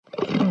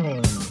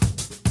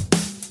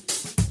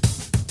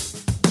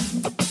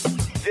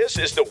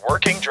This is the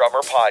Working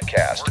Drummer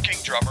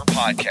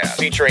Podcast.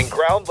 Featuring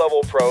ground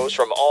level pros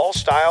from all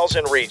styles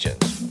and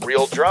regions.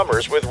 Real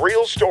drummers with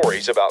real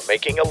stories about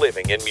making a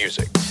living in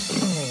music.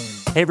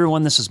 Hey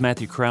everyone, this is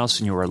Matthew Krause,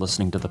 and you are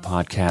listening to the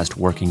podcast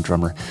Working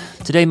Drummer.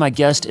 Today, my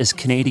guest is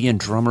Canadian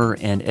drummer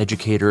and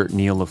educator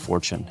Neil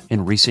LaFortune.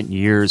 In recent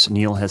years,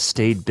 Neil has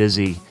stayed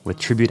busy with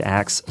tribute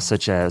acts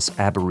such as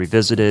ABBA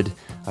Revisited,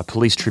 a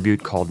Police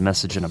tribute called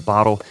Message in a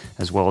Bottle,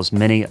 as well as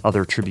many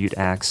other tribute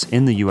acts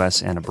in the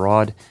U.S. and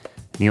abroad.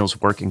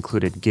 Neil's work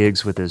included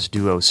gigs with his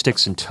duo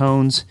Sticks and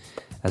Tones,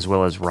 as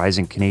well as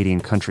rising Canadian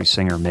country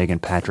singer Megan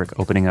Patrick,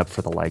 opening up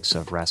for the likes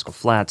of Rascal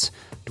Flatts,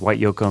 Dwight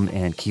Yoakam,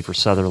 and Kiefer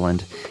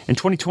Sutherland. In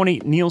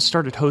 2020, Neil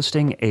started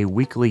hosting a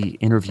weekly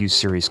interview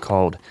series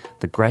called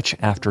The Gretsch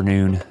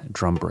Afternoon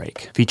Drum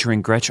Break,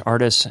 featuring Gretsch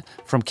artists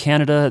from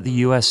Canada, the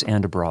U.S.,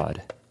 and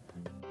abroad.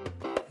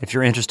 If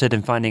you're interested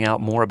in finding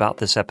out more about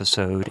this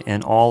episode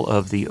and all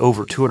of the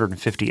over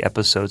 250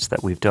 episodes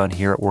that we've done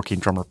here at Working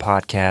Drummer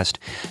Podcast,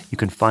 you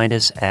can find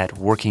us at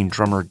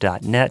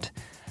workingdrummer.net.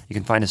 You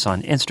can find us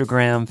on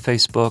Instagram,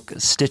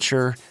 Facebook,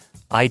 Stitcher,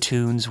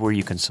 iTunes, where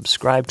you can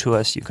subscribe to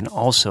us. You can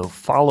also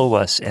follow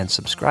us and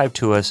subscribe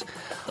to us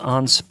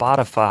on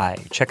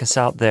Spotify. Check us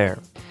out there.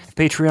 If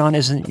Patreon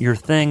isn't your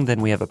thing,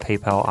 then we have a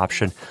PayPal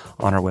option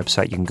on our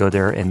website. You can go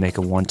there and make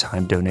a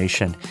one-time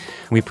donation.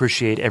 We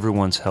appreciate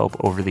everyone's help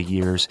over the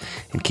years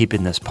in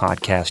keeping this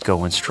podcast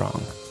going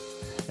strong.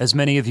 As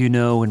many of you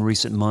know, in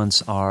recent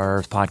months,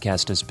 our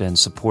podcast has been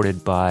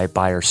supported by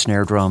Beyer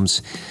Snare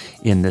Drums.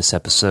 In this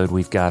episode,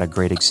 we've got a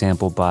great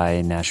example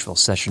by Nashville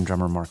session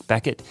drummer Mark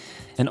Beckett.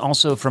 And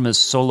also from his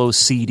solo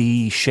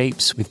CD,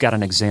 Shapes, we've got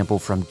an example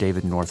from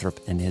David Northrup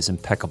and his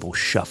impeccable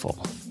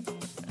Shuffle.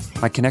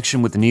 My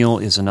connection with Neil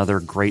is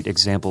another great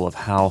example of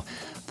how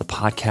the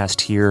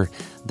podcast here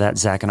that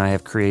Zach and I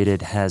have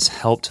created has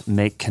helped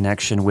make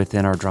connection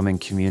within our drumming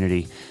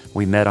community.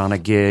 We met on a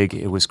gig.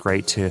 It was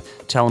great to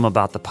tell him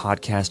about the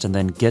podcast and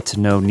then get to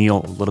know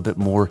Neil a little bit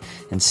more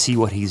and see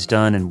what he's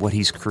done and what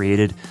he's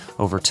created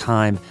over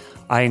time.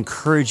 I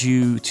encourage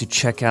you to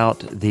check out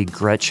the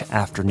Gretsch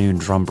Afternoon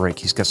Drum Break.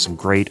 He's got some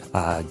great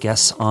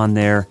guests on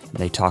there.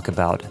 They talk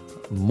about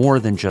more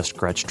than just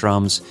Gretsch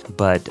drums,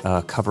 but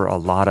cover a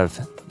lot of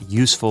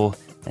useful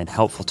and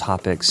helpful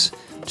topics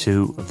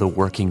to the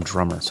working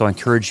drummer. So I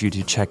encourage you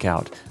to check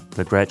out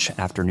the Gretsch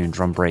Afternoon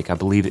Drum Break. I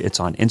believe it's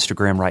on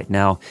Instagram right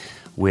now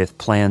with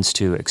plans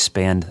to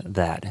expand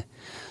that.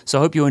 So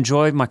I hope you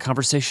enjoyed my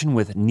conversation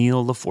with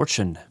Neil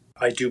LaFortune.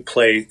 I do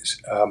play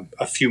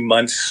a few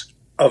months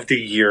of the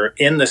year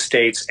in the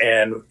States,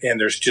 and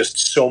there's just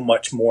so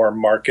much more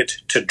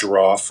market to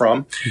draw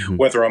from. Mm-hmm.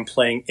 Whether I'm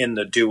playing in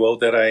the duo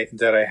that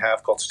I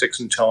have called Sticks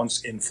and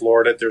Tones in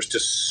Florida, there's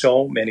just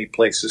so many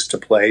places to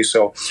play.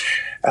 So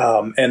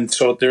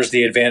so there's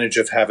the advantage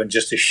of having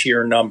just a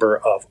sheer number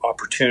of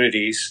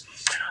opportunities.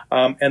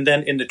 And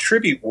then in the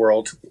tribute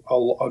world,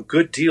 a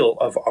good deal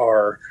of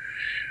our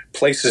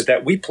places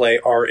that we play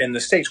are in the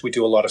States. We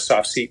do a lot of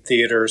soft seat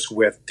theaters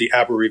with the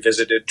ABBA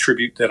Revisited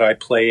tribute that I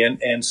play in.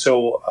 And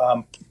so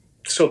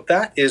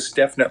that is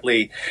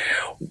definitely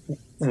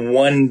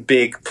one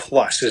big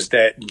plus, is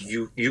that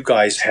you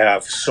guys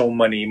have so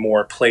many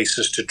more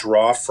places to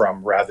draw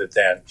from rather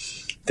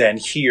than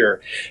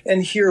here.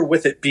 And here,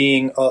 with it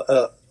being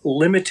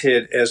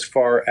limited as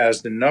far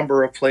as the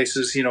number of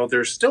places,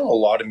 there's still a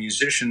lot of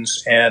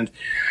musicians, and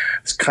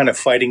it's kind of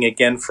fighting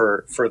again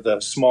for the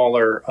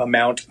smaller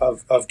amount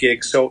of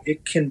gigs. So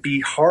it can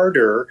be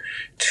harder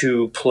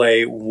to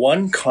play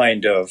one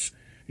kind of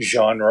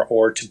genre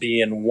or to be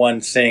in one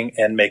thing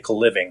and make a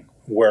living.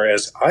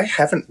 Whereas I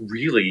haven't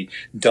really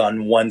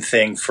done one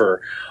thing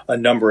for a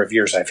number of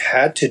years. I've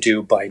had to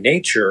do, by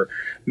nature,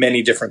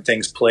 many different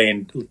things.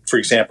 Playing, for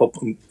example,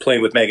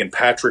 playing with Megan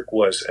Patrick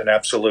was an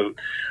absolute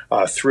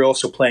thrill.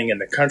 So playing in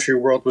the country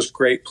world was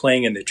great,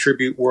 playing in the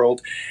tribute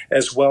world,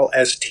 as well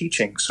as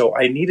teaching. So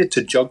I needed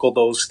to juggle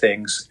those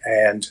things,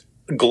 and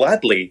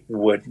gladly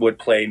would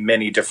play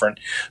many different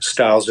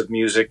styles of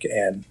music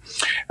and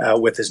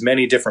with as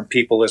many different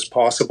people as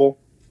possible.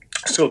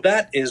 So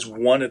that is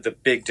one of the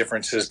big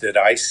differences that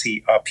I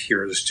see up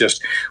here. Is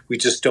just we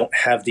just don't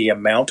have the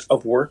amount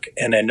of work.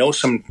 And I know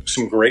some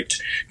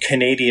great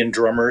Canadian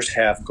drummers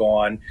have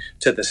gone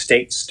to the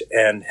States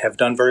and have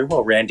done very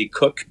well. Randy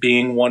Cook,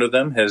 being one of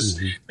them, has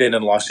been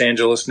in Los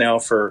Angeles now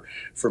for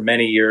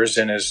many years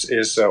and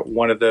is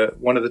one of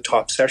the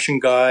top session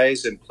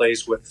guys and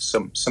plays with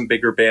some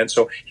bigger bands.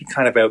 So he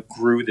kind of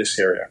outgrew this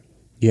area.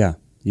 Yeah.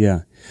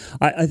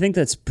 I think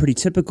that's pretty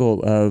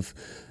typical of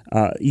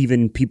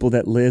even people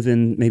that live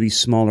in maybe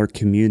smaller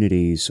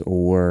communities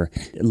or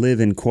live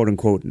in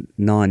quote-unquote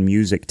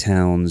non-music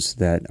towns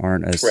that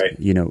aren't as,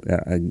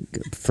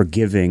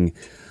 forgiving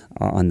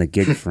on the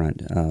gig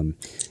front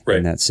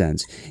in that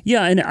sense.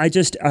 Yeah, and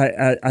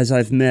as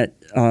I've met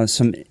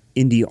some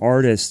indie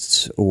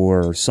artists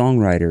or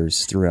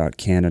songwriters throughout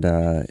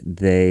Canada,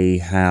 they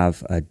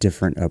have a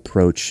different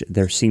approach.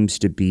 There seems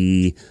to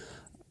be,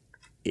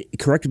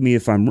 correct me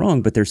if I'm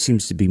wrong, but there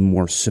seems to be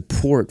more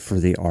support for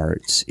the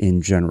arts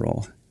in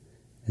general.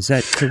 Is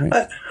that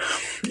correct?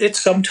 It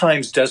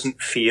sometimes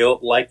doesn't feel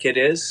like it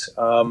is.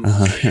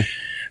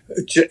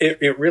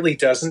 It really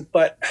doesn't,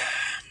 but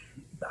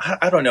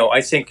I don't know.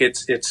 I think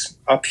it's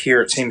up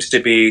here. It seems to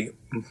be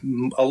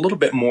a little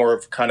bit more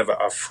of kind of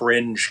a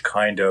fringe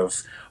kind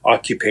of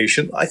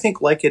occupation. I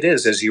think like it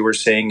is, as you were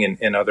saying,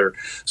 in other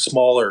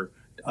smaller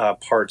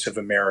parts of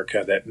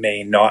America that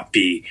may not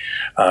be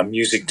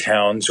music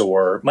towns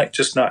or might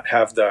just not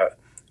have the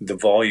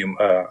volume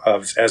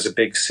of as a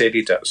big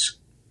city does.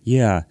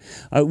 Yeah.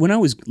 When I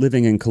was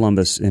living in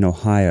Columbus in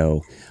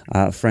Ohio,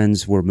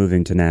 friends were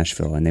moving to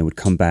Nashville, and they would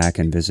come back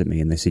and visit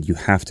me, and they said, you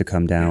have to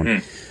come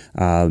down.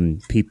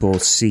 People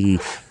see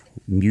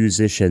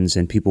musicians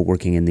and people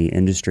working in the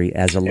industry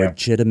as a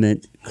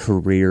legitimate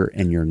career,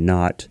 and you're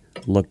not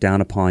looked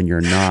down upon.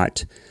 You're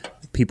not.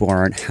 People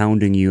aren't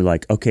hounding you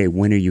like, okay,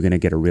 when are you going to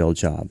get a real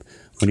job?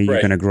 When are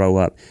you going to grow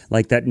up?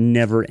 Like that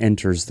never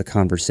enters the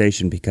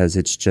conversation because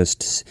it's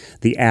just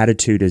the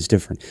attitude is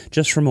different.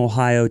 Just from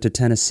Ohio to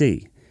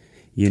Tennessee.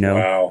 You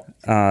know,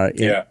 wow.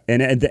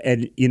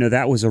 And you know,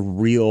 that was a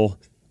real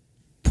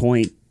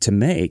point to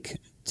make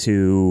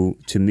to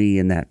me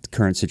in that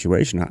current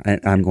situation.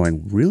 I'm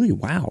going, really?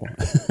 Wow.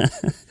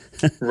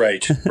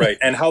 Right.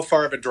 And how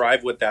far of a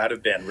drive would that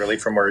have been, really,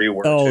 from where you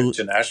were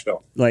to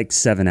Nashville? Like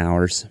 7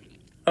 hours.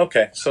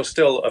 Okay, so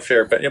still a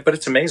fair bit, but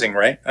it's amazing,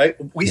 right?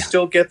 We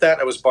still get that.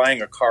 I was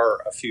buying a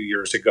car a few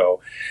years ago,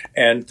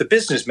 and the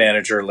business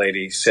manager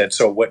lady said,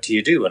 so what do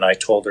you do? And I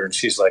told her, and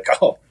she's like,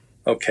 oh,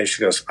 okay.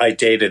 She goes, I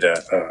dated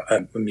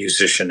a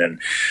musician,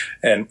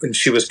 and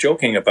she was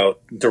joking about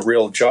the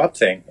real job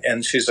thing.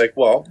 And she's like,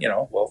 well,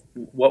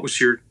 what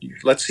was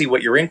let's see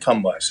what your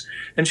income was.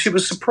 And she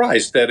was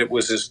surprised that it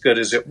was as good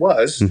as it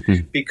was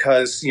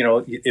because,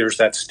 there's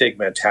that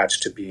stigma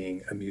attached to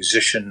being a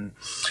musician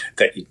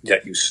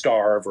that you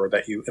starve or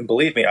that and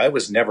believe me, I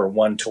was never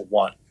one to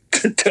want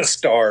to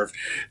starve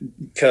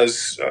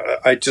because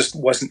I just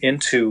wasn't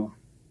into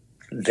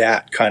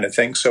that kind of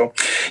thing. So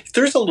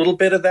there's a little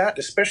bit of that,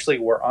 especially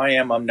where I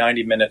am. I'm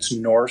 90 minutes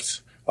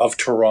north of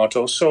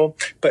Toronto. So,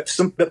 but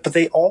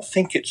they all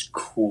think it's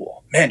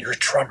cool. Man, you're a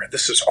drummer.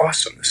 This is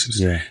awesome.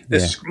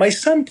 My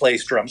son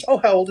plays drums. Oh,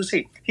 how old is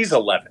he? He's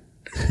 11.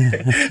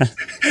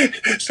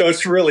 So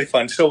it's really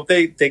fun. So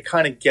they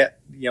kind of get,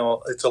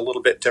 it's a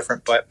little bit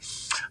different, but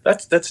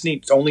that's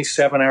neat. It's only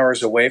 7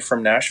 hours away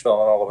from Nashville,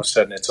 and all of a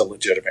sudden it's a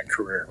legitimate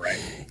career,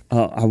 right?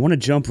 I want to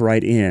jump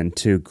right in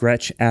to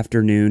Gretsch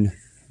Afternoon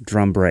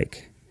Drum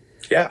Break.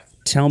 Yeah.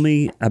 Tell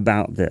me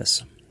about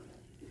this.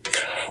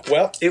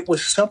 Well, it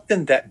was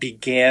something that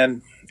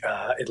began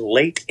in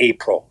late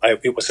April.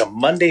 It was a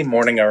Monday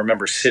morning. I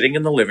remember sitting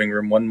in the living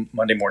room one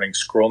Monday morning,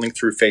 scrolling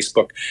through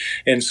Facebook,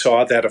 and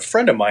saw that a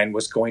friend of mine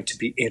was going to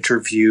be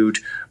interviewed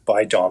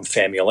by Dom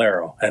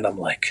Famularo. And I'm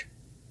like,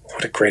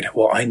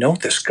 well, I know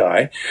this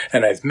guy,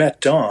 and I've met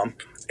Dom.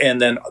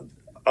 And then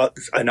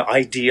an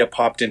idea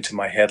popped into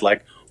my head,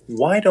 like,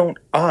 why don't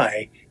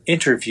I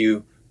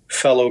interview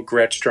fellow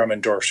Gretsch drum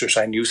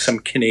endorsers? I knew some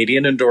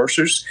Canadian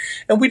endorsers,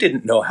 and we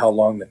didn't know how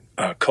long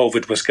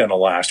COVID was going to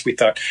last. We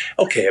thought,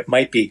 okay, it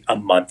might be a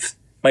month,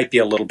 might be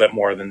a little bit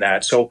more than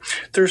that. So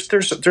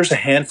there's a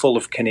handful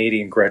of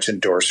Canadian Gretsch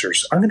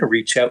endorsers. I'm going to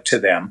reach out to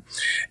them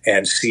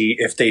and see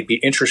if they'd be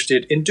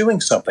interested in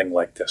doing something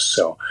like this.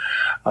 So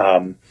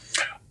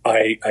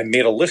I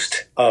made a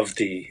list of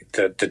the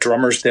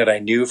drummers that I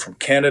knew from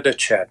Canada: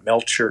 Chad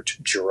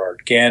Melchert,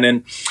 Gerard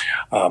Gannon,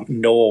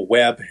 Noah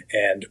Webb,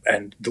 and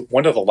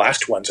one of the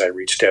last ones I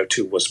reached out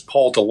to was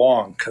Paul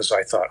DeLong, because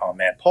I thought, oh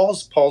man,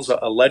 Paul's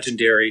a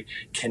legendary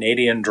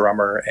Canadian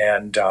drummer,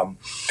 and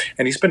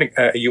he's been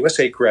a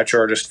USA Gretsch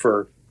artist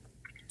for,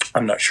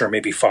 I'm not sure,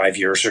 maybe 5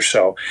 years or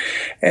so,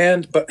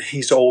 but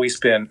he's always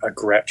been a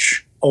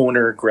Gretsch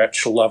owner,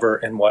 Gretsch lover,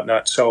 and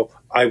whatnot. So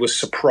I was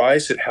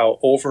surprised at how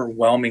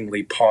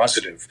overwhelmingly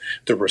positive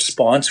the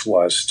response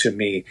was to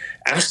me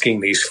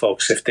asking these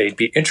folks if they'd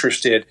be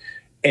interested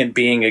in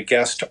being a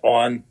guest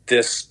on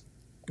this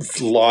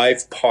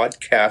live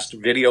podcast,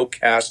 video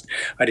cast.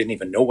 I didn't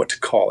even know what to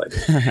call it.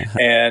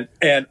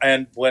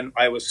 and when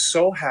I was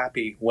so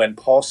happy when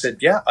Paul said,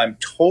 yeah, I'm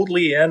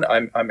totally in,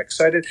 I'm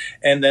excited.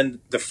 And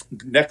then the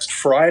next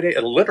Friday,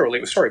 it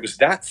was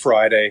that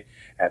Friday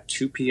at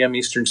 2 p.m.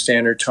 Eastern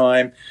Standard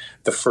Time,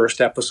 the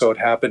first episode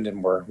happened,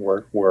 and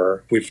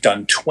we've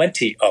done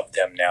 20 of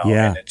them now.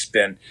 Yeah.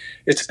 And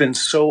it's been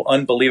so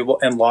unbelievable,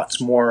 and lots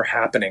more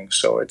happening.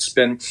 So it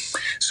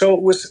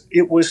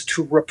was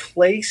to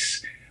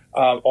replace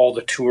all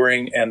the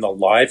touring and the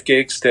live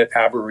gigs that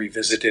Aber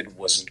Revisited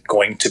wasn't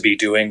going to be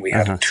doing. We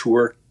had a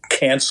tour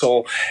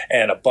cancel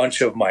and a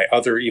bunch of my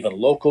other even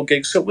local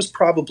gigs. So it was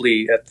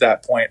probably at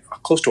that point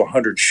close to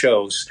 100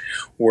 shows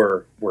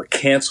were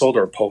canceled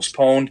or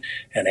postponed,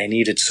 and I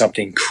needed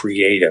something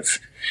creative.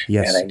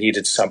 Yes. And I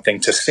needed something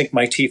to sink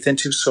my teeth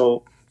into.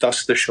 So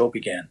thus the show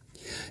began.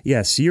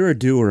 Yes, you're a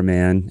doer,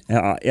 man.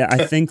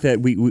 I think that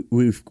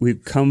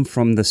we've come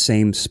from the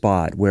same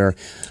spot where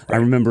I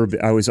remember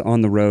I was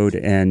on the road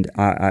and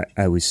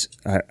I was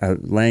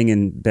laying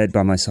in bed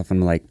by myself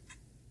and I'm like,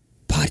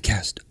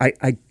 podcast.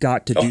 I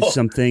got to do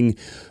something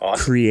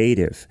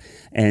creative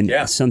and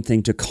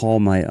something to call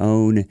my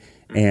own.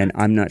 And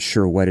I'm not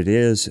sure what it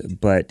is,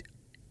 but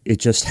it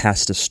just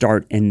has to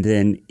start, and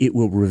then it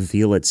will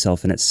reveal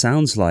itself. And it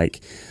sounds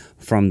like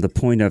from the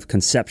point of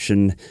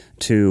conception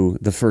to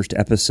the first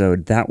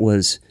episode, that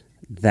was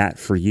that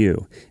for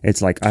you.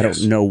 It's like, I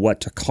don't know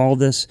what to call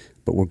this,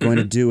 but we're going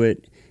to do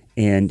it,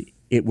 and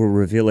it will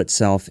reveal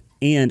itself.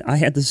 And I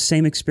had the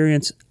same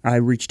experience. I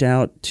reached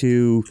out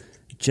to,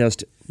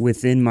 just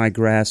within my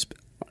grasp,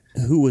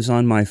 who was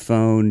on my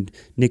phone,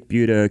 Nick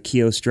Buda,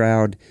 Keo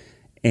Stroud,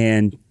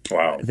 and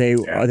they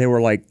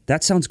were like,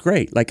 that sounds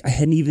great. Like, I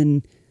don't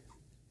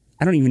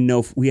even know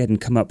if we hadn't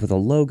come up with a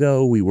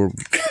logo. We were,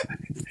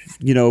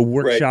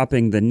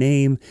 workshopping the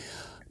name.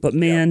 But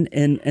man,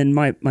 and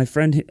my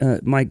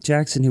friend Mike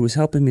Jackson, who was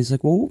helping me, is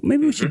like, well,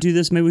 maybe we should do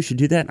this, maybe we should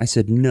do that. I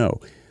said, no,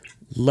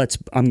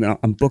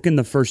 I'm booking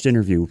the first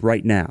interview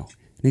right now.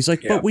 And he's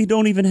like, but we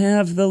don't even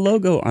have the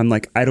logo. I'm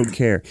like, I don't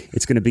care.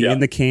 It's going to be in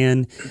the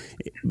can.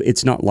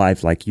 It's not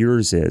live like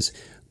yours is.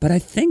 But I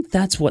think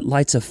that's what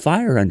lights a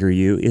fire under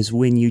you, is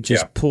when you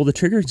just pull the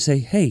trigger and say,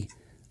 hey,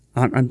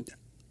 I'm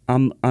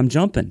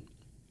jumping.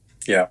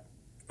 Yeah.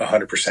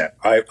 100%.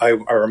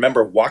 I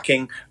remember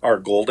walking our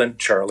golden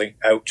Charlie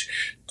out.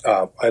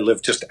 I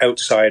live just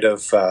outside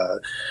of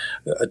a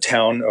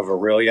town of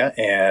Aurelia,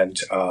 and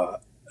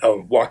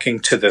walking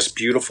to this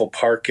beautiful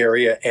park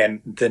area,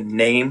 and the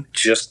name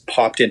just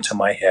popped into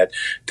my head.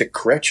 The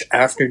Gretsch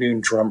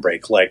Afternoon Drum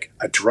Break, like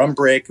a drum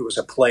break. It was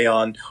a play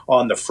on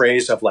the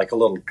phrase of like a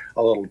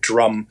little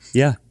drum.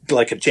 Yeah.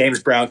 Like a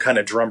James Brown kind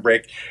of drum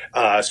break,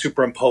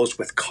 superimposed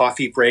with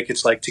coffee break.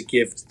 It's like to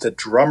give the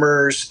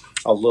drummers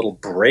a little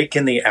break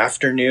in the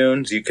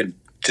afternoons. You can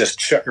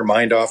just shut your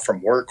mind off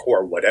from work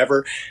or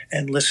whatever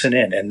and listen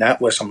in. And that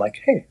was, I'm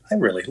like, hey, I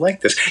really like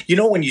this. You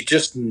know, when you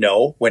just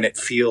know when it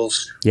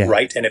feels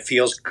right and it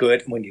feels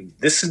good when you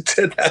listen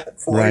to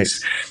that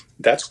voice,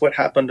 that's what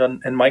happened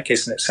in my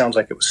case. And it sounds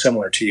like it was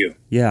similar to you.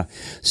 Yeah.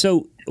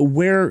 So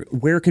where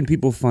can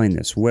people find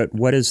this?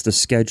 What is the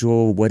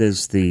schedule? What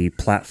is the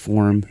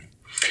platform?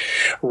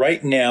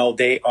 Right now,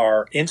 they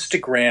are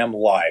Instagram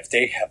Live.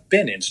 They have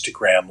been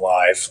Instagram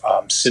Live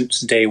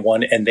since day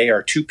one, and they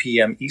are 2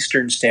 p.m.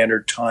 Eastern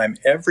Standard Time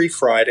every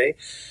Friday.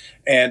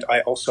 And I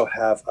also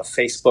have a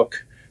Facebook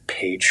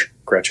page,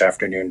 Gretsch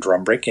Afternoon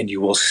Drum Break, and you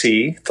will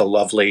see the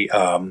lovely,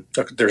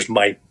 there's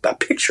a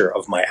picture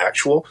of my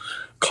actual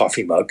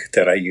coffee mug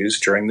that I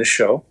used during the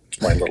show.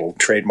 It's my little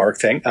trademark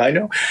thing, I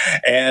know.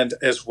 And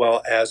as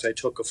well as I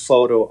took a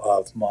photo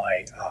of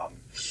my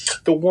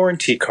the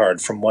warranty card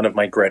from one of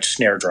my Gretsch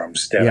snare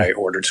drums that I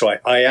ordered. So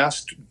I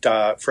asked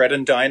Fred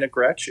and Dinah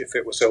Gretsch if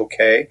it was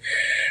okay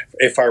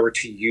if I were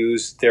to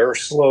use their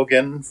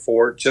slogan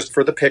for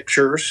the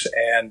pictures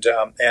and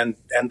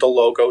the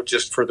logo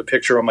just for the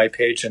picture on my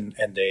page, and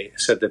they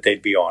said that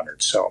they'd be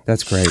honored. So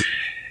that's great.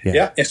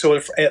 Yeah. And so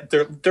if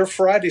they're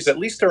Fridays, at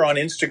least they're on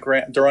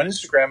Instagram. They're on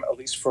Instagram at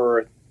least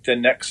for the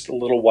next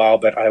little while,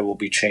 but I will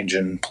be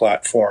changing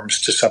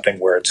platforms to something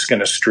where it's going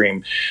to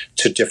stream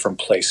to different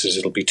places.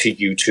 It'll be to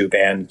YouTube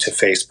and to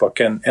Facebook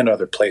and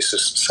other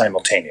places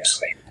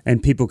simultaneously.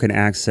 And people can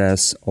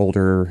access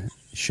older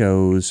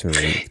shows or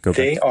go back.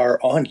 They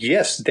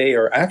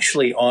are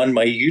actually on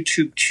my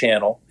YouTube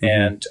channel.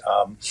 And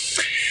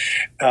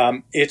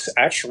it's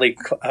actually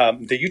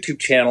the YouTube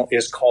channel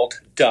is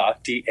called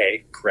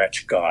D.A.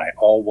 Gretsch Guy,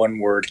 all one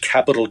word,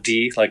 capital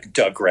D, like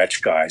Doug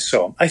Gretsch Guy.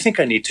 So I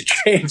think I need to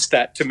change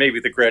that to maybe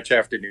the Gretsch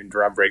Afternoon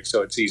Drum Break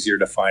so it's easier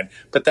to find.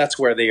 But that's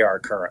where they are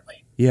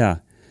currently. Yeah.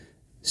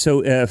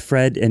 So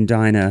Fred and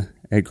Dinah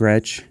at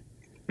Gretsch.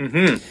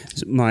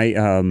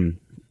 My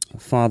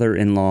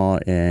father-in-law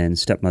and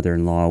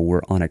stepmother-in-law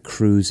were on a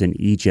cruise in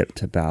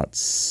Egypt about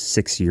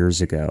 6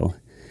 years ago.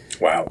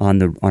 Wow. On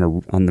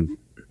the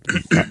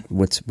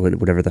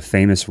whatever the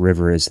famous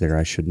river is there.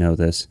 I should know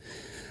this.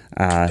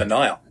 The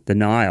Nile. The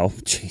Nile.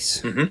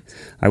 Jeez.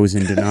 I was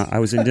in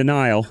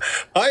denial.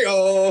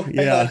 Hi-oh.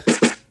 Yeah.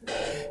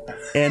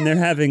 And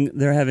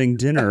they're having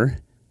dinner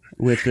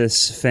with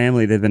this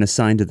family. They've been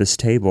assigned to this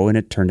table, and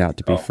it turned out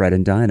to be Fred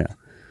and Dinah.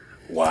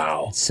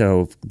 Wow.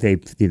 So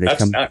that's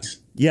come nuts.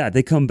 Yeah,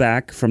 they come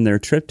back from their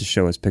trip to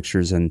show us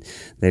pictures, and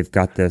they've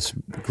got this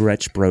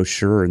Gretsch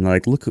brochure, and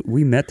like, look,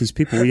 we met these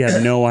people, we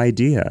had no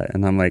idea.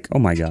 And I'm like, oh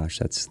my gosh,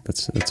 that's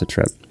a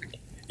trip.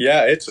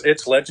 Yeah,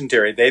 it's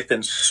legendary. They've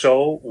been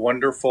so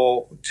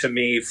wonderful to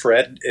me.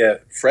 Fred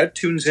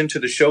tunes into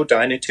the show.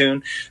 Dinah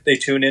they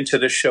tune into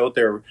the show.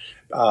 They're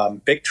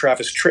big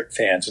Travis Tritt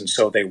fans, and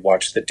so they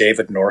watched the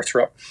David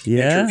Northrup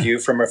interview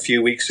from a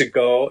few weeks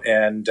ago,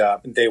 and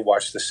they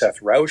watched the Seth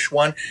Rausch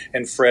one.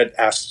 And Fred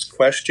asks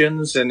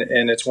questions, and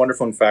it's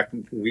wonderful. In fact,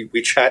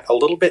 we chat a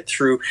little bit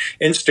through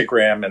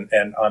Instagram,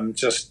 and I'm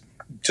just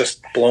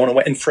blown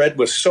away. And Fred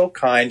was so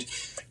kind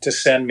to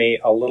send me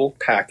a little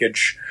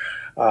package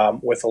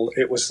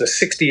it was the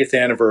 60th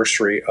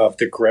anniversary of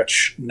the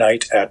Gretsch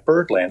night at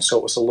Birdland. So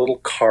it was a little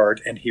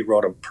card, and he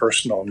wrote a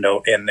personal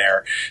note in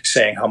there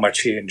saying how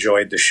much he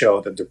enjoyed the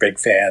show, that they're big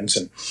fans,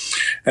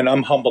 and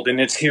I'm humbled. And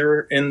it's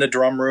here in the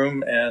drum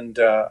room, and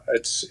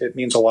it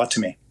means a lot to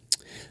me.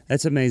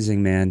 That's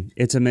amazing, man.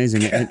 It's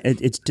amazing. Yeah.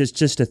 It's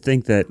just to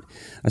think that,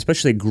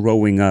 especially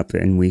growing up,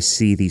 and we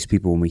see these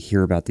people, when we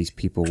hear about these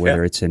people,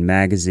 whether it's in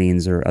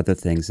magazines or other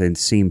things, they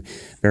seem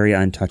very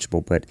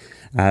untouchable. But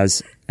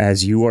as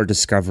you are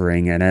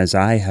discovering, and as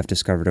I have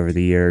discovered over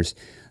the years,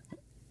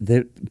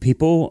 the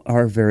people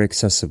are very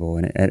accessible,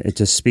 and it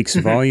just speaks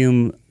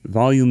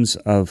volumes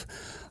of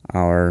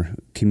our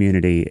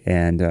community,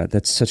 and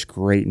that's such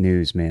great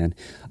news, man.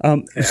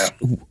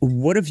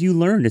 What have you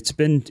learned? It's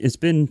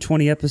been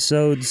 20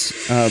 episodes.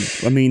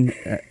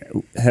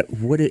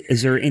 What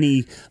is there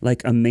any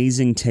like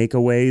amazing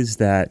takeaways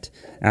that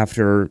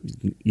after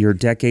your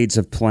decades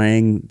of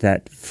playing,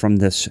 that from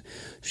this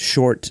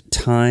short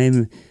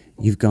time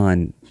you've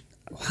gone,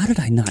 how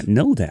did I not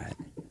know that?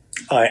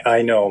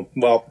 I know.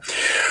 Well,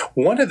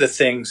 one of the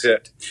things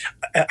that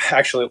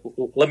actually,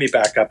 let me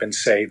back up and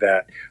say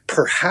that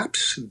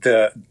perhaps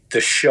the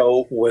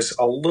show was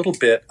a little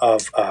bit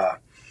of a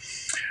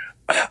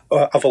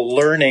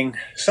learning,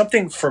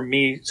 something for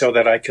me, so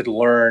that I could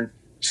learn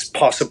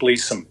possibly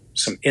some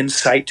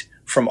insight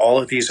from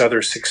all of these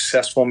other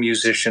successful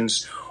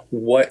musicians,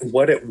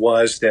 what it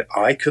was that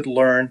I could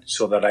learn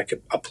so that I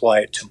could apply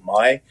it to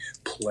my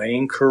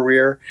playing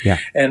career. Yeah.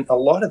 And a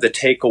lot of the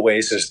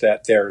takeaways is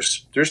that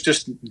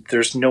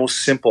there's no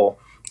simple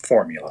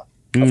formula,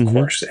 of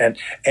course.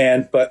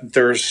 But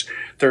there's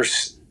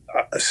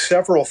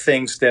several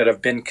things that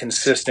have been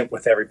consistent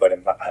with everybody.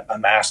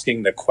 I'm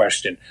asking the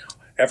question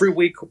every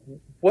week,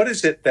 what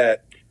is it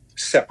that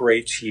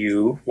separates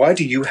you? Why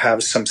do you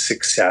have some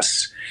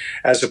success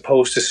as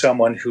opposed to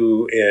someone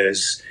who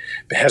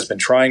has been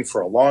trying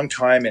for a long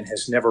time and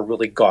has never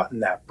really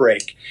gotten that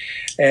break?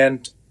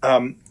 And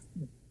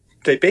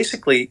they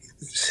basically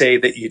say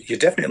that you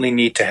definitely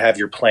need to have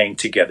your playing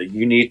together.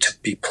 You need to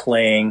be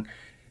playing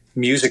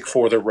music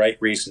for the right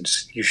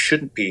reasons. You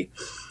shouldn't be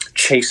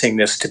chasing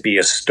this to be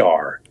a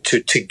star,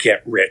 to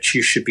get rich.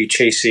 You should be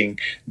chasing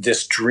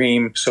this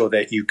dream so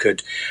that you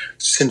could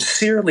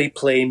sincerely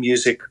play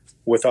music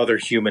with other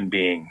human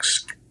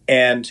beings.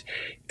 And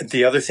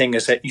the other thing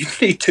is that you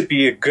need to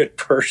be a good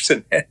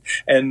person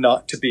and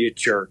not to be a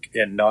jerk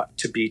and not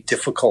to be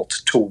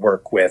difficult to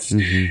work with.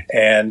 Mm-hmm.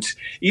 And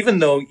even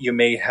though you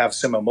may have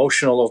some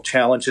emotional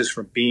challenges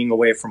from being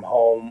away from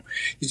home,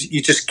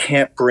 you just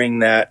can't bring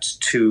that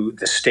to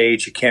the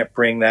stage. You can't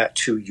bring that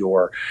to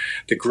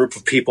the group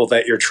of people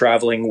that you're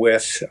traveling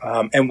with.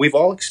 And we've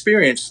all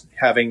experienced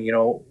having,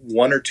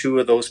 one or two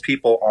of those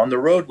people on the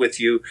road with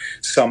you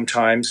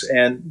sometimes.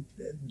 And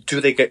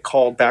do they get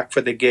called back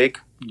for the gig?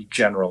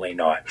 Generally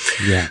not.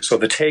 Yeah. So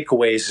the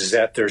takeaways is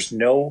that there's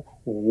no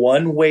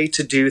one way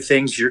to do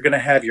things. You're going to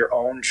have your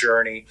own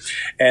journey,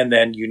 and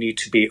then you need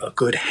to be a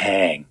good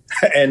hang.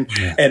 And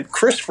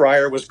Chris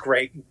Fryer was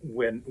great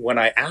when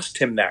I asked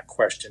him that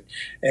question,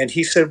 and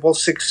he said, "Well,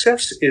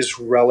 success is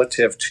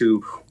relative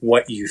to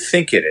what you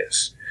think it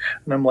is."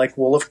 And I'm like,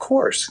 "Well, of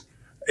course,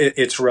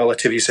 it's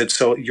relative." He said,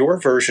 "So your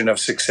version of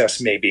success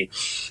may be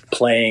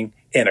playing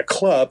in a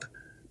club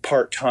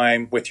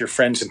part-time with your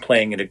friends and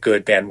playing in a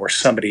good band, where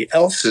somebody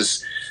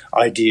else's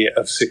idea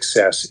of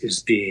success is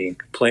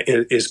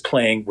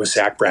playing with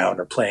Zach Brown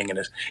or playing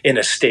in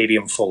a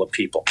stadium full of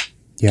people."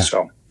 Yeah.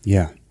 So.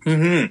 Yeah.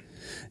 Mm-hmm.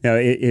 No,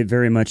 it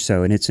very much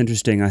so, and it's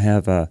interesting. I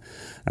have a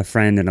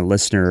friend and a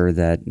listener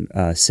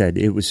that said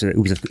it was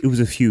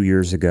a few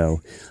years ago,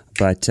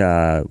 but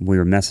we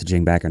were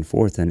messaging back and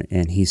forth,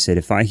 and he said,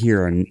 if I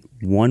hear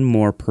one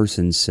more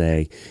person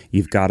say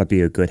you've got to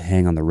be a good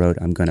hang on the road,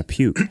 I'm going to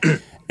puke.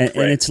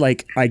 And it's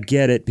like, I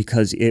get it,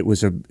 because it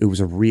was a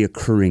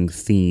reoccurring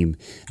theme,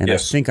 and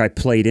yes. I think I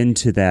played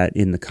into that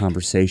in the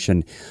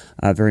conversation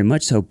very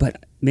much so.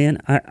 But man,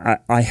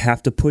 I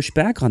have to push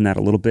back on that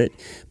a little bit,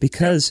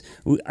 because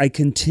I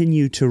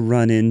continue to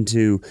run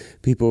into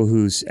people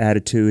whose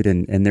attitude,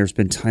 and there's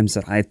been times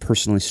that I've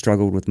personally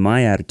struggled with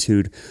my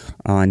attitude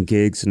on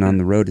gigs and on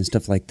the road and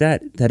stuff like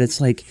that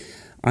it's like,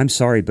 I'm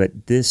sorry,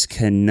 but this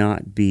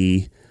cannot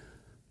be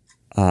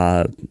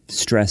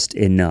stressed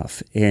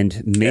enough.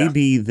 And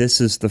maybe this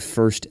is the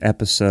first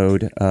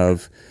episode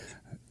of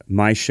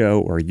my show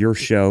or your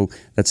show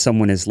that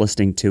someone is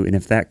listening to, and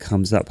if that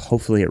comes up,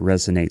 hopefully it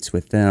resonates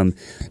with them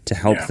to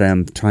help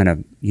them trying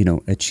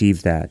to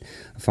achieve that,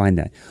 find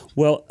that.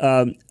 Well,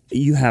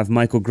 you have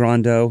Michael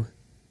Grando,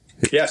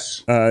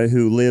 yes,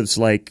 who lives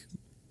like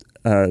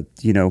a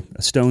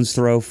stone's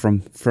throw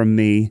from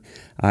me.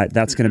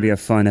 That's going to be a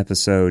fun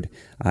episode.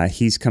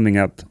 He's coming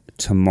up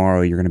tomorrow.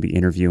 You're going to be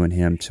interviewing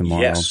him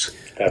tomorrow. Yes,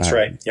 that's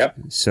right. Yep.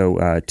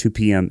 So 2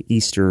 p.m.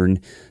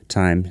 Eastern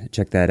time.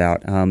 Check that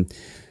out.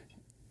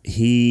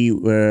 He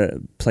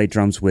played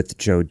drums with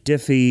Joe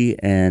Diffie,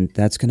 and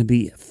that's going to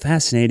be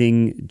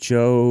fascinating.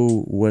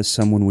 Joe was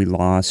someone we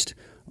lost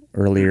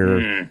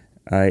earlier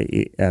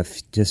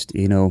just,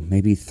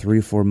 maybe 3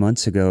 or 4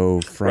 months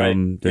ago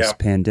from this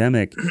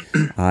pandemic.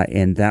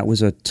 And that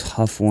was a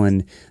tough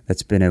one.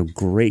 That's been a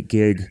great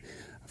gig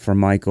for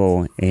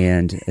Michael.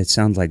 And it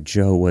sounds like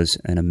Joe was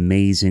an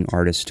amazing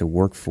artist to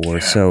work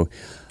for. So,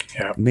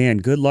 man,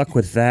 good luck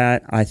with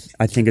that. I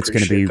think it's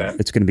going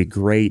to be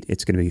great.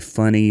 It's going to be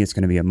funny. It's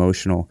going to be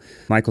emotional.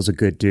 Michael's a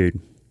good dude.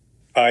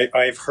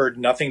 I've heard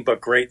nothing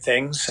but great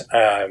things,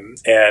 and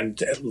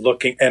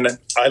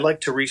I like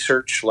to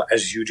research,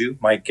 as you do,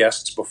 my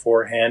guests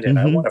beforehand, and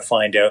I want to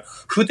find out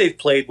who they've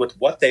played with,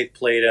 what they've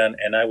played on,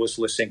 and I was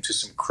listening to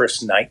some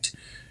Chris Knight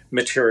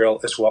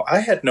material as well. I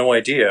had no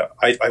idea.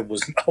 I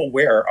was not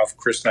aware of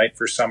Chris Knight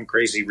for some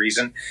crazy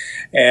reason,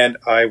 and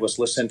I was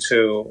listening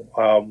to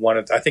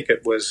I think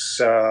it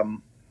was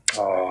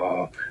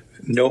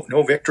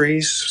No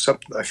Victories.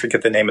 I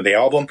forget the name of the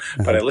album,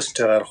 but I listened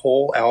to that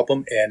whole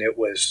album, and it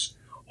was,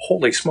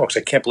 holy smokes,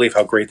 I can't believe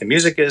how great the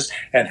music is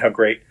and how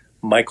great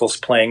Michael's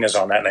playing is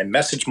on that. And I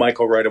messaged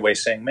Michael right away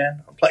saying,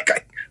 man,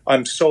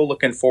 I'm so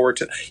looking forward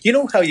to,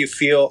 how you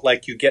feel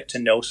like you get to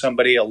know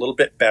somebody a little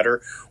bit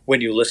better when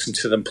you listen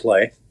to them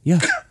play. Yeah.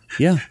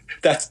 Yeah.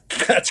 That's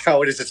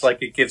how it is. It's like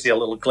it gives you a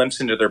little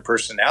glimpse into their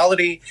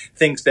personality,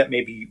 things that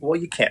maybe, you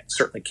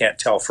certainly can't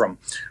tell from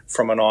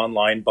an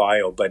online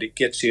bio, but it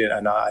gets you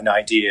an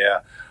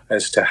idea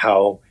as to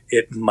how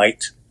it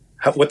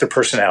what their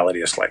personality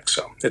is like.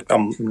 So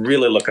I'm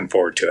really looking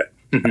forward to it.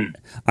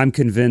 I'm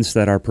convinced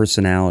that our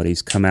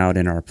personalities come out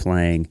in our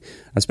playing,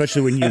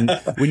 especially when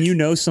you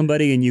know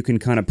somebody and you can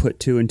kind of put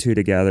 2 and 2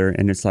 together,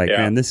 and it's like,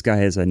 man, this guy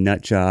has a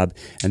nut job,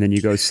 and then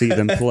you go see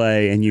them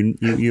play, and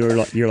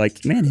you're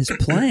like, man,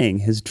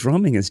 his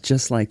drumming is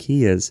just like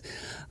he is.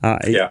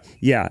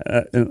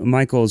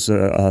 Michael's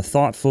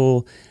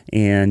thoughtful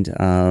and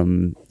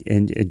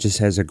it just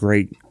has a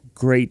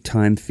great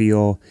time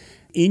feel.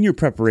 In your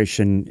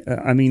preparation,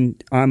 I'm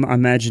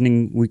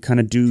imagining we kind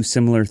of do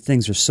similar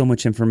things. There's so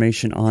much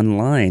information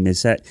online.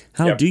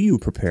 How do you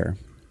prepare?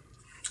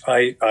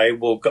 I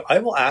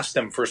will ask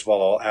them, first of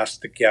all, I'll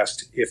ask the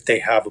guest if they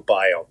have a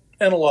bio.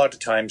 And a lot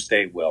of times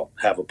they will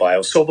have a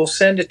bio. So they'll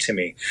send it to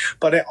me.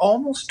 But I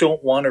almost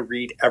don't want to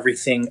read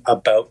everything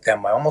about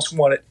them. I almost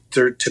want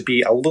there to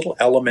be a little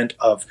element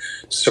of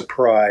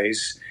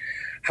surprise.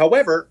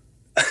 However,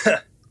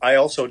 I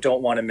also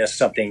don't want to miss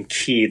something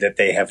key that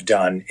they have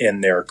done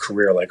in their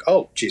career, like,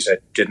 oh, geez, I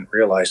didn't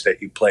realize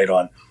that you played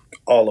on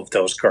all of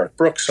those Garth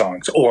Brooks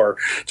songs, or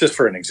just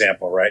for an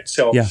example, right?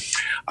 So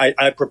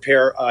I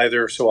prepare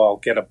either, so I'll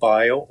get a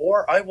bio,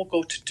 or I will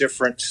go to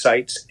different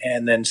sites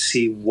and then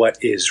see what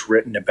is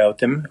written about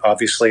them.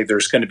 Obviously,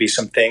 there's going to be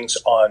some things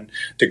on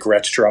the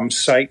Gretsch Drums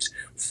site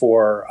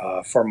for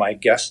my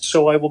guests,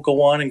 so I will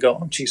go on and go,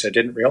 oh, geez, I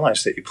didn't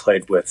realize that you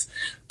played with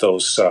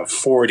those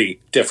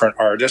 40 different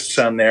artists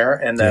on there,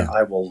 and then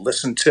I will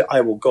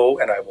go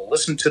and I will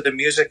listen to the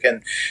music,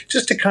 and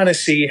just to kind of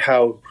see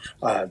how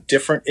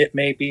different it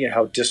may be and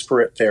how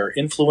disparate their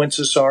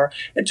influences are,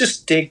 and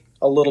just dig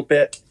a little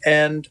bit.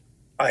 And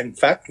in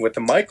fact, with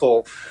the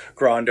Michael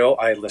Grando,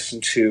 I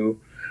listened to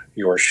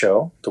your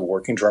show, the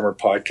Working Drummer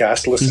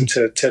Podcast, listen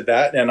to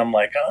that, and I'm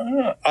like,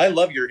 I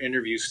love your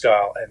interview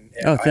style, and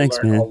thanks,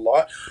 I learned man. a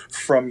lot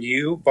from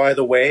you, by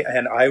the way,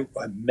 and I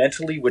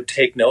mentally would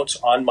take notes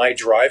on my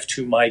drive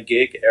to my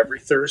gig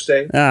every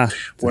Thursday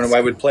when I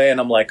would play,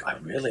 and I'm like, I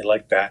really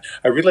like that.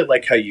 I really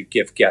like how you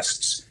give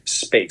guests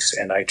space,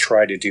 and I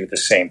try to do the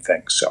same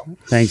thing. So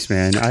thanks,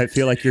 man. I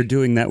feel like you're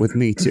doing that with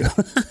me too.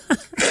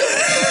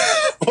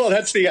 Well,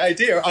 that's the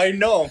idea. I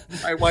know.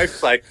 My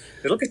wife's like,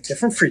 it'll get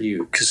different for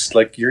you because,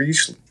 like, you're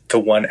usually the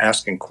one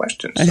asking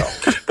questions.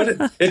 So.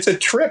 But it's a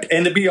trip.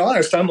 And to be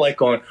honest, I'm like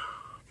going,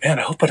 man,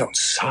 I hope I don't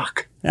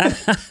suck. Well,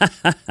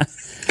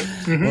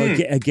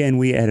 again,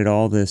 we edit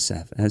all this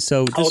stuff.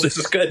 So this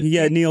is good.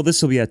 Yeah, Neil,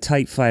 this will be a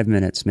tight 5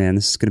 minutes, man.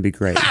 This is going to be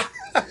great.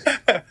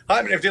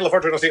 I'm Neil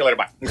LaFortune. I'll see you later.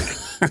 Bye.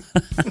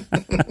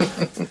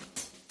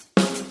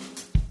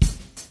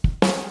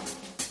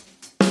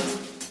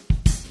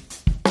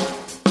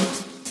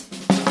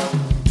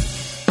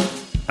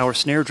 Our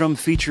snare drum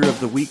feature of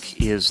the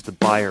week is the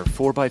Beyer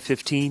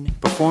 4x15,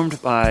 performed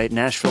by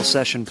Nashville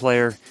session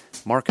player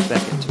Mark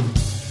Beckett.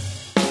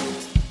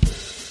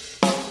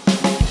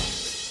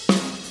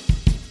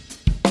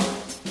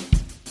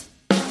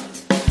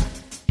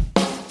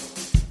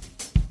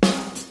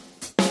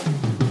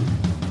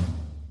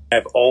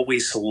 I've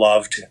always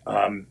loved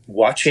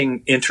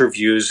watching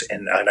interviews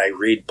and I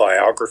read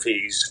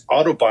biographies,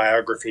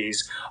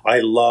 autobiographies. I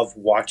love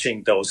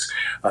watching those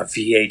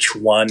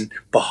VH1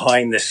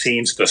 behind the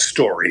scenes, the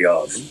story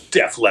of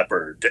Def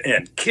Leppard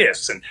and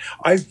Kiss. And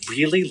I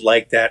really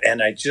like that.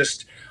 And I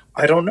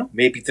don't know,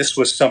 maybe this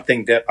was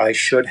something that I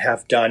should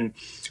have done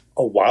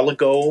a while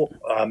ago,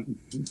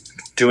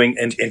 doing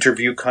an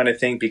interview kind of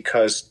thing,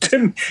 because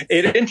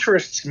it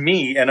interests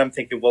me, and I'm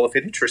thinking, well, if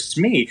it interests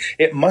me,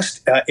 it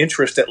must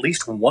interest at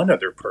least one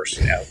other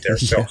person out there.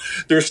 So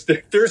there's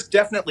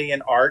definitely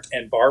an art,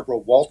 and Barbara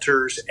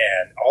Walters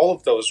and all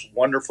of those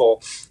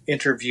wonderful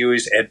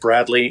interviewees, Ed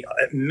Bradley,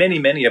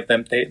 many of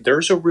them,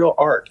 there's a real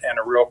art and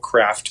a real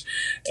craft.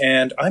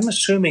 And I'm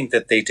assuming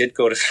that they did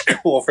go to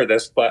school for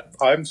this, but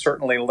I'm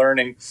certainly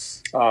learning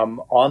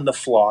on the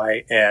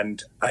fly,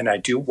 and I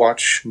do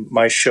watch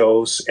my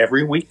shows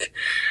every week,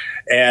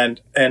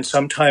 and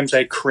sometimes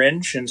I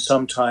cringe, and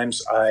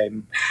sometimes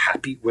I'm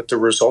happy with the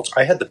results.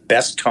 I had the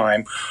best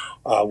time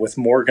with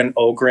Morgan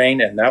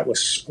O'Grain, and that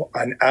was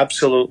an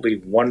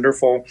absolutely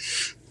wonderful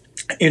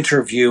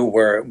interview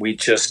where we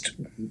just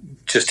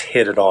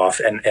hit it off,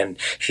 and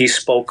he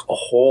spoke a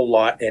whole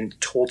lot and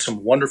told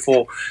some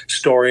wonderful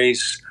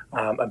stories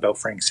about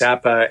Frank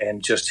Zappa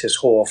and just his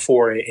whole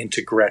foray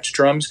into Gretsch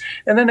drums.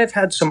 And then I've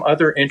had some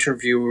other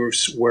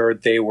interviews where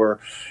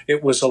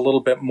it was a little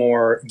bit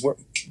more,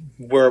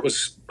 where it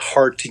was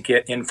hard to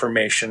get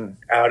information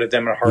out of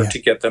them and hard to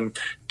get them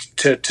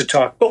to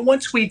talk. But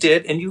once we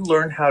did, and you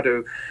learn how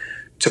to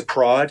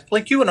prod,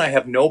 like you and I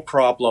have no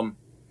problem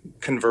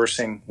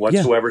conversing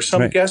whatsoever.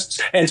 Some guests,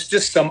 and it's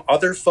just some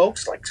other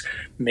folks, like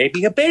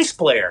maybe a bass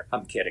player.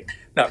 I'm kidding.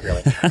 Not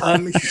really.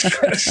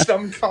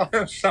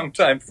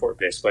 Sometimes for a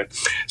bass player.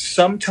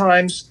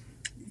 Sometimes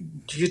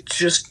you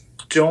just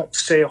don't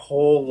say a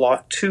whole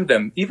lot to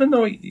them. Even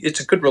though it's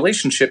a good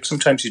relationship,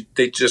 sometimes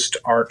they just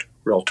aren't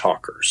real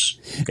talkers.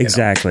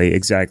 Exactly.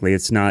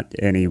 It's not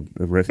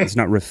it's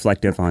not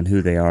reflective on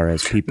who they are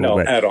as people. No,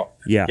 at all.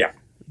 Yeah.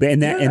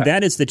 And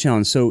that is the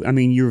challenge. So, I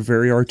mean, you're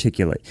very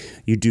articulate.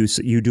 You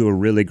do a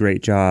really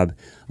great job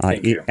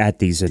at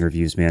these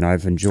interviews, man.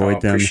 I've enjoyed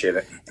them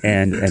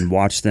and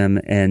watched them,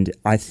 and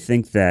I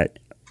think that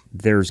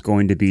there's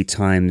going to be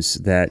times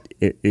that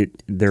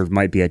there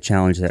might be a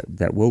challenge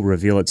that will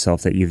reveal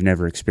itself that you've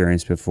never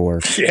experienced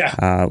before.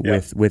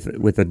 With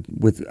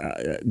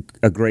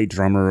a great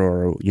drummer,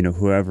 or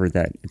whoever,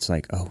 that it's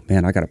like, oh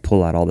man, I got to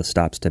pull out all the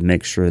stops to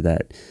make sure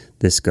that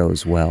this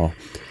goes well.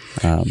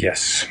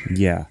 Yes.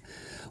 Yeah.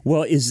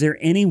 Well, is there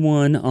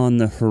anyone on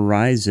the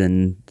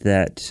horizon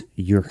that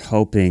you're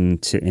hoping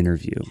to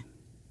interview?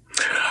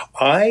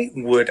 I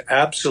would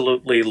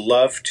absolutely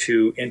love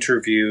to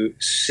interview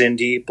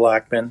Cindy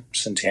Blackman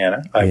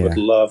Santana. I would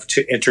love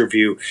to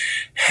interview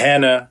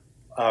Hannah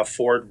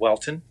Ford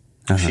Welton.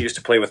 She used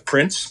to play with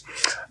Prince.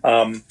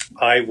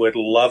 I would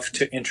love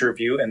to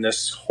interview, and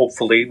this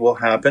hopefully will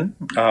happen,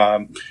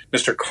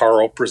 Mr.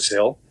 Carl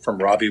Brazil from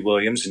Robbie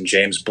Williams and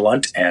James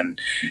Blunt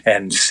and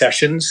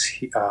Sessions.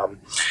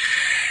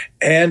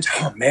 And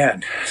oh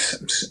man,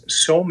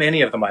 so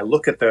many of them. I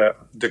look at the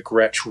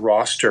Gretsch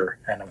roster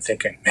and I'm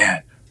thinking,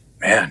 man.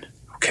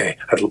 Okay,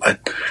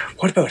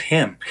 what about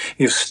him?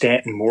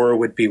 Stanton Moore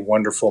would be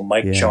wonderful.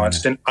 Mike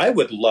Johnston. I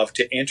would love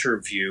to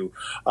interview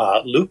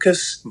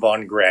Lucas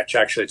von Gretsch.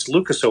 Actually, it's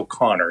Lucas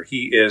O'Connor.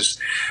 He is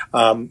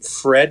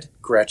Fred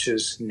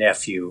Gretsch's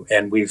nephew,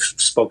 and we've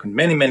spoken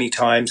many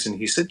times. And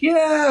he said,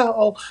 "Yeah,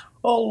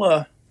 I'll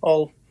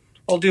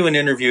do an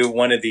interview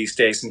one of these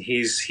days." And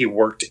he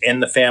worked in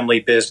the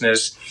family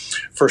business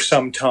for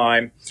some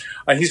time.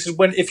 And he said,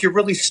 if you're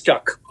really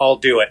stuck, I'll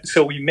do it.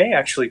 So we may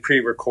actually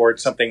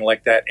pre-record something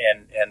like that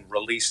and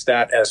release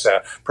that as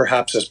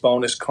perhaps as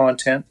bonus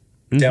content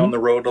down the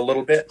road a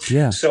little bit.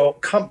 Yeah. So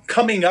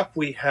coming up,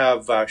 we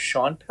have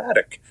Sean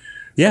Paddock,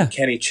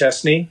 Kenny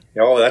Chesney.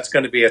 Oh, that's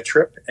going to be a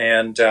trip.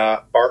 And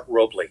Bart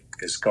Robley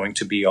is going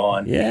to be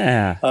on.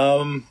 Yeah.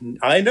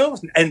 I know.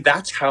 And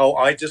that's how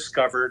I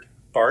discovered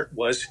Bart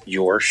was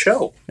your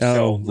show.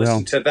 So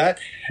listen to that.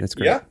 That's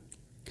great. Yeah.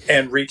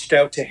 And reached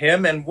out to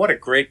him, and what a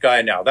great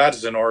guy. Now, that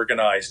is an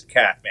organized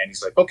cat, man.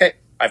 He's like, okay,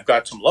 I've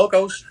got some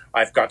logos,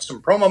 I've got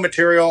some promo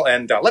material,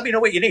 and let me know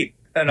what you need.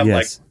 And I'm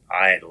like,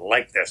 I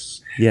like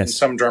this. Yes. And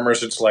some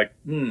drummers, it's like,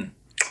 I'm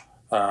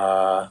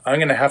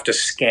going to have to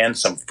scan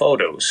some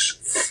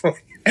photos.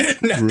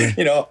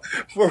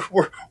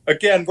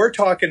 We're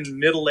talking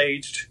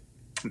middle-aged,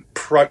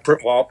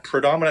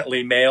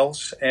 predominantly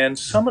males, and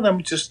some of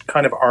them just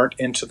kind of aren't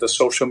into the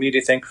social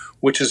media thing,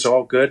 which is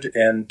all good.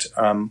 And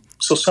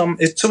so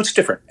it's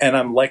different. And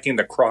I'm liking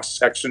the cross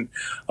section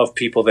of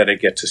people that I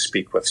get to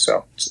speak with.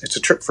 So it's a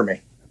trip for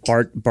me.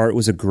 Bart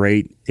was a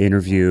great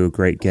interview,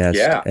 great guest,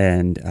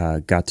 and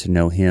got to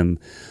know him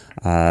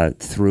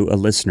through a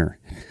listener,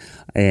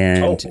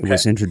 and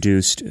was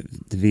introduced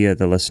via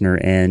the listener.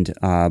 And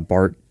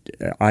Bart,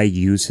 I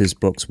use his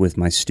books with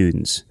my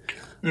students.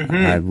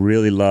 I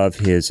really love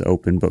his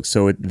open book.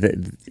 So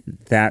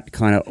that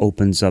kind of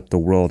opens up the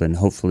world and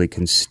hopefully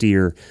can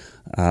steer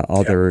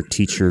other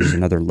teachers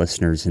and other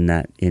listeners in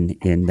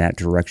that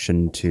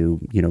direction to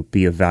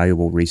be a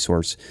valuable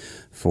resource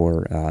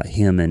for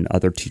him and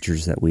other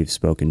teachers that we've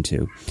spoken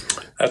to.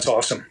 That's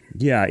awesome.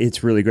 Yeah,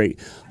 it's really great.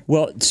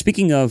 Well,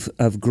 speaking of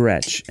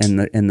Gretsch and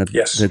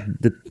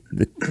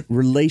the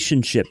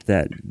relationship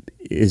that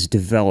is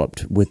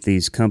developed with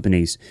these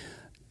companies,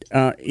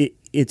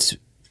 it's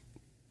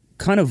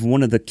kind of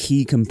one of the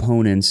key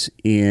components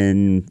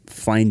in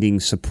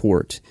finding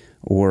support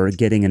or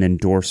getting an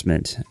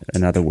endorsement,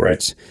 in other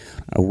words,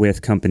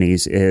 with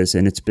companies is,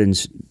 and it's been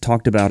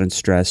talked about and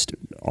stressed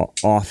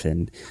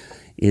often,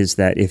 is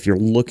that if you're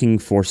looking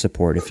for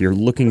support, if you're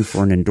looking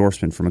for an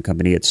endorsement from a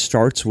company, it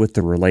starts with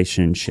the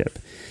relationship.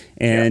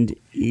 And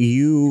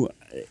it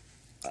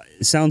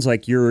sounds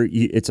like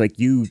it's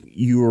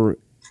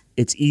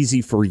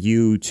easy for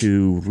you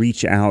to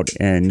reach out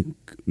and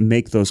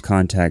make those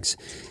contacts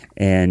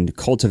and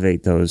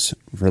cultivate those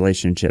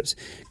relationships.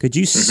 Could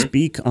you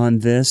speak on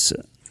this?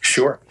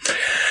 Sure.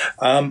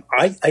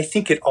 I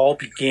think it all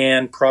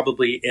began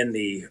probably in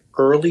the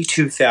early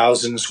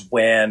 2000s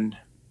when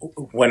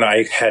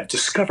I had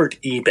discovered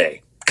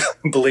eBay,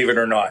 believe it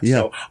or not. Yeah.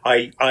 So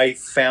I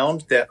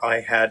found that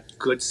I had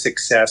good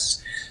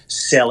success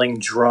selling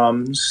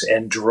drums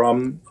and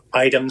drum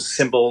items,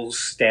 cymbals,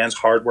 stands,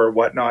 hardware,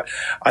 whatnot.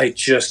 I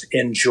just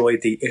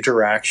enjoyed the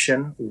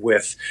interaction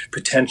with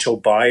potential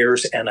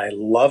buyers, and I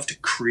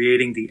loved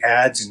creating the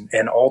ads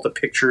and all the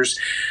pictures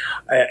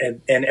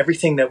and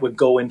everything that would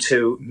go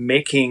into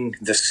making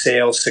the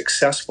sale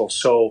successful.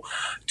 So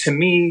to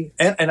me,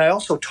 and I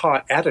also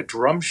taught at a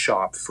drum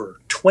shop for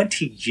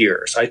 20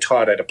 years. I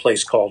taught at a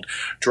place called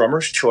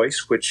Drummer's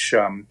Choice, which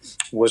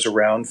was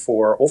around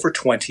for over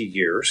 20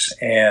 years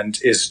and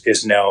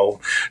is now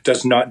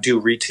does not do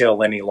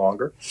retail any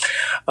longer.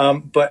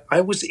 But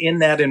I was in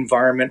that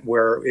environment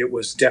where it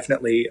was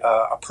definitely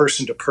a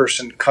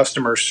person-to-person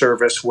customer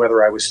service,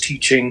 whether I was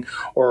teaching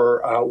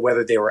or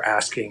whether they were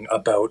asking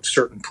about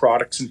certain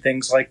products and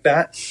things like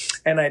that.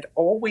 And I'd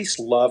always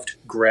loved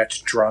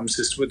Gretsch drums.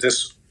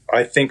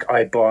 I think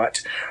I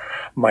bought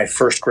my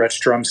first Gretsch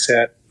drum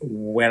set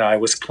when I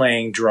was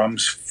playing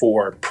drums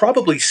for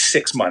probably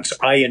 6 months.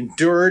 I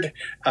endured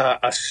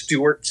a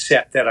Stewart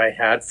set that I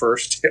had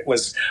first. It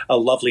was a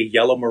lovely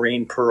yellow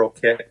marine pearl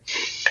kit.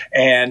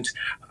 And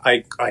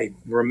I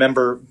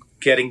remember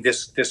getting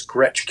this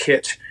Gretsch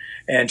kit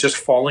and just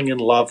falling in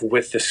love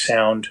with the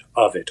sound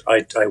of it.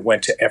 I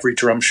went to every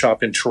drum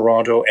shop in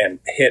Toronto and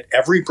hit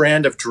every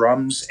brand of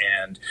drums.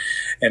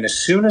 And as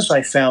soon as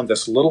I found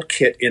this little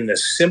kit in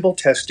this cymbal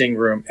testing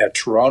room at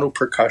Toronto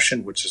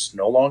Percussion, which is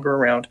no longer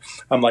around,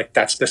 I'm like,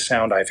 that's the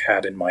sound I've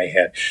had in my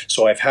head.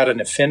 So I've had an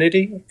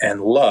affinity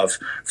and love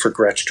for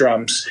Gretsch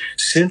drums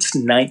since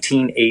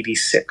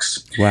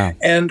 1986. Wow.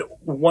 And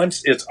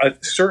once it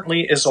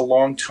certainly is a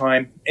long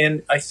time.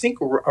 And I think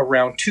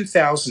around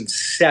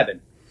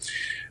 2007,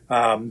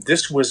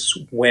 this was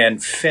when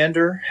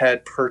Fender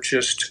had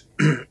purchased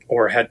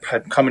or had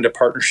come into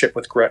partnership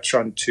with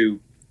Gretsch to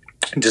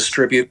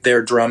distribute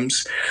their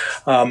drums.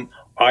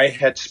 I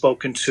had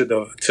spoken to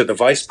the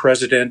vice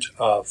president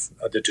of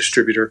the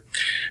distributor,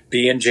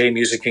 B&J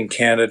Music in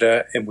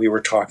Canada, and we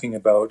were talking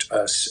about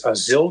a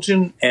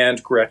Zildjian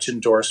and Gretsch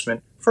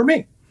endorsement for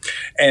me.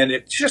 And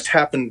it just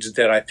happened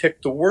that I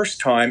picked the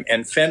worst time,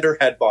 and Fender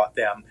had bought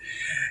them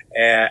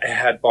and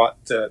had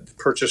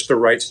purchased the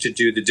rights to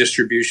do the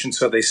distribution.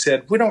 So they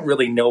said, we don't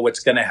really know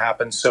what's going to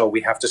happen, so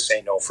we have to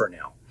say no for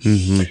now.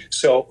 Mm-hmm.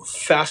 So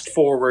fast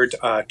forward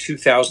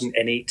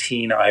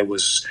 2018, I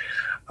was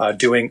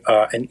doing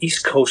an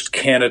East Coast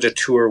Canada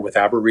tour with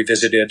ABBA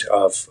Revisited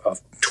of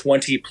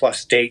 20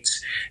 plus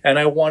dates. And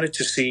I wanted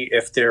to see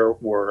if there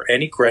were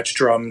any Gretsch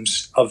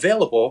drums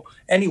available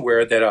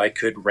anywhere that I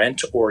could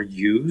rent or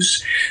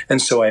use.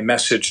 And so I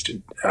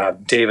messaged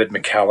David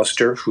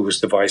McAllister, who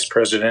was the vice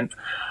president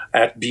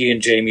at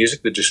B&J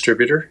Music, the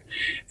distributor.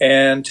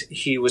 And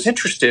he was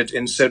interested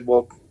and said,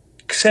 well,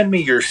 send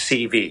me your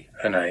CV.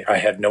 And I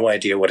had no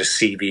idea what a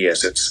CV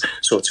is. It's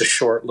a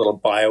short little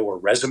bio or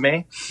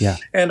resume. Yeah.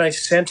 And I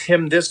sent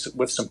him this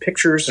with some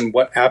pictures and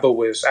what ABBA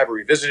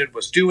Revisited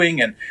was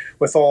doing and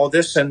with all of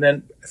this. And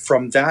then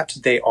from that,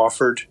 they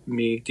offered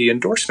me the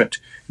endorsement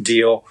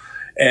deal.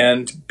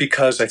 And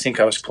because I think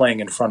I was playing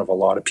in front of a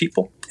lot of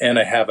people and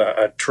I have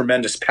a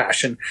tremendous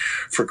passion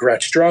for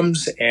Gretsch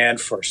drums and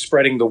for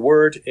spreading the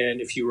word.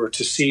 And if you were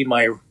to see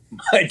my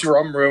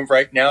drum room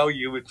right now,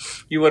 you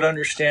would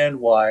understand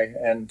why.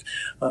 And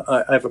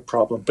I have a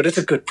problem, but it's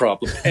a good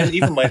problem. And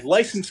even my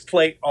license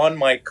plate on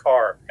my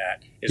car,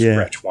 Matt, is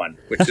Gretsch one,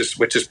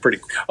 which is pretty.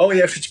 Oh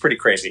yeah, it's pretty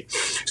crazy.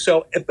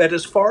 So, but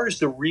as far as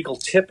the Regal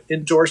Tip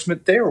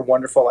endorsement, they were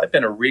wonderful. I've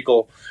been a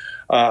Regal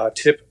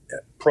Tip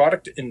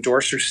product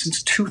endorser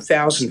since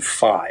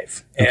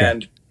 2005,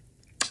 and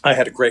I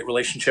had a great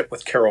relationship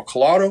with Carol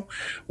Collado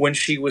when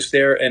she was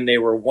there, and they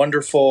were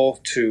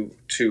wonderful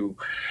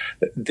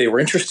they were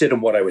interested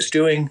in what I was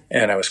doing,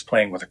 and I was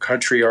playing with a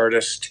country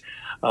artist,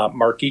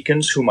 Mark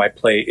Eakins, whom I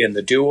play in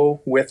the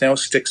duo with now,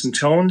 Sticks and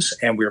Tones,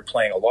 and we were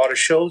playing a lot of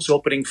shows,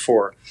 opening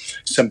for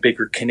some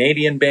bigger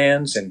Canadian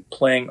bands and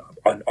playing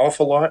an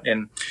awful lot.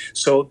 And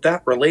so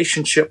that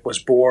relationship was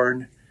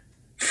born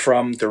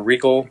from the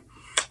Regal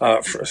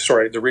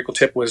the Regal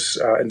Tip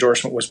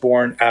endorsement was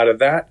born out of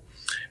that.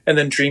 And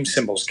then Dream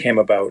Cymbals came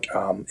about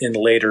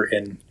later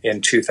in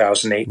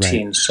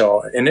 2018. Right.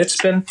 So, and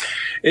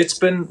it's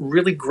been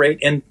really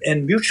great and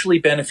mutually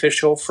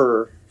beneficial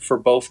for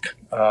both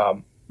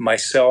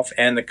myself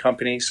and the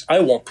companies.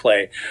 I won't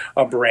play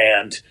a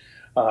brand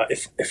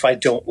if I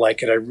don't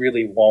like it, I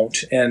really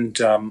won't. And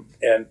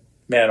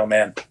man, oh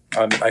man,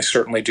 I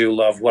certainly do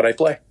love what I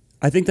play.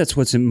 I think that's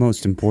what's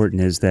most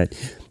important is that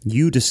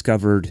you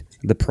discovered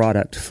the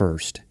product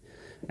first,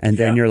 and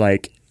then you're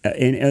like,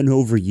 and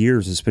over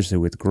years, especially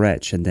with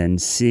Gretsch, and then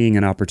seeing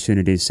an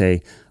opportunity to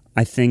say,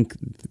 I think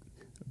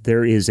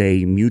there is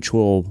a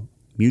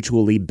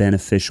mutually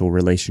beneficial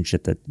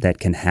relationship that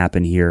can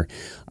happen here.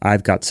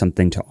 I've got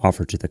something to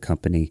offer to the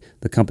company.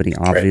 The company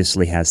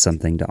obviously has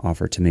something to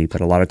offer to me, but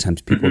a lot of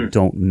times people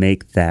don't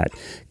make that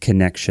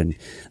connection,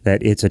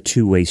 that it's a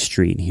two-way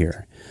street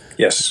here.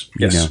 Yes.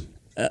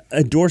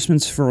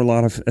 Endorsements for a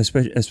lot of,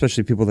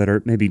 especially people that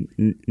are maybe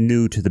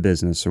new to the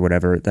business or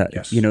whatever, that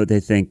they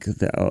think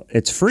that,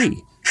 it's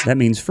free. That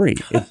means free.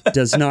 It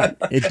does not.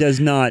 It does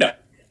not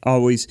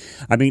always.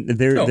 I mean,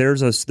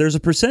 there's a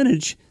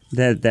percentage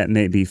that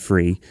may be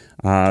free,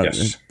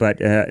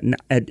 but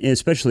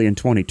especially in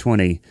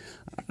 2020,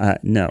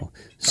 no.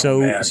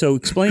 So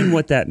explain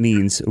what that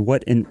means.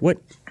 What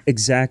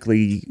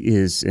exactly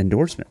is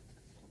endorsement?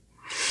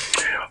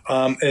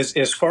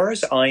 As far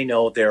as I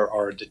know, there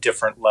are the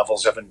different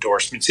levels of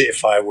endorsements.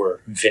 If I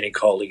were Vinnie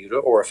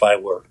Colaiuta or if I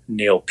were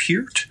Neil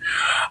Peart,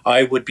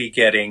 I would be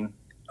getting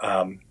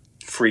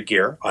free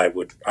gear, I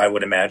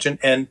would imagine,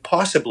 and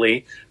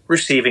possibly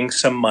receiving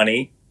some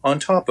money on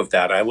top of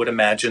that. I would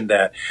imagine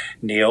that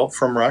Neil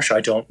from Rush, I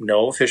don't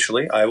know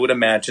officially, I would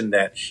imagine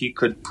that he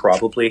could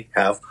probably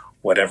have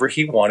whatever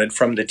he wanted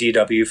from the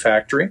DW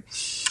factory.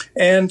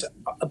 And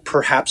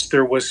perhaps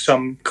there was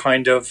some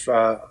kind of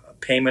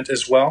payment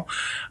as well.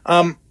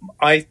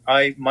 My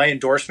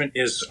endorsement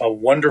is a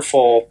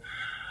wonderful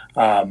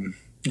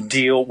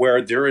deal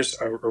where there is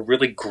a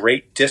really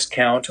great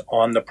discount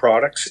on the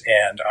products.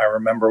 And I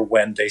remember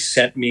when they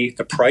sent me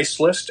the price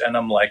list, and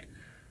I'm like,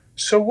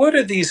 so what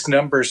do these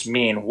numbers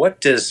mean? What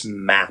does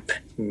MAP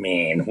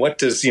mean? What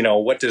does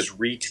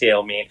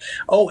retail mean?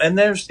 Oh, and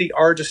there's the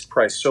artist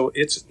price. So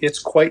it's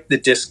quite the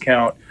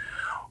discount,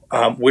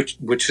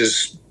 which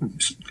is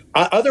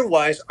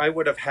otherwise I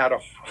would have had a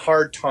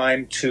hard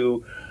time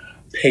to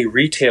pay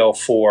retail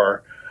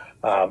for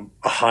a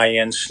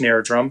high-end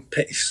snare drum,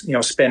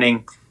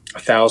 spending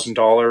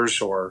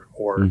 $1,000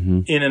 or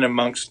in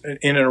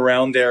and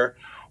around there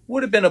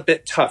would have been a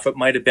bit tough. It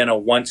might have been a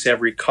once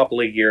every couple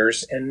of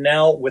years. And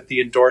now with the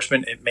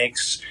endorsement, it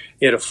makes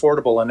it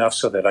affordable enough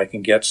so that I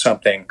can get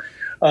something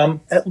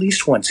at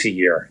least once a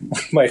year.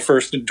 My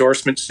first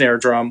endorsement snare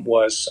drum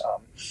was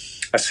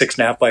a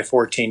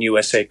 6.5x14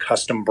 USA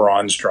custom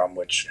bronze drum,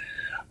 which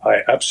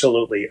I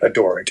absolutely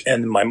adored.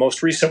 And my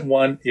most recent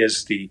one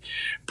is the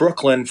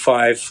Brooklyn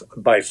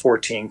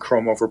 5x14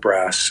 chrome over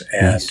brass.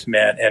 And nice.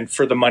 Man, and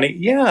for the money,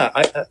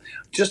 I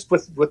just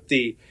with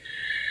the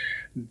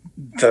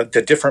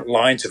different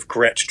lines of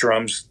Gretsch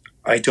drums,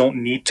 I don't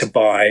need to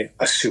buy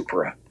a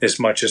Supra as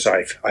much as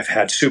I've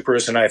had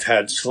Supras and I've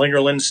had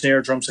Slingerland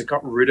snare drums. I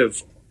got rid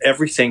of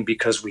everything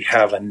because we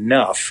have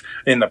enough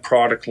in the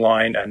product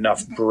line,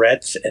 enough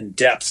breadth and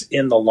depth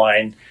in the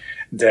line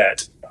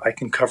that I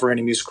can cover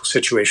any musical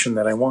situation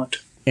that I want.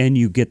 And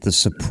you get the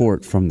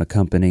support from the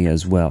company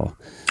as well.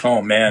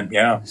 Oh, man,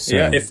 yeah. So.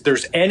 Yeah. If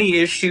there's any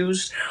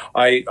issues,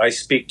 I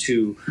speak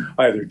to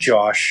either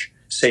Josh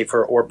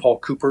Safer or Paul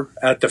Cooper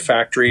at the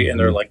factory, and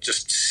they're like,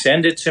 just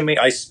send it to me.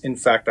 In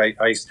fact,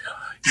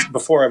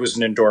 before I was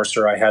an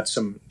endorser, I had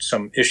some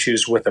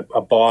issues with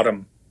a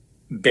bottom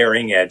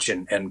bearing edge,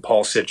 and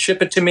Paul said,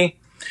 ship it to me.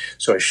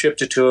 So I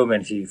shipped it to him,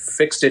 and he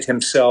fixed it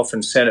himself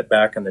and sent it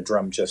back, and the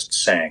drum just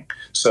sang.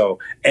 So,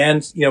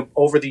 and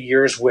over the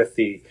years with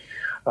the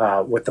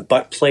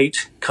butt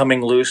plate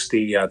coming loose,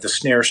 the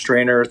snare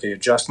strainer, the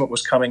adjustment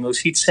was coming loose,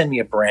 he'd send me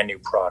a brand new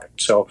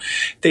product. So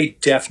they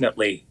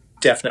definitely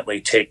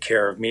take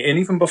care of me. And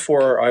even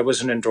before I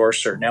was an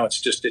endorser, now it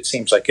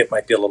seems like it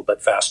might be a little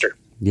bit faster.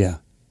 Yeah.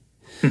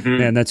 Mm-hmm.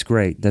 Man, that's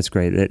great. That's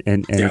great.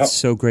 And it's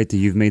so great that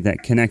you've made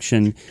that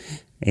connection.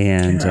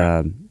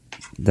 And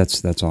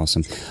that's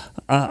awesome.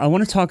 I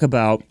want to talk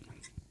about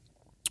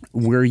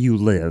where you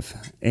live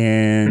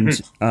and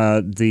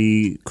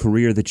the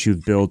career that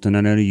you've built. And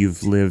I know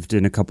you've lived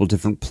in a couple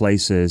different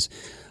places,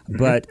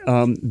 but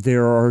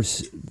there are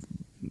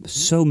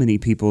so many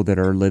people that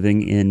are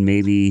living in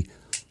maybe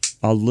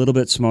a little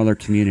bit smaller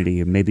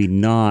community, maybe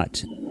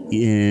not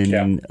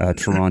in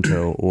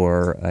Toronto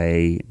or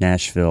a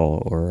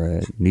Nashville or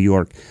a New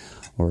York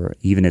or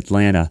even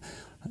Atlanta,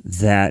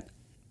 that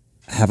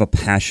have a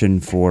passion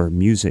for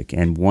music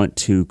and want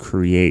to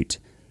create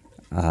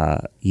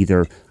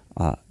either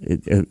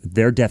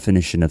their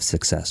definition of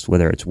success,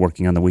 whether it's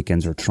working on the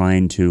weekends or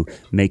trying to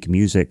make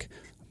music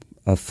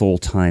a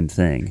full-time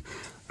thing.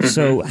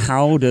 So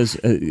how does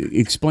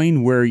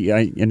explain where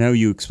I know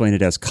you explain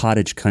it as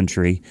cottage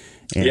country,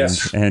 and,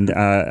 yes. And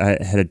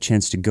I had a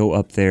chance to go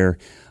up there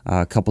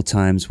a couple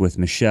times with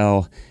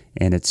Michelle,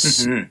 and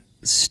it's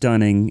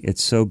stunning.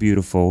 It's so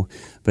beautiful,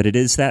 but it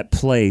is that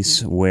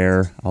place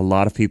where a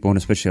lot of people, and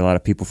especially a lot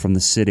of people from the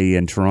city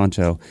and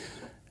Toronto,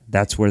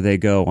 that's where they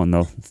go on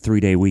the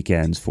 3-day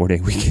weekends, 4-day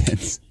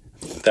weekends.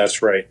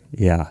 That's right.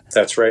 Yeah.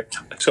 That's right.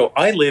 So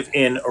I live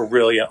in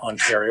Orillia,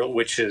 Ontario,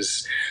 which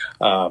is,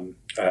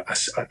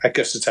 I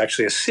guess it's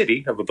actually a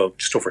city of about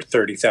just over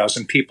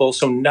 30,000 people.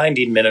 So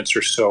 90 minutes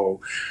or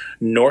so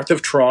north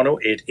of Toronto.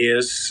 It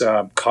is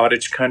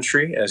cottage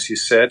country, as you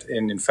said.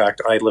 And in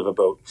fact, I live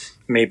about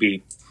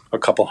maybe a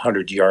couple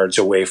hundred yards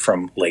away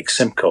from Lake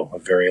Simcoe, a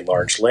very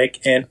large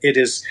lake. And it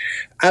is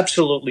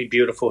absolutely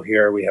beautiful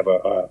here. We have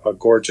a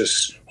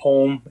gorgeous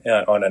home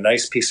on a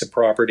nice piece of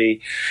property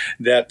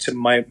that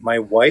my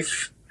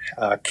wife,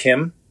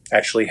 Kim,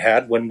 actually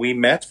had when we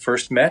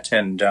first met.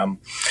 And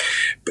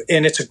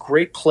it's a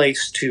great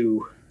place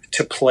to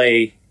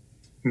play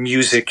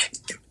music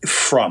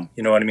from,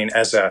 you know what I mean,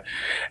 as a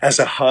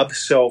hub.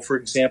 So, for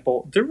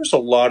example, there was a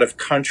lot of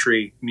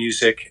country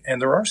music,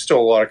 and there are still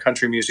a lot of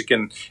country music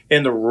in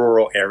the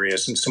rural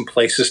areas and some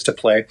places to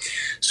play.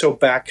 So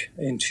back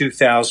in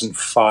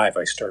 2005,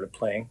 I started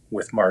playing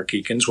with Mark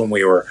Eakins when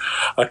we were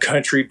a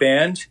country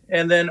band.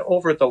 And then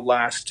over the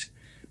last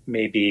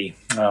maybe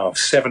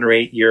 7 or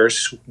 8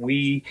 years,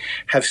 we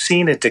have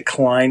seen a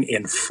decline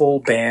in full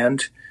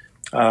band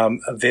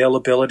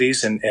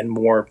availabilities and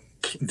more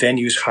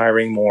venues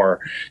hiring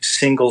more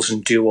singles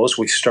and duos.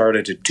 We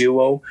started a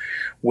duo,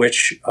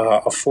 which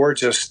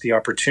affords us the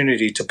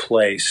opportunity to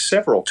play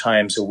several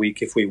times a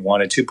week if we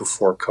wanted to.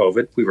 Before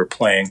COVID, we were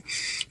playing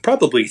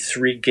probably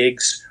 3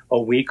 gigs a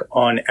week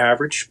on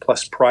average,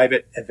 plus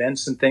private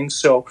events and things.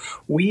 So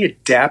we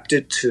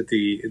adapted to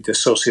the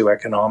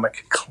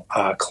socioeconomic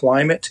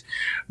climate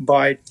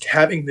by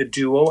having the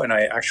duo, and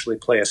I actually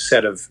play a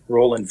set of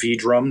Roland V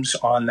drums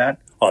on that,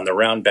 on the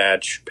round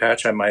patch,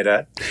 I might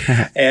add.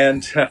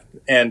 and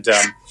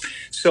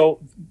so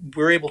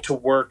we're able to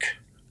work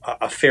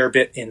a fair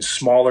bit in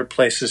smaller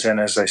places, and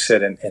as I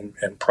said,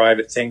 in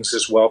private things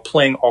as well,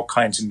 playing all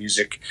kinds of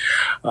music,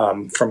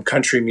 from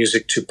country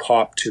music to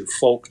pop to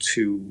folk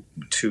to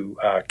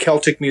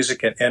Celtic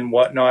music and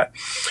whatnot.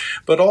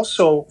 But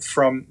also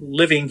from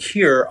living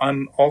here,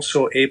 I'm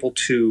also able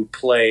to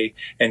play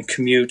and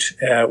commute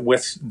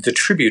with the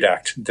Tribute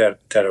Act that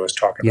I was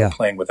talking about,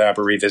 playing with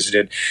ABBA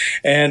Revisited.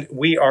 And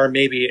we are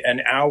maybe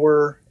an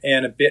hour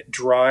and a bit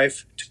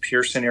drive to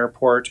Pearson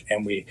Airport,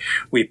 and we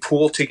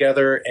pool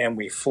together and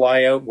we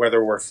fly out,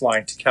 whether we're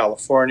flying to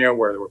California,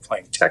 whether we're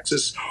flying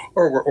Texas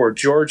or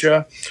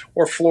Georgia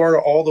or Florida,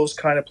 all those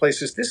kind of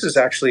places. This is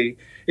actually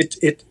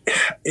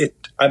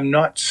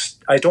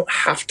I don't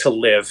have to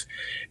live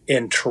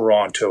in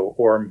Toronto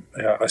or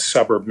a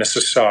suburb,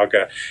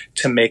 Mississauga,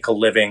 to make a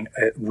living.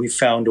 We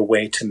found a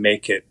way to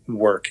make it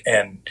work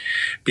and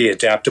be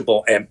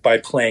adaptable, and by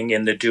playing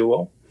in the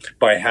duo,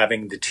 by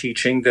having the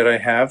teaching that I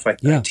have. I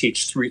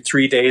teach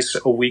three days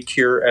a week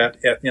here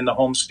in the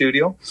home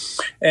studio,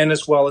 and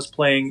as well as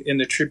playing in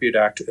the Tribute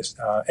Act.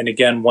 And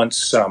again,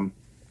 once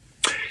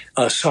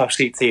soft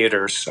seat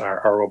theaters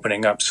are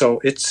opening up. So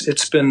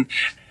it's been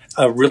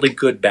a really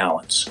good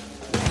balance.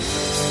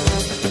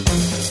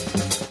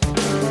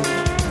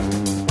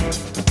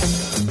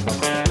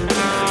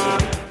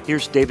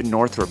 Here's David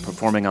Northrup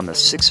performing on the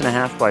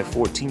 6.5 by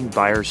 14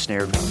 Beyer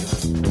snare drum.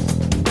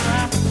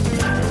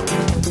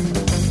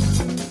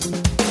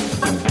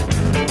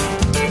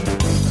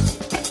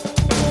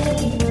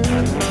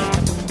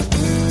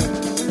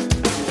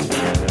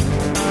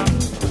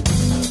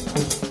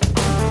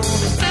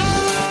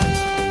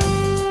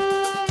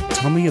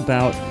 Tell me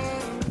about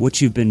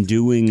what you've been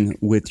doing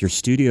with your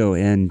studio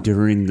and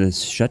during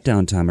this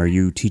shutdown time. Are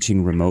you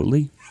teaching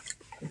remotely?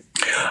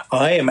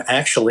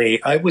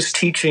 I was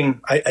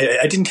teaching,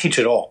 I didn't teach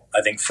at all,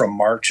 I think, from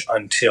March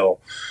until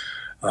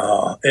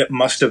it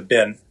must have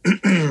been,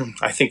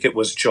 I think it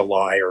was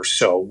July or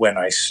so when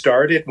I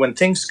started, when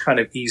things kind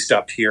of eased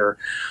up here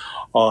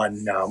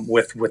on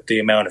with the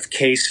amount of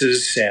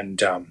cases.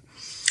 And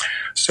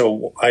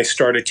so I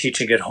started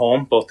teaching at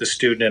home. Both the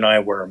student and I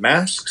wear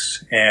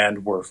masks,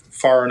 and we're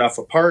far enough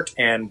apart,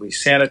 and we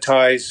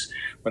sanitize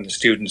when the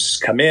students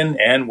come in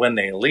and when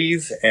they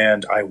leave,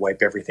 and I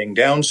wipe everything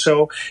down.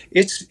 So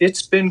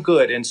it's been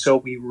good. And so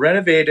we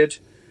renovated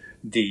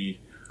the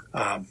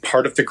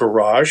part of the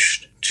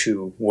garage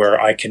to where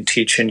I can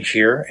teach in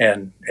here,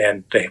 and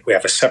we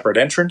have a separate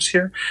entrance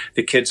here.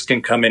 The kids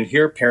can come in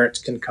here, parents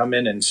can come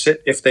in and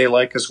sit if they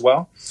like as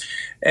well.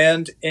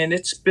 And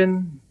it's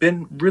been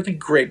really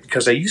great,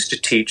 because I used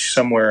to teach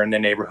somewhere in the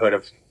neighborhood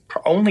of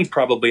only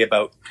probably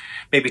about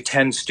maybe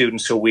 10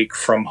 students a week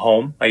from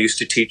home. I used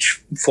to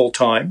teach full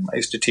time. I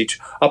used to teach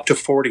up to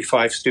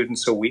 45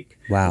 students a week.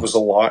 Wow. It was a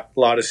lot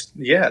of,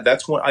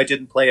 that's when I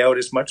didn't play out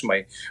as much.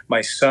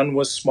 My son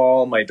was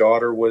small. My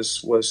daughter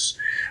was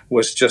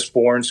just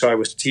born. So I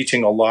was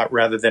teaching a lot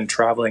rather than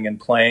traveling and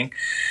playing.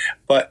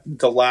 But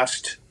the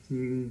last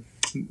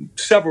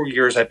several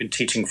years I've been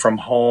teaching from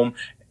home.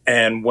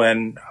 And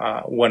when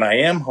I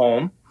am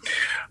home,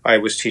 I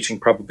was teaching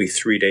probably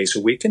 3 days a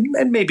week,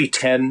 and maybe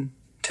 10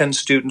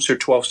 students or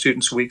 12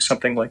 students a week,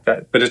 something like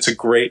that. But it's a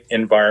great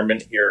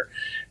environment here,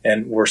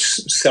 and we're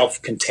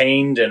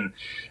self-contained, and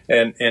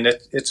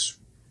it's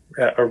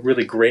a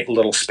really great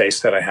little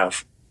space that I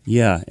have.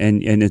 Yeah,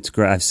 and it's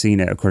great. I've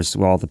seen it, of course,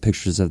 all the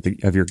pictures of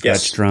your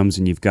Gretsch drums,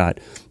 and you've got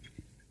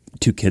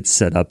two kits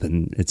set up,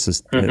 and it's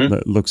just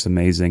it looks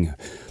amazing.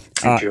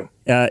 Thank you.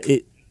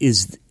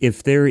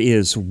 If there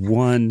is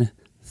one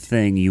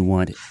thing you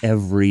want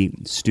every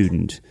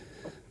student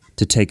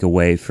to take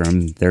away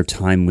from their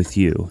time with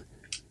you,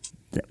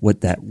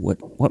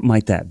 what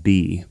might that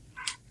be?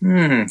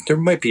 There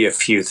might be a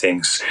few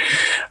things.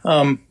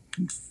 I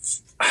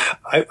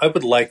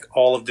would like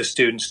all of the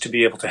students to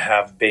be able to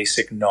have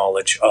basic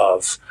knowledge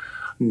of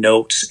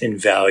notes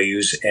and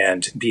values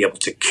and be able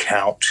to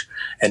count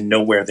and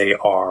know where they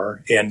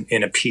are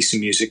in a piece of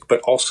music,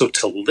 but also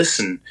to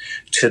listen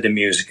to the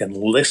music and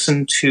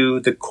listen to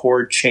the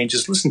chord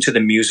changes, listen to the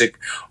music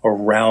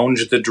around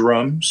the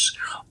drums,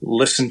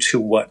 listen to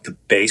what the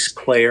bass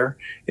player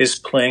is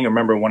playing. I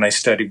remember when I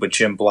studied with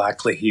Jim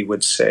Blackley, he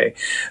would say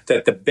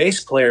that the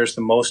bass player is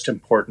the most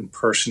important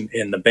person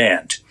in the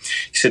band.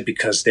 He said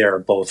because they are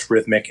both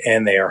rhythmic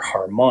and they are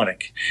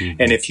harmonic.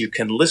 And if you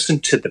can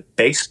listen to the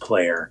bass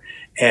player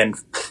and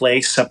play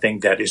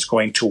something that is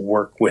going to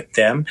work with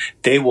them,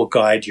 they will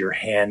guide your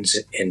hands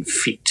and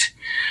feet.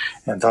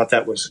 And thought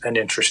that was an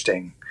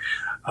interesting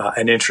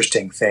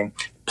thing.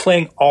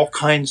 Playing all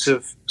kinds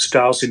of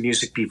styles of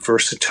music, be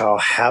versatile,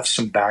 have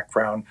some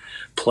background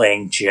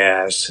playing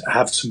jazz,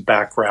 have some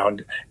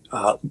background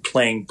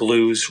playing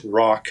blues,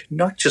 rock,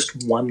 not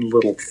just one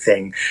little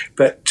thing,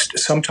 but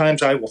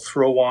sometimes I will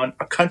throw on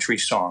a country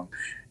song.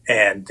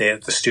 And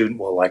the student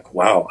will like,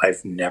 wow,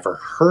 I've never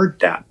heard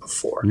that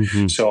before.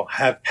 So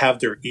have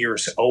their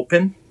ears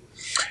open,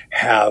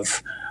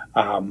 have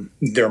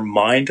their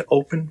mind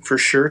open for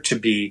sure, to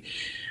be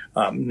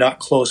not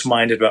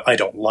closed-minded about I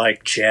don't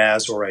like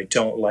jazz or I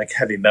don't like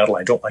heavy metal,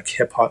 I don't like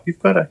hip-hop. You've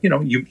got to,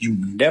 you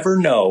never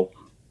know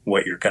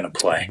what you're going to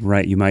play.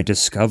 Right. You might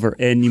discover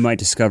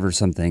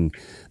something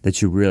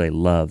that you really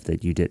love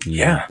that you didn't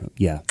know.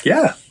 Yeah.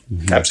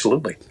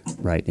 Absolutely.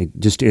 Right.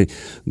 Just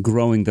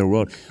growing the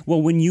world.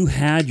 Well, when you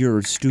had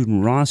your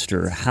student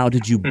roster, how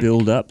did you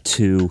build up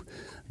to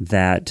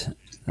that,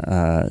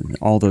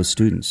 all those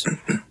students?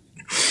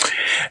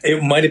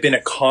 It might have been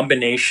a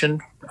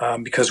combination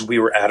because we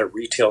were at a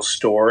retail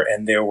store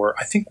and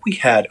I think we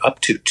had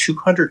up to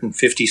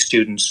 250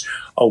 students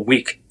a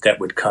week that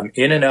would come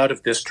in and out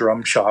of this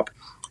drum shop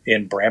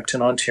in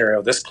Brampton,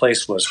 Ontario. This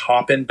place was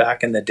hopping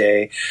back in the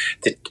day.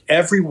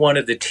 Every one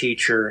of the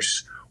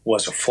teachers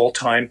was a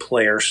full-time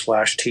player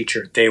 /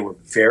 teacher. They were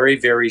very,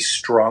 very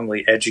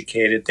strongly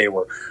educated. They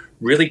were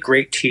really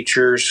great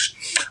teachers.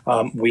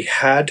 We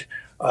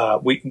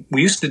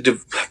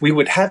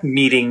would have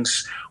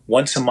meetings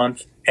once a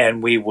month,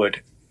 and we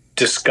would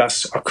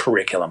discuss a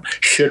curriculum.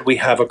 Should we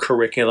have a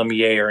curriculum,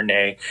 yay or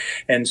nay?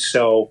 And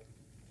so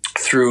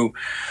through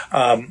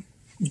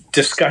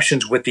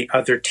discussions with the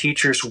other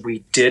teachers,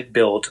 we did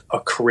build a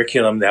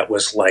curriculum that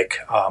was like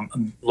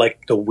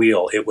the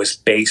wheel. It was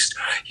based,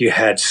 you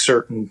had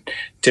certain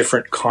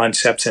different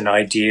concepts and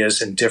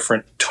ideas and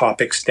different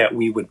topics that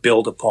we would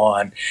build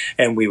upon,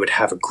 and we would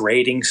have a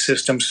grading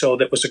system. So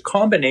that was a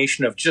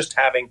combination of just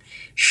having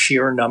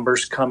sheer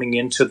numbers coming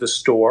into the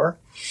store,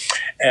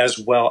 as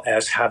well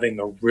as having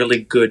a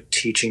really good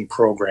teaching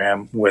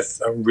program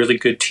with really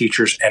good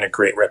teachers and a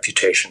great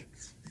reputation.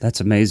 That's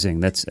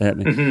amazing. That's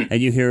and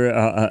you hear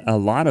a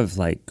lot of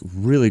like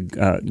really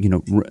great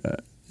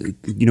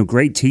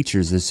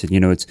teachers that said,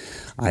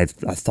 I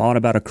thought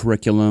about a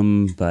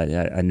curriculum, but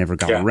I never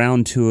got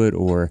around to it,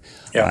 or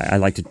I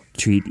like to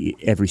treat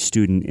every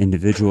student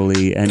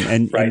individually,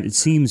 and it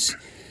seems,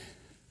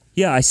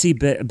 I see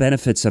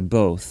benefits of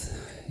both.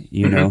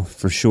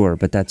 For sure,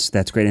 but that's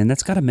great, and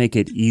that's got to make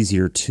it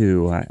easier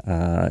too,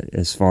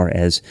 as far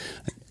as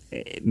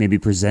maybe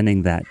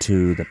presenting that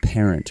to the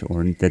parent,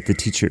 or that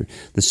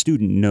the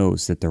student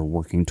knows that they're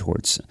working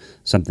towards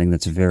something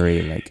that's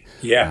very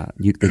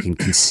they can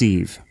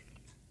conceive.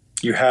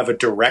 You have a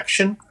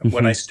direction.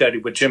 When I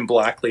studied with Jim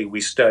Blackley,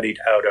 we studied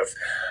out of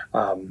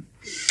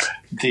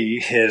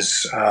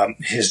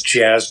his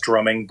jazz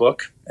drumming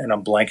book, and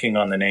I'm blanking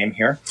on the name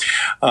here.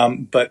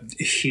 But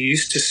he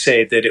used to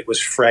say that it was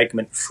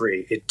fragment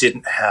free. It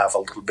didn't have a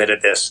little bit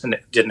of this and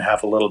it didn't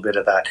have a little bit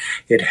of that.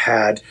 It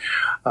had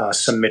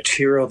some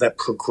material that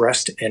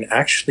progressed and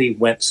actually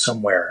went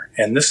somewhere.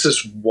 And this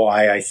is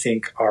why I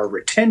think our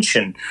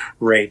retention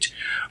rate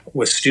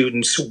with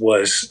students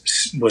was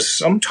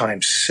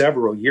sometimes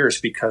several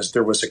years, because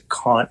there was a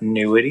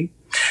continuity.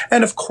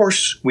 And of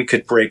course, we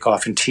could break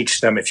off and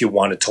teach them if you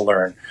wanted to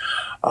learn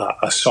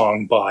a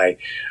song by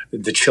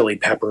the Chili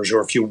Peppers,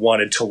 or if you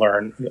wanted to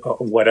learn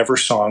whatever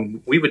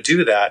song, we would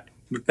do that.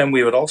 But then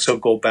we would also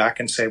go back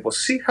and say, well,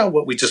 see how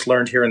what we just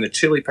learned here in the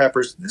Chili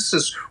Peppers, this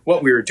is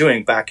what we were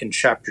doing back in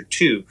chapter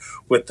 2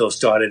 with those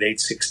dotted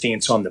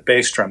 8/16ths on the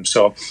bass drum.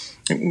 So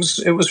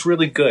it was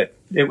really good.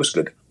 It was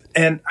good.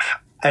 And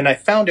I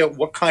found out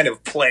what kind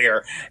of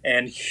player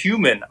and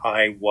human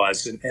I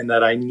was, and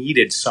that I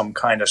needed some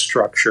kind of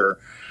structure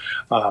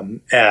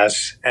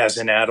as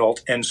an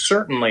adult, and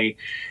certainly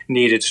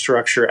needed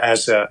structure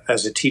as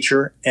a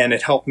teacher. And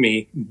it helped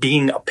me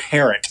being a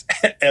parent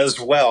as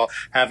well,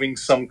 having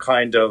some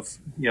kind of,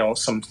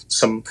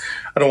 some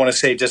I don't want to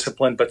say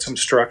discipline, but some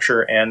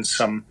structure and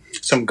some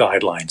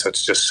guidelines,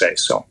 let's just say.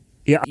 So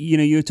Yeah,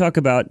 you talk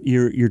about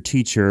your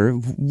teacher.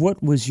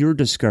 What was your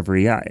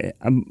discovery?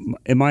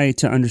 Am I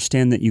to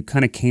understand that you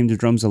kind of came to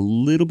drums a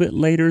little bit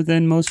later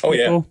than most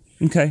people?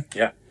 Yeah. Okay.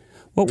 Yeah.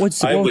 What was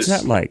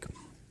that like?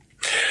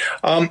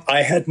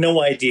 I had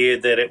no idea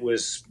that it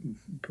was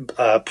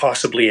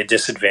possibly a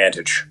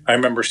disadvantage. I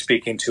remember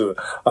speaking to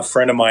a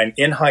friend of mine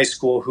in high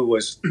school who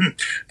was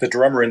the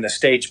drummer in the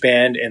stage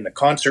band and the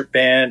concert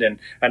band, and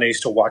I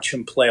used to watch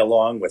him play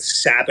along with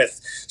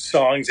Sabbath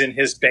songs in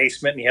his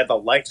basement, and he had the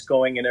lights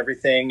going and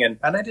everything, and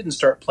I didn't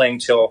start playing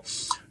till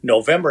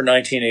November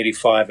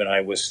 1985, and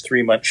I was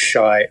 3 months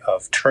shy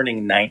of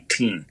turning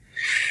 19.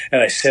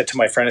 And I said to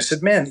my friend, I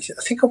said, "Man,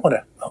 I think I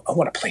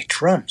want to play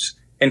drums."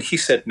 And he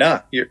said,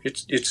 "Nah, you're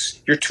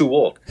too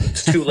old.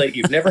 It's too late.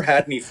 You've never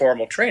had any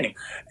formal training."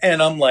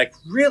 And I'm like,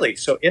 "Really?"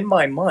 So in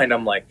my mind,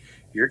 I'm like,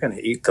 "You're going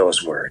to eat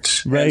those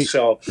words." Right. And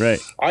so right.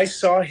 I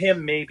saw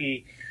him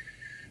maybe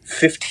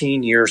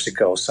 15 years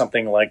ago,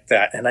 something like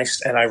that. And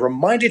I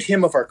reminded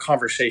him of our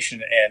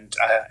conversation, and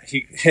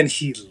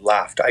he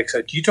laughed. I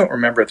said, "You don't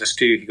remember this,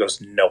 do you?" He goes,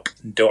 "Nope,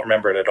 don't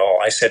remember it at all."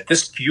 I said,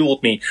 "This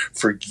fueled me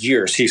for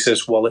years." He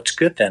says, "Well, it's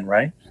good then,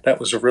 right? That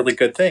was a really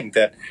good thing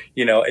that,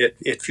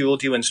 it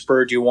fueled you and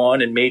spurred you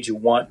on and made you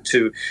want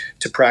to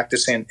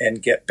practice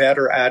and get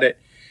better at it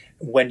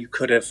when you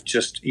could have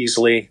just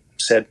easily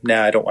said,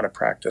 'Nah, I don't want to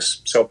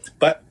practice.'" So,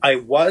 but I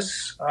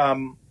was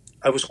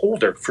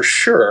older for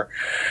sure.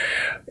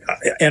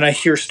 And I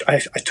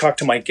talked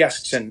to my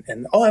guests and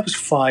I was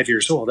 5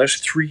 years old. I was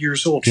 3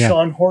 years old. Yeah.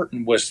 Sean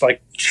Horton was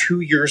like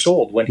 2 years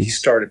old when he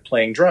started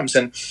playing drums.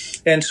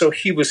 And so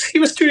he was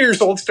 2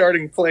 years old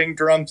starting playing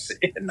drums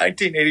in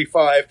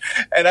 1985.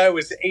 And I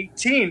was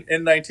 18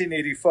 in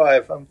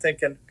 1985. I'm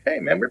thinking, hey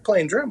man, we're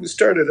playing drums. We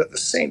started at the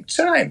same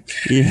time.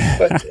 Yeah.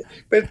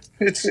 But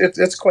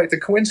it's quite the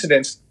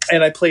coincidence.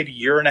 And I played a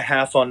year and a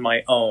half on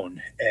my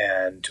own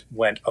and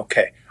went,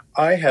 okay,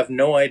 I have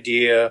no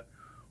idea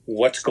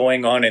what's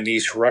going on in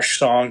these Rush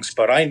songs,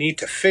 but I need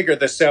to figure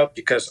this out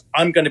because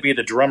I'm going to be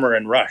the drummer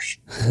in Rush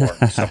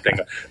or something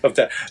of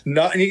that.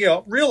 Not,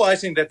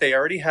 realizing that they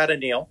already had a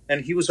Neil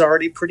and he was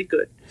already pretty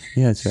good.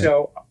 Yeah, that's right.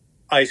 So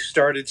I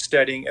started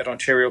studying at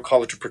Ontario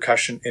College of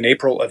Percussion in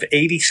April of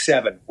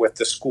 '87 with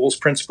the school's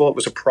principal. It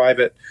was a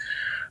private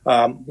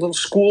little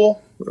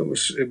school. It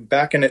was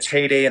back in its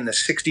heyday in the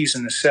 60s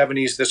and the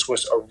 70s. This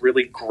was a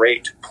really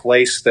great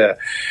place. The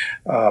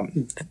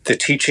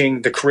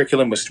teaching, the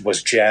curriculum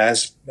was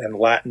jazz and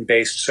Latin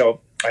based.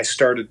 So I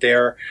started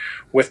there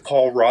with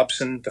Paul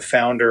Robson, the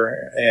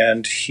founder,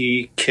 and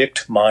he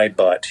kicked my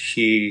butt.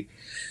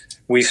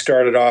 We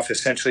started off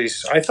essentially,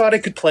 I thought I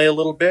could play a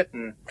little bit,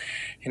 and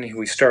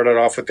we started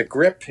off with the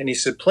grip, and he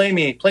said, play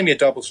me a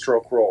double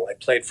stroke roll. I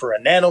played for a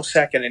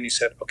nanosecond, and he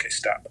said, okay,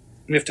 stop.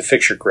 You have to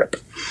fix your grip.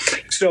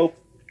 So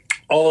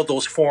all of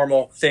those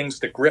formal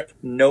things, the grip,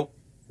 note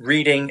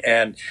reading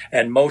and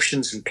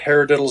motions and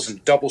paradiddles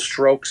and double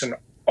strokes and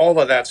all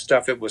of that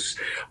stuff, it was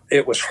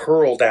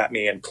hurled at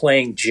me, and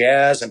playing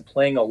jazz and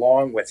playing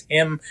along with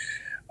him.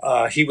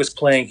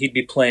 He'd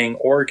be playing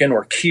organ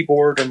or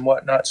keyboard and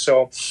whatnot.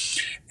 So,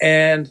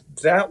 and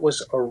that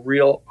was a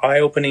real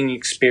eye-opening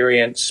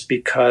experience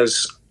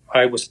because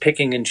I was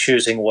picking and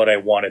choosing what I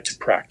wanted to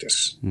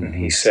practice. Mm-hmm. And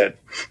he said,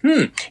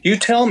 you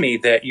tell me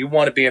that you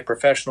want to be a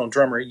professional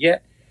drummer,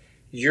 yet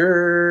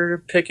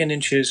you're picking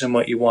and choosing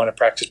what you want to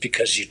practice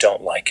because you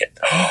don't like it.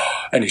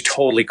 And he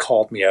totally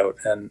called me out.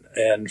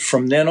 And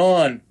from then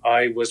on,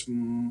 I would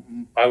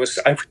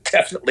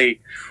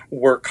definitely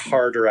work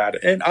harder at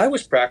it. And I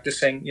was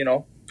practicing,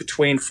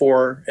 between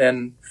 4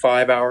 and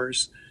 5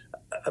 hours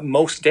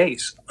most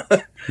days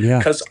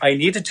because I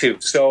needed to.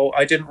 So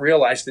I didn't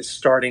realize that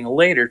starting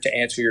later, to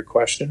answer your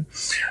question,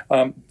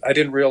 I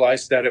didn't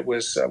realize that it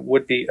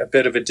would be a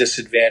bit of a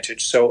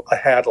disadvantage. So I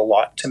had a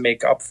lot to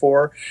make up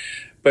for,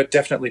 but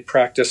definitely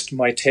practiced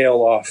my tail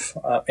off.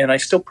 And I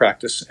still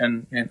practice,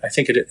 and I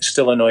think it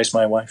still annoys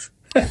my wife.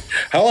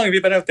 How long have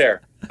you been out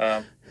there?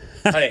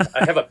 Honey,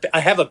 I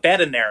have a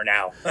bed in there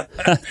now.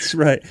 That's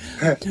right.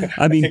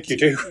 I mean, think you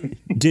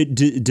do.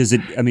 Does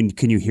it? I mean,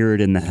 can you hear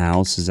it in the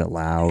house? Is it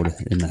loud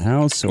in the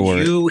house, or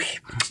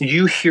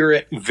you hear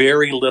it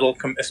very little,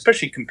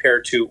 especially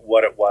compared to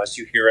what it was.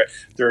 You hear it.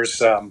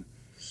 There's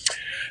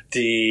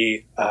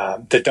the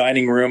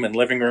dining room and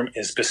living room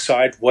is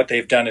beside. What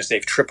they've done is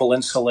they've triple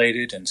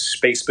insulated and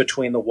space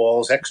between the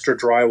walls, extra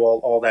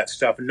drywall, all that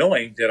stuff,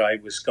 knowing that I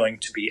was going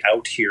to be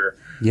out here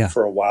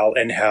for a while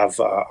and have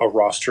a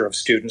roster of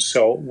students.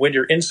 So when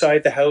you're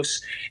inside the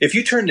house, if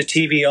you turn the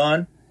TV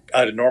on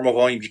at a normal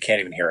volume, you can't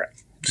even hear it.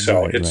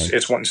 So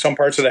it's one, some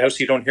parts of the house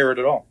you don't hear it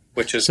at all,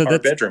 which is our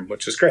bedroom,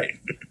 which is great.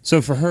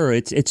 So for her,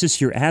 it's just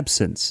your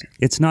absence.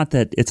 It's not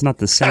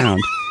the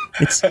sound.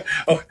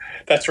 Oh,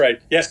 that's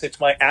right. Yes, it's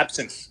my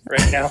absence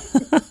right now.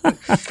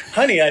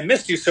 Honey, I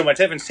missed you so much.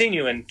 I haven't seen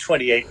you in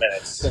 28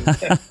 minutes.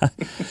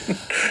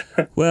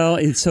 Well,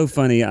 it's so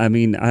funny. I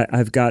mean,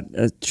 I've got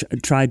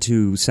tried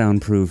to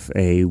soundproof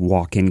a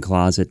walk-in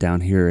closet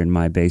down here in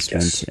my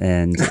basement,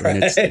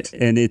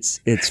 and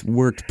it's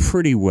worked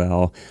pretty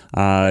well.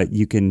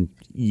 You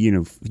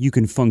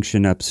can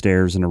function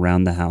upstairs and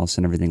around the house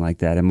and everything like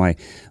that. And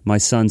my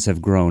sons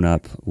have grown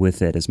up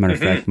with it. As a matter of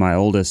fact, my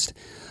oldest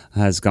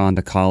has gone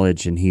to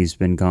college, and he's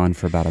been gone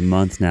for about a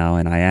month now.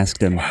 And I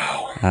asked him,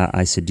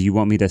 I said, "Do you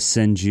want me to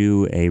send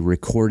you a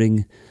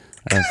recording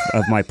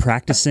of my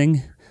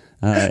practicing?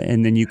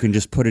 And then you can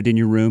just put it in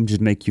your room,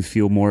 just make you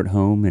feel more at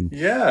home." And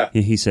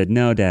he said,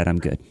 "No, Dad, I'm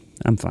good.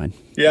 I'm fine.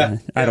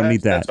 I don't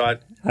need that." That's odd.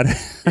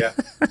 Yeah,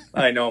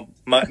 I know.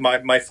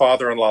 My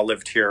father-in-law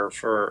lived here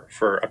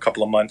for a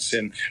couple of months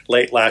in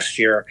late last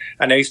year,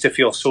 and I used to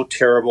feel so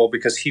terrible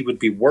because he would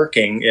be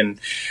working in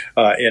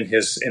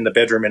the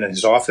bedroom in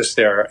his office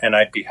there, and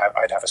I'd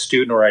have a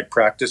student or I'd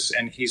practice,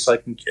 and he's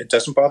like, "It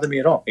doesn't bother me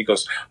at all." He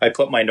goes, "I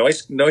put my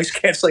noise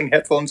canceling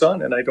headphones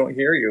on and I don't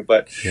hear you."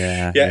 But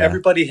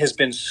everybody has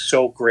been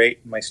so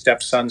great. My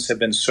stepsons have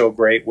been so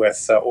great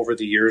with over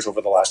the years, over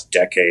the last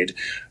decade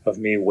of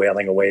me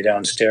wailing away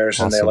downstairs,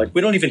 and they're like, "We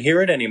don't even hear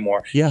it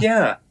anymore."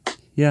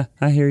 Yeah,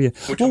 I hear you.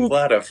 Which I'm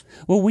glad of.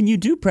 Well, when you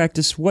do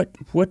practice, what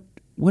do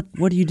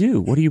you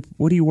do? What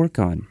do you work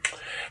on?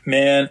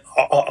 Man,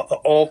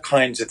 all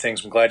kinds of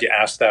things. I'm glad you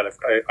asked that.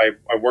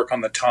 I work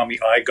on the Tommy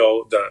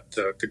Igoe,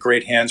 the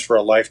Great Hands for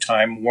a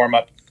Lifetime warm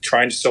up,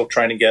 trying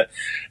to get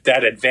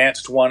that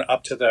advanced one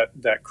up to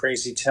that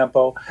crazy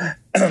tempo,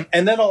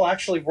 and then I'll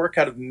actually work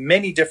out of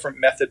many different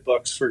method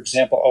books. For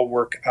example, I'll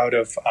work out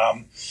of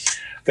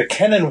the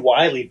Ken and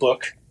Wiley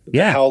book.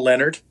 Hal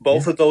Leonard,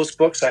 both of those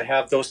books, I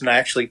have those, and I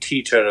actually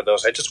teach out of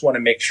those. I just want to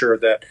make sure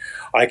that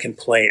I can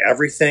play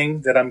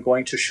everything that I'm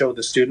going to show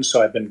the students.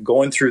 So I've been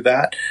going through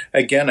that.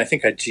 Again, I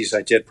think I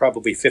did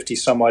probably 50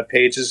 some odd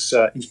pages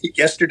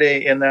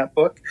yesterday in that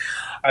book.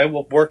 I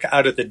will work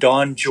out of the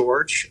Don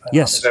George.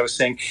 As I was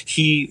saying,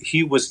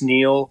 he was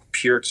Neil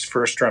Peart's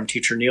first drum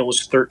teacher. Neil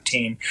was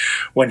 13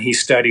 when he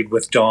studied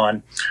with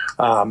Don.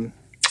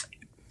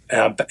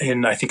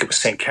 In I think it was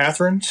St.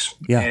 Catharines,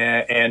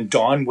 and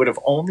Don would have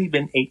only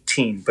been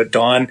 18. But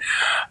Don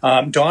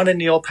and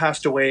Neil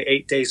passed away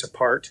 8 days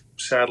apart.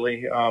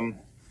 Sadly,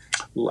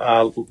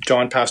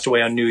 Don passed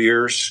away on New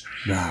Year's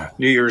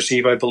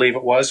Eve, I believe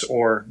it was,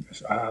 or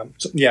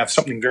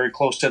something very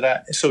close to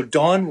that. So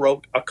Don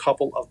wrote a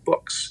couple of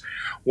books.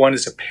 One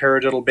is a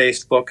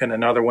paradiddle-based book, and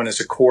another one is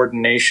a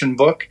coordination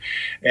book.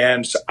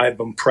 And I've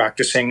been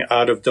practicing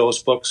out of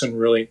those books and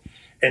really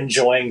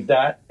enjoying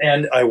that.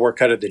 And I work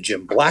out of the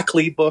Jim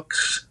Blackley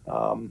books,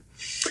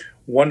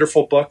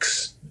 wonderful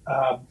books,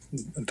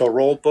 the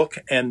roll book,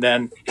 and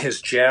then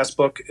his jazz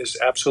book is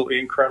absolutely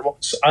incredible.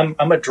 So I'm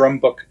a drum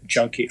book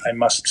junkie, I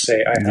must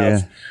say.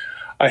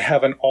 I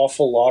have an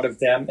awful lot of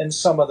them, and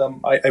some of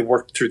them I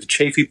worked through the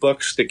Chafee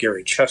books, the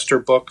Gary Chester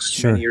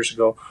books many years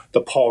ago,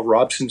 the Paul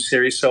Robson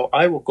series. So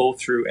I will go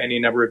through any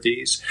number of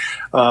these.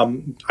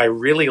 I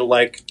really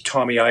like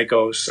Tommy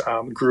Igoe's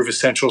Groove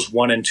Essentials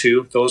 1 and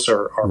 2. Those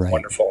are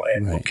wonderful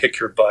and will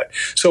kick your butt.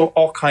 So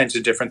all kinds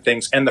of different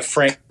things. And the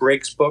Frank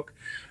Breaks book,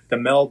 the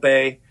Mel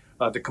Bay,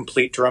 the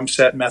Complete Drum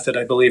Set Method,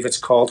 I believe it's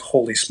called.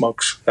 Holy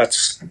smokes.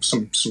 That's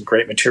some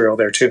great material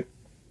there too.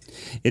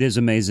 It is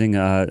amazing.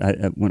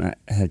 When I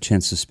had a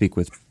chance to speak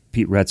with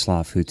Pete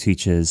Retzlaff, who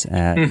teaches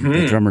at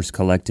the Drummers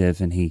Collective,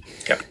 and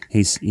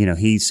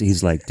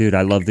he's like, "Dude,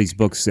 I love these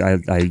books.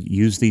 I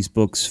use these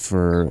books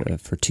for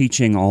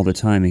teaching all the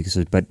time." He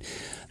said, "But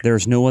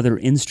there's no other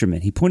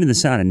instrument." He pointed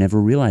this out. I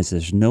never realized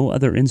there's no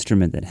other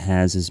instrument that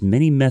has as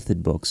many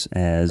method books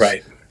as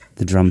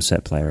the drum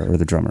set player or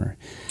the drummer.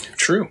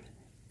 True.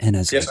 And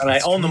I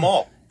own them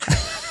all.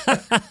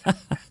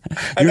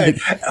 I know.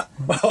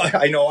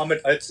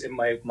 It's in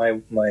my.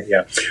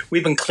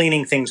 We've been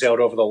cleaning things out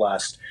over the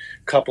last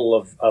couple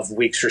of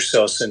weeks or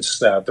so since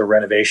the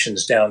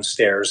renovations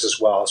downstairs as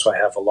well. So I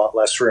have a lot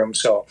less room.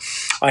 So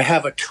I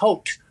have a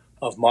tote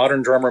of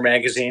Modern Drummer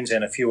magazines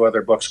and a few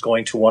other books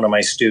going to one of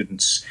my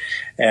students,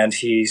 and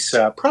he's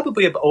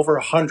probably over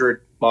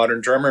 100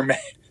 Modern Drummer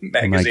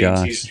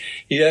magazines.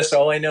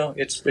 I know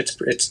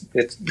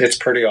it's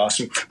pretty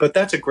awesome. But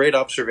that's a great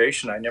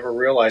observation. I never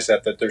realized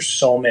that there's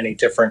so many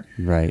different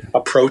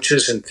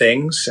approaches and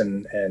things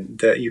and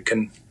that you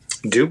can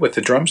do with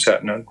the drum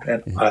set. And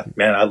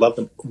man, I love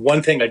them.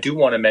 One thing I do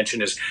want to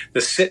mention is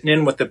the Sitting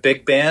In with the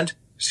Big Band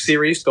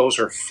series. Those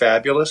are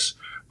fabulous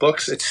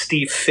books. It's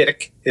Steve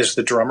Fittick is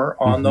the drummer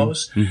on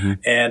those,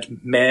 and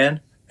man.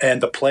 And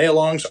the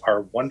play-alongs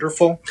are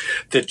wonderful.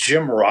 The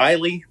Jim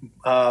Riley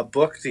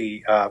book,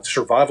 the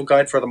Survival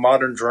Guide for the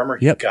Modern Drummer,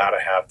 you got to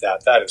have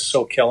that. That is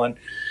so killing.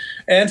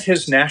 And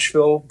his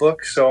Nashville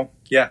book. So,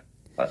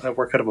 I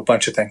work out of a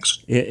bunch of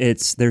things.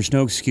 There's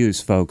no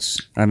excuse, folks.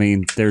 I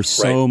mean, there's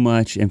so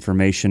much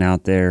information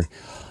out there.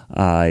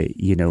 And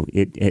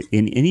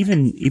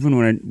even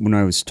when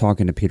I was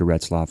talking to Peter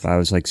Retzlaff, I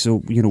was like, so,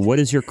 what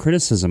is your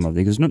criticism of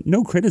it? He goes,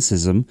 no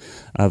criticism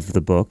of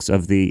the books,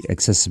 of the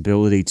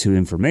accessibility to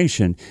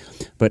information,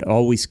 but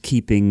always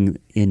keeping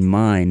in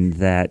mind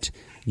that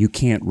you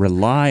can't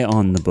rely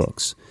on the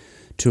books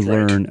to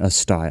learn a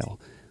style.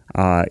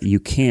 You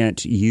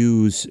can't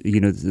use,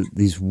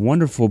 these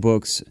wonderful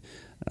books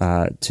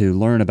to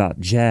learn about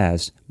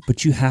jazz,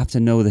 but you have to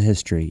know the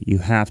history. You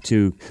have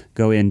to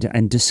go in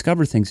and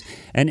discover things.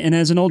 And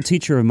as an old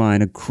teacher of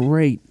mine, a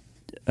great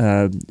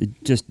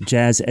just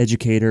jazz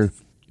educator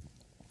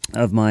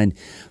of mine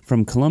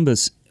from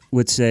Columbus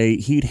would say,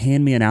 he'd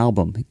hand me an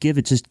album.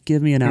 Just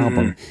give me an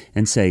album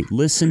and say,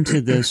 listen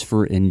to this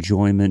for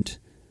enjoyment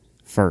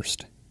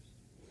first.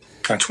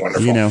 That's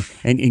wonderful.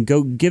 And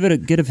go give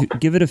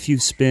it a few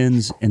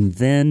spins, and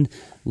then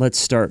let's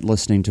start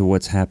listening to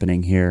what's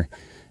happening here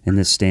in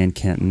this Stan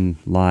Kenton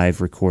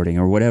live recording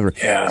or whatever.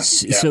 Yeah.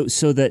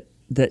 So that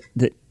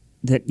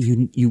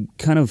you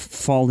kind of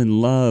fall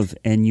in love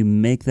and you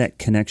make that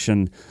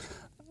connection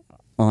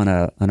on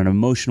an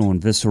emotional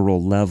and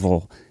visceral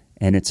level,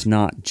 and it's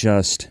not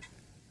just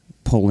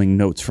pulling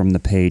notes from the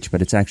page,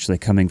 but it's actually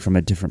coming from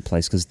a different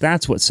place, because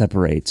that's what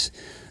separates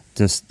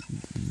just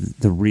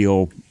the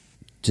real,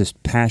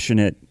 just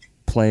passionate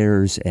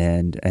players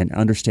and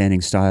understanding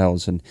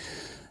styles, and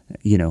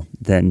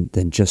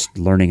than just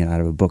learning it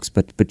out of books,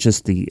 but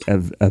just the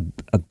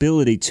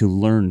ability to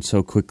learn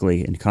so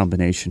quickly in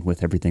combination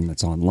with everything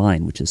that's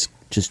online, which is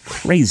just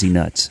crazy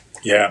nuts.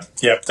 Yeah,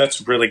 that's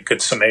a really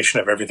good summation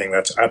of everything.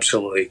 That's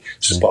absolutely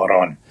spot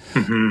on.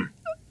 Mm-hmm.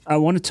 I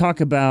want to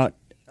talk about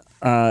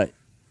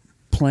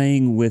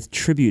playing with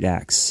tribute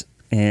acts.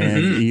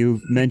 And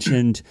you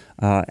mentioned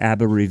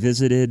ABBA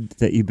Revisited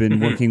that you've been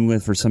working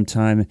with for some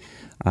time.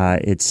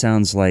 It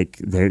sounds like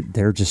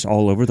they're just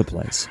all over the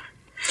place.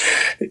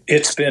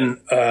 It's been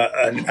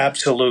an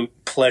absolute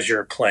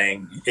pleasure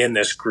playing in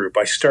this group.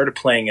 I started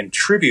playing in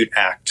tribute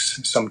acts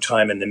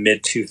sometime in the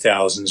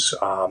mid-2000s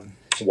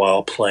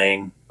while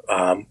playing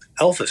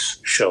Elvis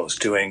shows,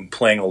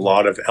 playing a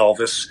lot of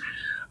Elvis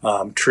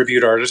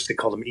tribute artists. They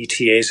call them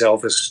ETAs,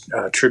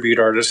 Elvis tribute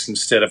artists,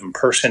 instead of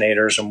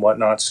impersonators and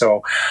whatnot.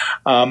 So,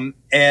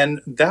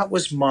 and that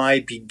was my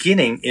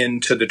beginning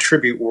into the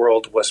tribute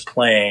world, was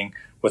playing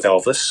with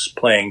Elvis,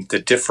 playing the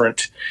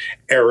different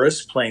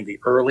eras, playing the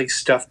early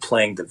stuff,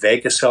 playing the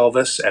Vegas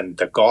Elvis and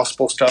the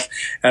gospel stuff.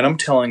 And I'm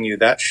telling you,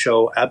 that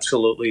show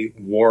absolutely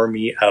wore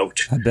me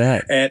out. I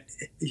bet. And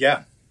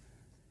yeah.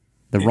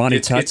 The Ronnie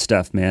Tutt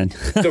stuff, man.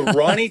 The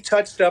Ronnie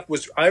Tutt stuff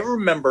was, I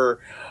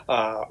remember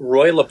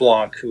Roy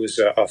LeBlanc, who is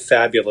a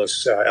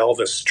fabulous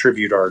Elvis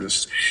tribute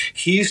artist.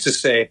 He used to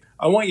say,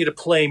 I want you to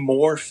play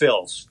more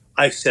fills.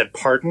 I said,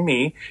 pardon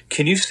me,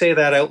 can you say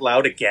that out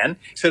loud again?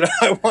 He said,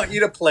 I want you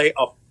to play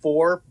a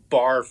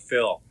 4-bar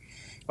fill.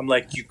 I'm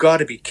like, you got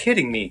to be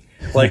kidding me.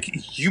 Like,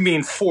 you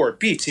mean 4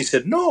 beats? He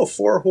said, no,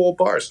 4 whole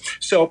bars.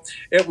 So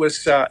it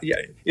was,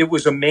 it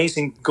was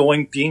amazing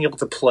being able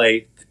to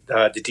play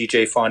the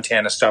DJ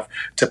Fontana stuff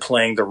to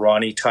playing the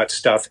Ronnie Tutt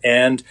stuff,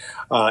 and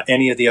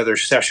any of the other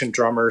session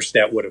drummers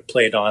that would have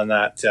played on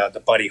that,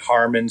 the Buddy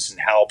Harmons and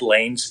Hal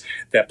Blaines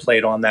that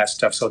played on that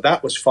stuff. So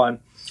that was fun,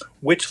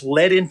 which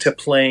led into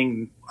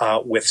playing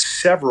with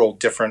several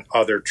different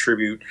other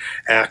tribute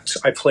acts.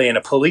 I play in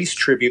a Police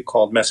tribute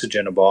called Message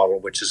in a Bottle,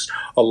 which is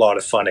a lot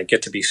of fun. I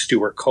get to be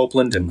Stuart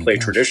Copeland and play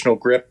traditional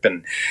grip,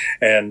 and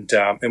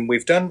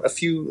we've done a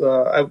few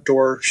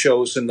outdoor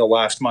shows in the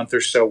last month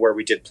or so where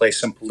we did play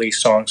some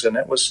Police songs, and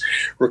it was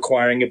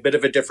requiring a bit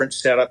of a different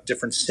setup,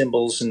 different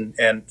cymbals,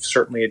 and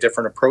certainly a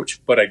different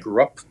approach. But I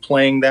grew up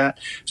playing that,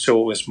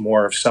 so it was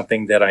more of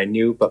something that I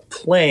knew. But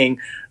playing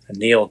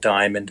Neil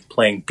Diamond,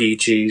 playing Bee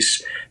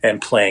Gees, and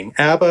playing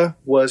ABBA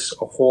was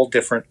a whole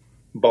different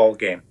ball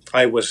game.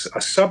 I was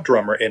a sub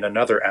drummer in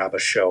another ABBA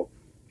show.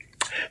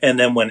 And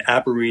then when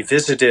ABBA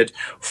Revisited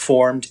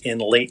formed in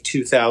late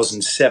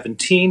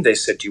 2017, they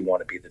said, do you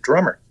want to be the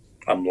drummer?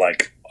 I'm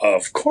like,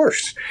 of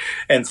course.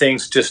 And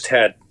things just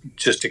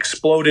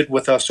exploded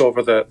with us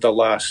over the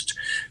last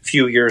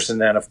few years. And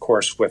then, of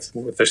course, with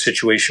the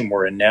situation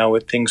we're in now,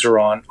 things are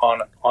on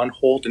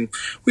hold. And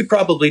we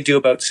probably do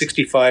about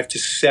 65 to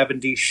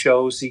 70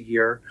 shows a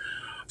year.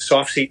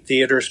 Soft seat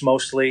theaters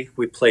mostly.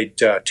 We played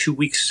 2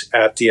 weeks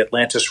at the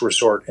Atlantis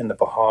Resort in the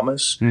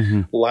Bahamas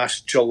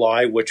last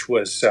July, which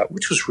was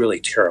really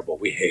terrible.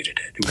 We hated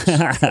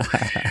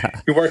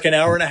it. We work an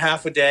hour and a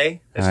half a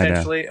day,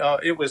 essentially.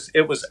 It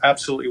was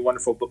absolutely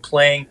wonderful. But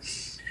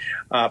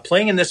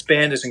playing in this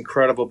band is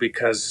incredible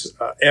because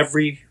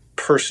every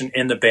person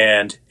in the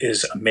band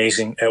is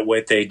amazing at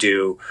what they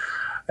do.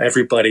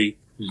 Everybody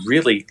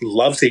really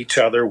loves each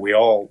other.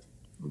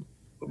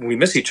 We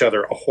miss each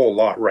other a whole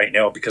lot right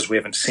now because we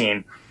haven't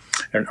seen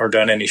or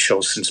done any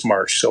shows since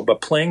March. So, but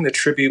playing the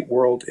tribute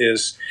world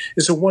is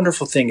a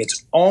wonderful thing.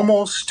 It's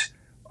almost,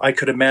 I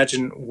could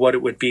imagine what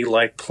it would be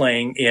like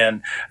playing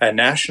in a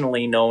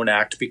nationally known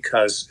act,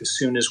 because as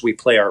soon as we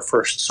play our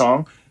first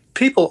song,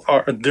 people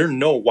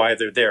know why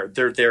they're there.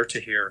 They're there to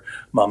hear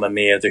Mamma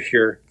Mia.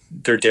 They're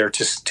there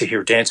to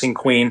hear Dancing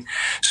Queen.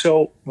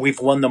 So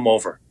we've won them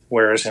over.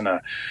 Whereas in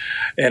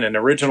an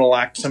original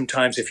act,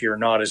 sometimes if you're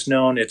not as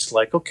known, it's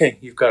like, okay,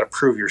 you've got to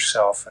prove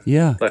yourself.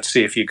 And let's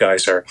see if you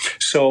guys are.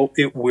 So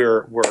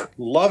we're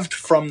loved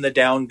from the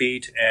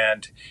downbeat,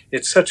 and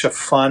it's such a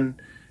fun,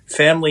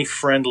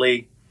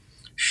 family-friendly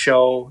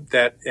show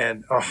that,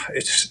 and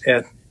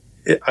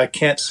I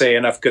can't say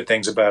enough good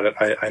things about it.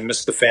 I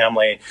miss the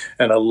family,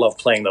 and I love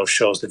playing those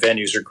shows. The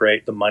venues are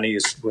great. The money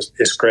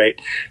is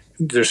great.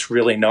 There's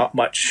really not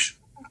much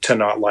to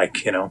not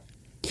like, you know.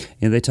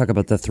 Yeah, they talk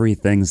about the three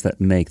things that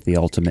make the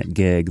ultimate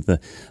gig: the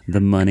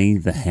money,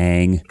 the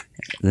hang,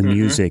 the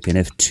music. And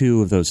if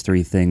two of those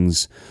three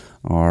things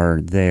are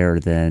there,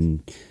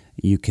 then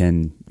you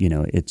can, you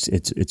know,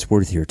 it's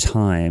worth your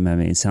time. I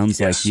mean, it sounds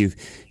like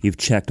you've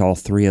checked all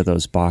three of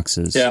those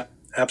boxes. Yeah.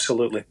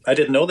 Absolutely. I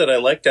didn't know that I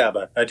liked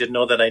ABBA. I didn't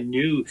know that I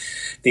knew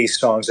these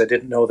songs. I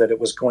didn't know that it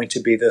was going to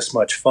be this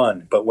much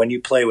fun. But when you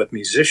play with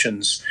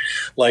musicians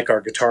like our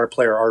guitar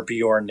player, R.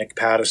 Bjorn, Nick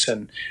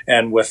Pattison,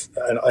 and with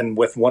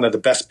one of the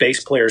best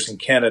bass players in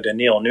Canada,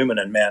 Neil Newman,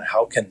 and man,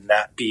 how can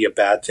that be a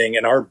bad thing?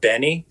 And our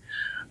Benny,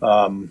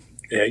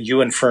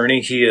 Ewan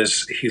Fernie,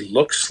 he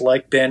looks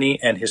like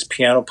Benny, and his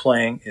piano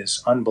playing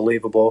is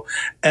unbelievable,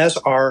 as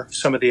are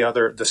some of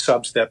the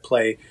subs that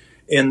play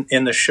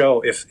in the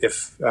show.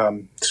 If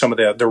some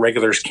of the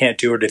regulars can't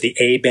do it, or the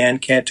A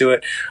band can't do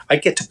it, I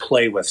get to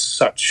play with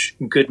such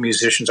good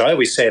musicians. I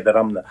always say that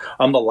I'm the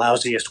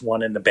lousiest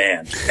one in the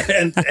band,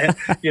 and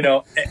you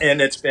know,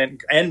 and it's been,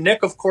 and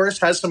Nick of course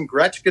has some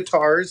Gretsch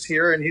guitars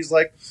here, and he's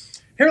like,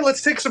 here,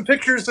 let's take some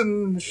pictures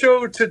and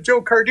show to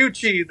Joe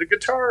Carducci, the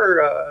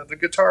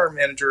guitar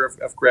manager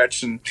of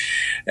Gretsch,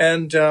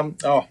 and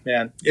oh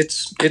man,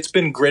 it's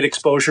been great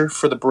exposure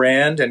for the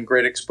brand, and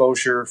great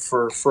exposure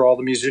for all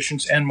the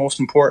musicians, and most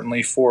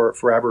importantly for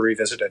ABBA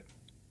Revisited.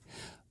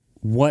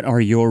 What are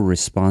your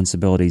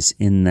responsibilities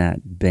in that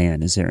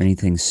band? Is there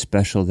anything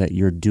special that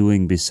you're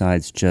doing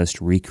besides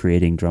just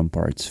recreating drum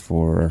parts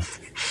for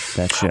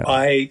that show?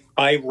 I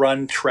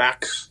run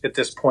tracks at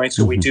this point.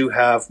 So we do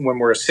have, when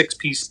we're a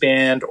 6-piece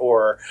band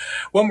or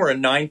when we're a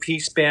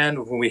 9-piece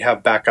band, when we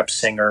have backup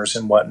singers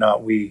and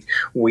whatnot, we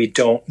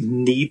don't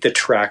need the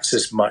tracks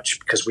as much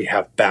because we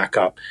have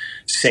backup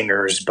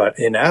singers. But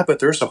in ABBA,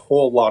 there's a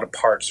whole lot of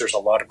parts. There's a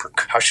lot of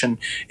percussion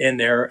in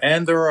there.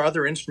 And there are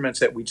other instruments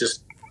that we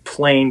just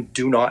plain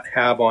do not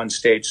have on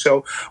stage.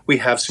 So we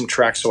have some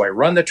tracks. So I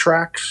run the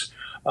tracks,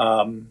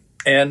 and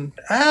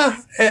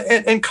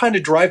kind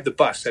of drive the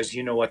bus, as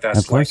you know what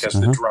that's like as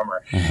the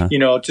drummer. You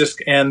know,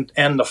 just and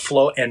the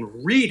flow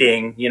and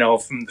reading, you know,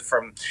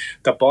 from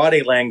the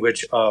body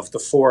language of the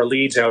four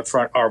leads out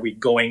front. Are we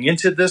going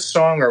into this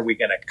song? Are we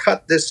going to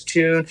cut this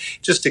tune?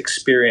 Just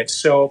experience.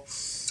 So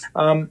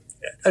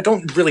I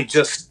don't really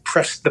just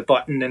press the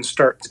button and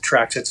start the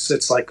tracks.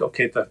 It's like,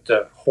 okay,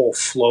 the whole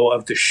flow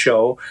of the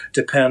show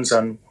depends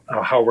on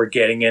how we're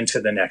getting into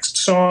the next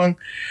song.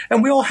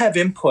 And we all have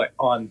input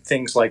on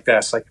things like that.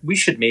 It's like, we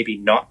should maybe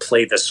not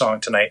play this song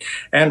tonight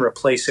and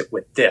replace it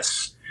with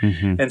this.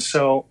 And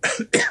so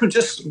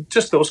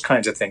just those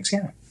kinds of things,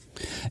 yeah.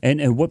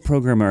 And what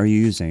program are you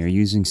using? Are you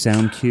using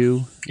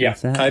SoundQ? Yeah,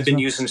 I've been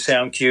using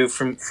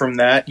SoundQ from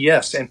that,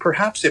 yes. And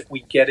perhaps if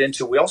we get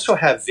into, we also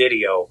have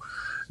video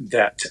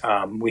that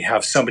we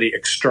have somebody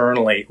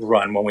externally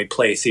run when we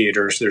play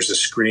theaters. There's a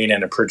screen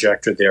and a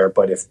projector there.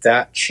 But if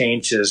that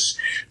changes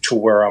to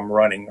where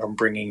I'm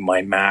bringing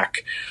my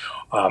Mac,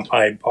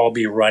 I'll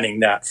be running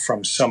that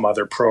from some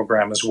other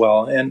program as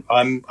well. And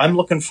I'm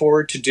looking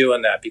forward to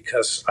doing that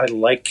because I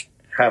like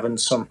having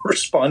some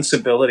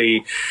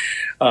responsibility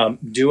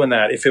doing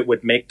that. If it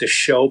would make the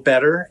show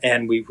better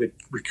and we could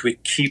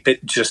keep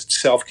it just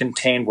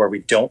self-contained where we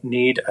don't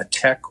need a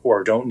tech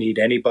or don't need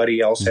anybody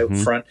else out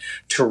front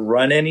to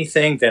run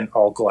anything, then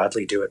I'll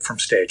gladly do it from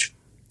stage.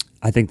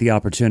 I think the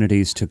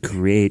opportunities to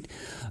create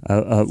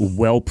a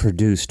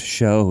well-produced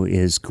show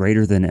is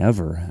greater than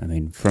ever. I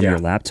mean, from your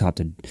laptop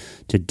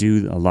to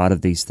do a lot of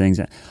these things.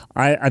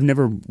 I've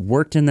never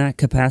worked in that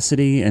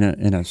capacity in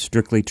a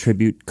strictly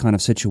tribute kind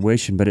of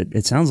situation, but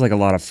it sounds like a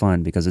lot of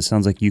fun because it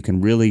sounds like you can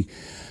really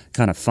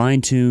kind of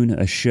fine-tune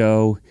a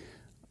show,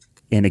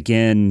 and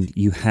again,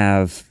 you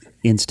have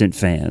instant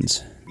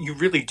fans. You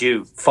really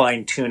do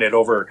fine-tune it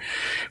over.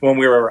 When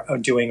we were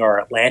doing our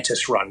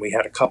Atlantis run, we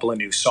had a couple of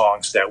new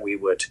songs that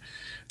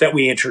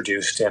we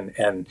introduced,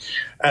 and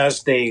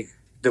as the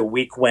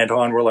week went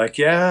on, we're like,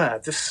 yeah,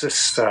 this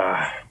is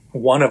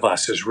one of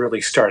us is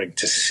really starting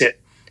to sit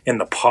in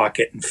the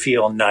pocket and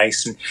feel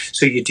nice, and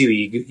so you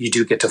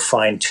do get to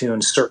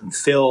fine-tune certain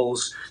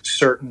fills,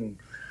 certain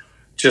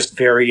just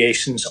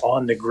variations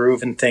on the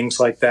groove and things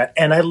like that.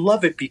 And I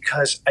love it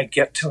because I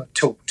get to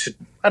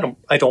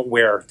I don't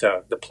wear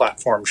the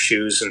platform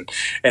shoes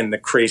and the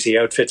crazy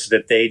outfits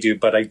that they do,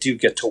 but I do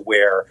get to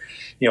wear,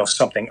 you know,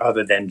 something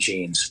other than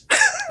jeans.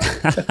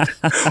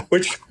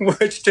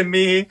 which to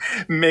me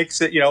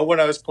makes it, you know, when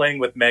I was playing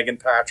with Meg and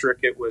Patrick,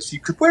 it was, you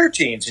could wear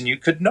jeans and you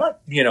could not,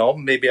 you know,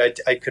 maybe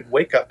I could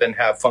wake up and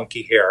have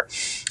funky hair.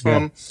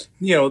 Yeah.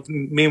 You know,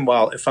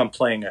 meanwhile, if I'm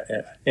playing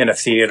in a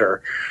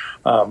theater,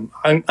 I'm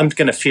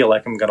going to feel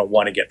like I'm going to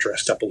want to get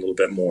dressed up a little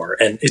bit more.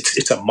 And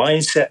it's a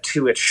mindset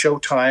too. It's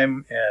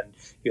showtime and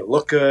you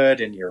look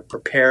good and you're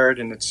prepared.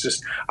 And it's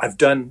just, I've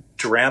done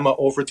drama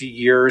over the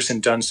years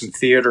and done some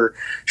theater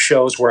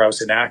shows where I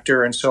was an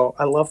actor. And so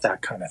I love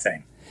that kind of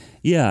thing.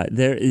 Yeah,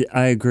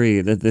 I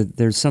agree that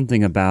there's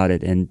something about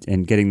it,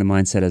 and getting the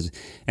mindset as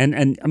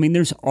and I mean,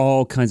 there's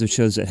all kinds of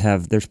shows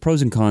that there's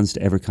pros and cons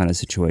to every kind of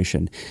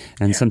situation,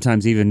 and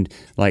sometimes even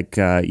like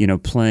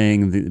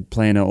playing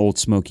an old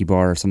smoky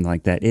bar or something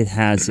like that. It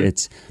has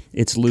its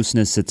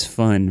looseness, its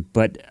fun,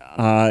 but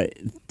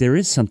there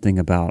is something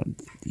about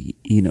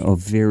a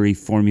very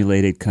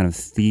formulated kind of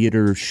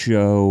theater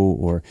show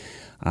or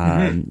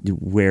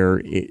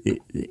where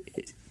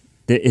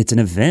it's an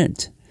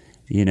event.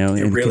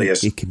 It really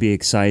is. It can be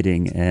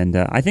exciting, and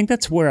I think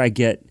that's where I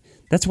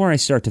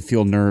start to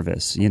feel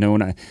nervous.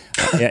 When I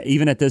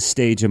even at this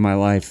stage of my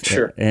life,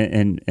 sure.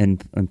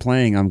 and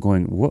playing, I'm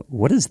going,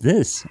 what is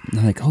this?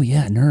 And I'm like, oh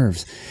yeah,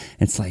 nerves.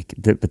 It's like,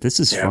 but this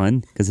is fun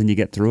because then you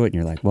get through it, and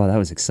you're like, wow, that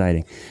was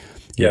exciting.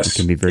 Yes, it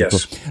can be very cool.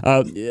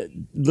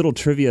 Little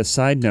trivia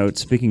side note: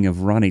 speaking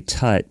of Ronnie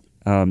Tutt.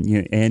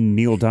 And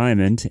Neil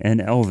Diamond and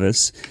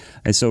Elvis,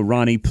 and so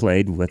Ronnie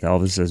played with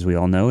Elvis, as we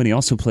all know, and he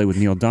also played with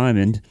Neil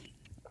Diamond.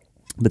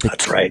 But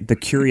that's right. The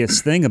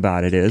curious thing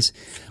about it is,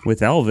 with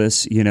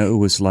Elvis, it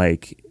was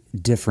like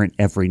different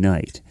every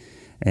night,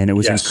 and it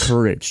was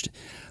encouraged.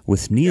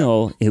 With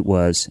Neil, it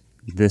was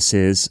this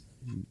is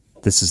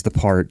the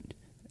part,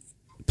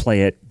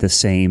 play it the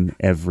same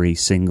every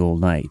single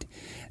night,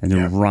 and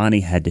then Ronnie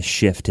had to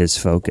shift his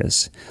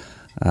focus.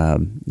 I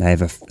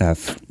have a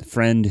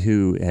friend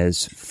who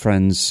is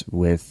friends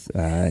with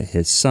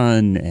his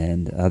son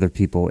and other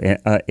people,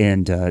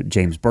 and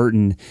James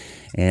Burton,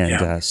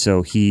 and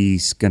so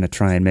he's going to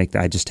try and make.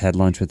 I just had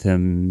lunch with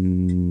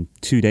him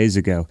 2 days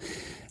ago,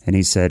 and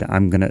he said,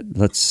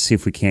 let's see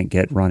if we can't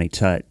get Ronnie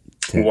Tutt.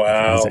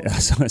 Wow.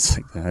 So it's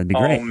like, that'd be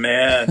great. Oh,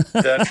 man,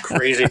 that's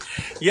crazy.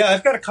 Yeah,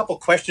 I've got a couple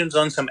questions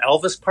on some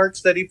Elvis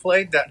parts that he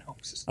played.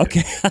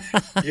 Okay.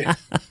 Yeah.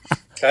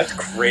 That's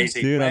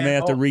crazy, dude. man. I may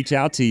have to reach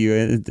out to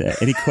you.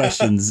 Any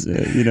questions?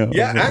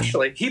 Yeah,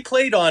 actually, he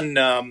played on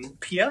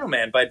 "Piano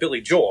Man" by Billy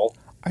Joel.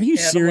 Are you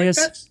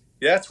serious?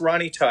 That's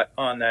Ronnie Tutt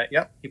on that.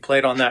 Yep, he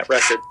played on that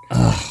record.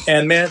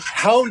 And man,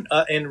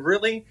 and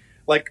really,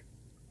 like,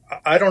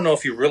 I don't know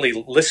if you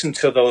really listen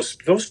to those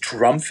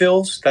drum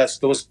fills.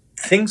 Those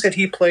things that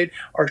he played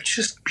are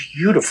just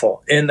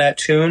beautiful in that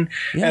tune.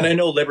 Yeah. And I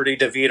know Liberty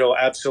DeVito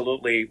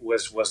absolutely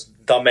was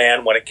the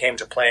man when it came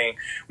to playing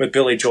with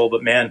Billy Joel.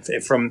 But man,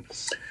 from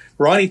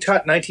Ronnie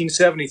Tutt,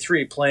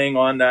 1973, playing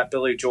on that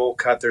Billy Joel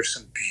cut, there's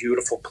some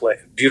beautiful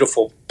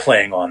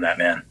playing on that,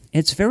 man.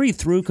 It's very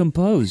through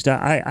composed.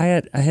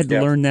 I had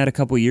to learn that a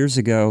couple years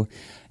ago,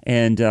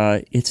 and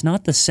it's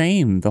not the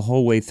same the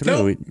whole way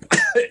through. No,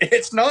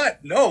 it's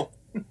not. No.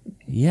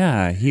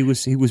 Yeah, he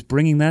was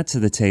bringing that to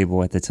the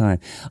table at the time.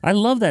 I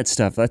love that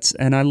stuff.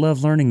 And I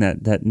love learning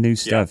that new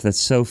stuff. Yeah. That's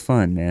so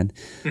fun, man.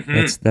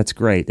 Mm-hmm. That's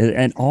great.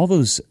 And all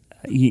those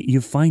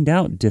you find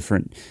out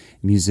different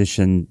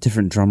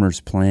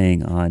drummers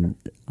playing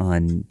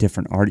on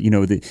different art.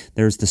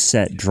 There's the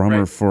set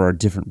drummer for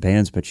different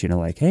bands, but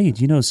like, hey,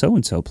 so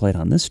and so played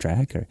on this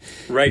track, or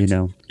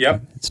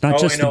Yep. It's not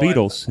just the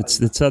Beatles.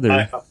 It's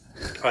other.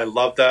 I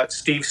love that.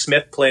 Steve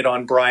Smith played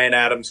on Bryan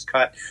Adams'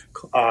 cut,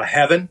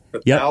 Heaven, the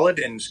ballad,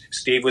 and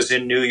Steve was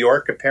in New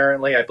York,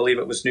 apparently. I believe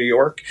it was New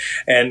York,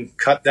 and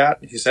cut that.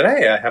 He said,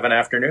 hey, I have an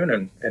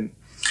afternoon, and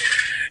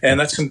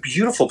that's some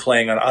beautiful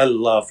playing on. I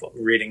love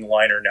reading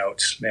liner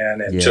notes,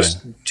 man, and just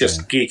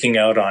geeking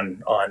out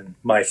on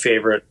my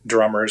favorite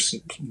drummers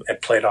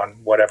and played on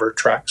whatever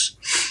tracks.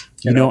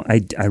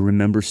 I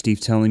remember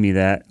Steve telling me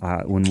that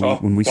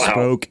when we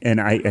spoke, and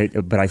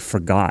but I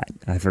forgot.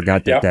 I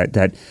forgot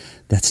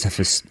that stuff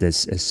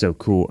is so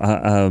cool.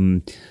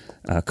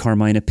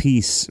 Carmine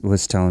Appice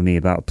was telling me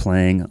about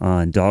playing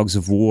on Dogs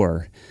of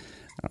War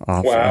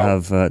off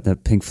of the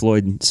Pink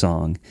Floyd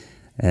song.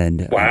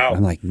 And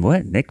I'm like,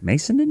 what? Nick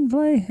Mason didn't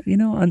play?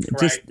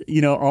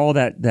 All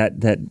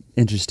that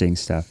interesting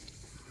stuff.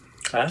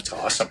 That's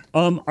awesome.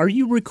 Are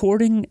you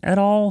recording at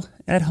all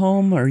at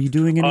home? Are you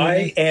doing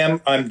anything? I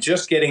am. I'm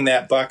just getting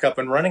that back up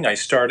and running. I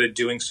started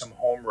doing some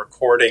home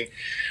recording.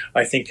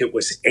 I think it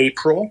was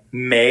April,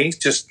 May,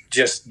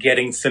 just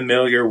getting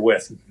familiar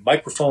with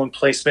microphone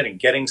placement and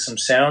getting some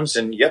sounds.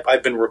 And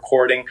I've been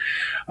recording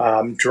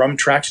drum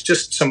tracks,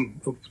 just some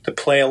to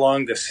play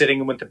along the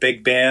sitting with the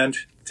big band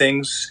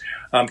things,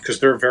 because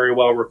they're very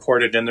well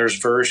recorded, and there's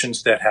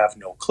versions that have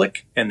no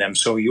click in them,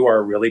 so you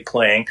are really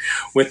playing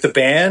with the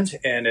band,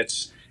 and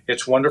it's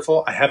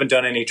wonderful. I haven't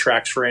done any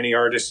tracks for any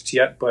artists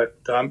yet, but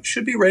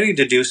should be ready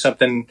to do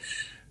something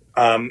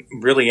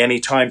really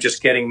anytime,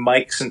 just getting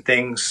mics and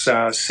things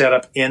set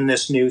up in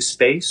this new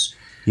space.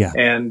 Yeah.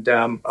 And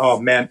oh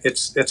man,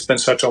 it's been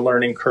such a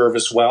learning curve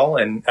as well,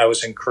 and I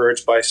was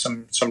encouraged by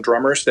some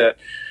drummers that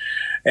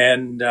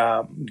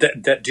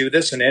do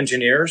this, and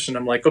engineers, and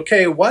I'm like,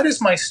 okay, why does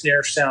my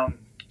snare sound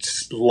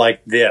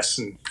like this?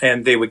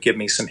 And they would give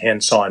me some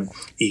hints on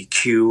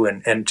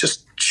EQ and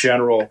just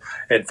general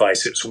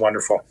advice. It's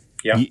wonderful.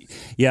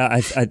 Yeah.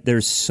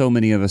 There's so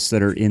many of us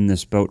that are in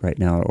this boat right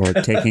now, or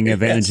taking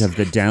advantage of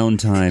the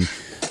downtime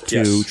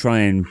to try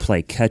and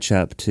play catch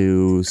up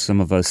to some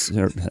of us,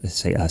 or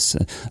say us,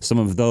 some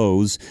of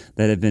those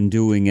that have been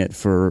doing it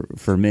for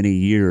many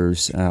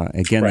years.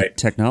 Again, the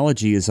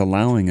technology is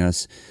allowing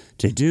us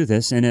to do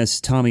this. And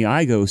as Tommy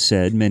Igoe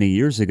said many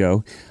years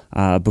ago,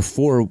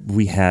 before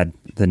we had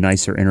the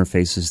nicer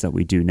interfaces that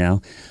we do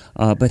now,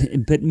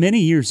 but many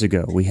years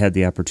ago, we had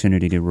the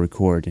opportunity to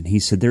record, and he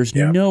said there's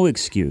no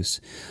excuse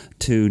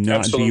to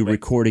not be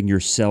recording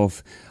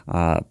yourself,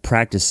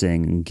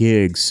 practicing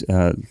gigs,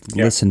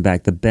 listen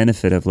back, the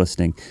benefit of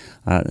listening,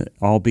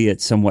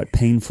 albeit somewhat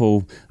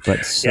painful,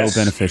 but so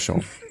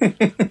beneficial.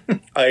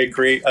 I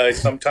agree.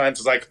 Sometimes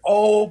it's like,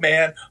 oh,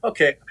 man,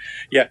 okay.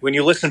 Yeah, when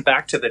you listen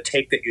back to the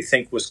take that you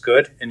think was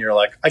good, and you're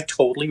like, I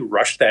totally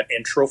rushed that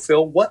intro,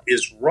 Phil. What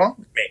is wrong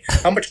with me?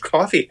 How much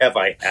coffee have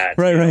I had?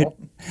 Right.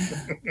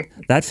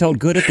 That felt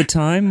good at the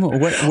time.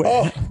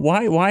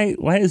 Why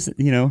is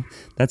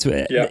that's what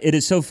it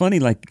is so funny.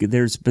 Like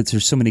there's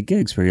so many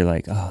gigs where you're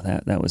like, oh,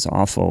 that was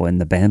awful,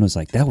 and the band was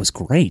like, that was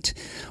great,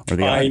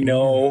 or I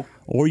know,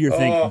 or you're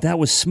thinking that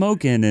was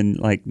smoking, and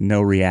like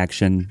no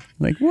reaction.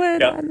 Like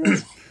what?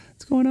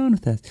 What's going on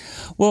with that?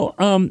 Well,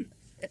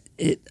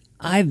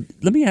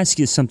 let me ask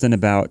you something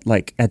about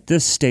like at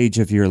this stage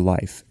of your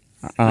life.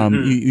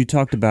 You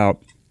talked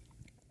about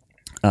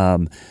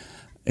kind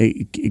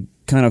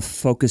of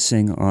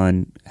focusing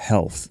on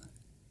health,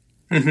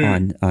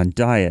 on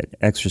diet,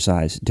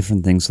 exercise,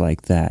 different things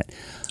like that.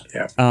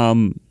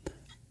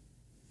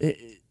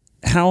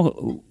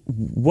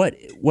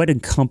 What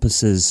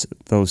encompasses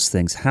those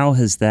things? How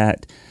has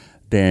that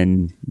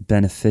been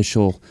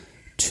beneficial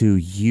to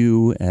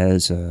you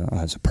as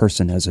a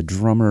person, as a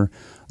drummer,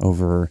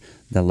 over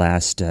the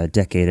last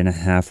decade and a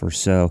half or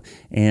so?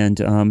 And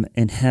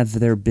have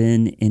there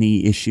been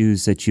any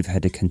issues that you've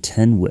had to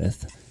contend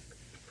with?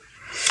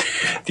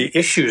 The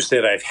issues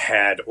that I've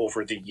had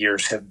over the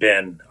years have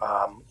been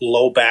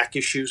low back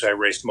issues. I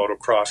raced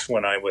motocross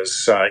when I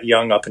was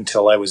young, up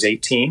until I was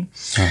 18,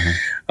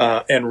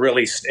 and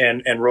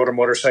rode a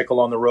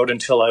motorcycle on the road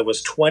until I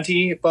was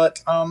 20.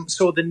 But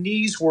so the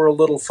knees were a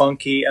little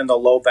funky, and the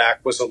low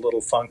back was a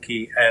little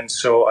funky, and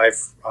so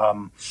I've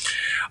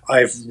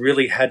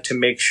really had to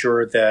make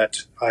sure that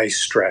I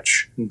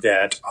stretch,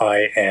 that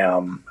I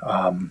am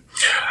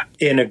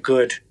in a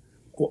good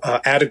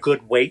at a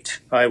good weight.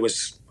 I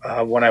was.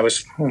 When I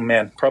was,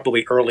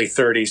 probably early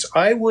 30s,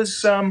 I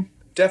was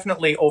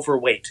definitely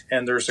overweight.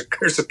 And there's a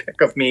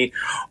pic of me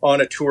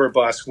on a tour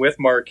bus with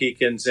Mark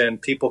Eakins,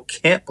 and people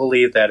can't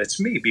believe that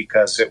it's me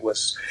because it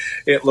looks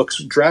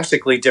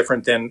drastically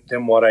different than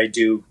what I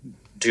do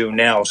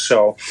now.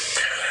 So,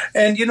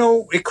 and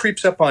it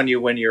creeps up on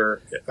you when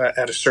you're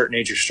at a certain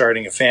age. You're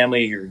starting a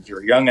family.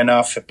 You're young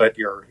enough, but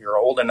you're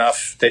old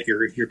enough that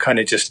you're kind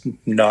of just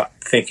not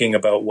thinking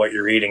about what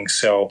you're eating.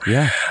 So,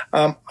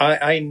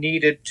 I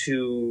needed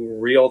to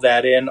reel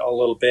that in a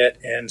little bit,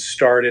 and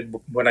started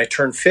when I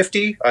turned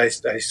 50. I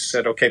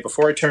said, okay,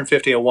 before I turn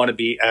 50, I want to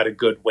be at a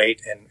good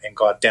weight, and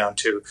got down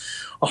to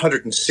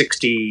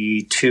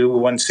 162,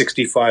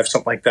 165,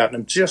 something like that. And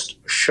I'm just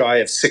shy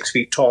of 6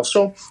 feet tall.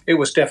 So it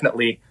was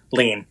definitely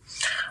lean.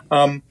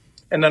 And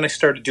then I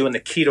started doing the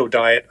keto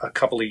diet a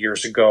couple of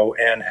years ago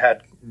and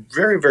had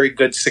very, very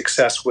good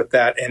success with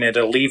that. And it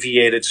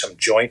alleviated some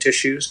joint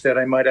issues that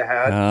I might have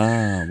had.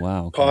 Oh,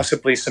 wow. Okay.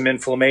 Possibly some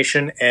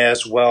inflammation,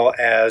 as well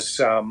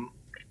as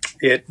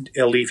it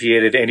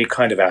alleviated any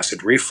kind of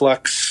acid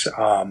reflux.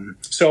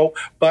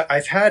 But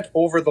I've had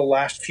over the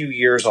last few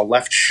years a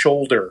left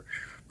shoulder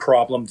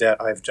problem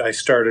that I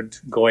started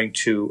going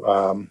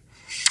to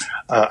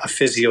a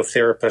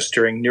physiotherapist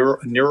during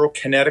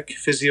neurokinetic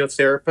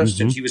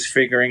physiotherapist, and he was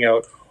figuring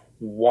out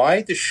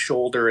why the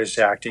shoulder is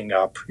acting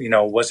up.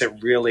 Was it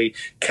really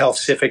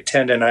calcific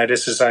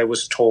tendonitis, as I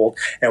was told?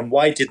 And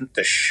why didn't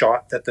the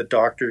shot that the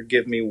doctor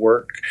gave me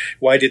work?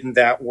 Why didn't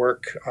that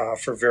work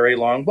for very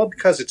long? Well,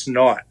 because it's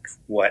not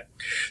what.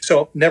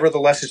 So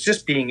nevertheless, it's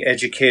just being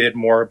educated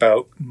more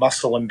about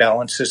muscle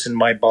imbalances in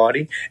my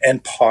body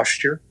and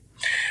posture.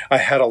 I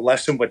had a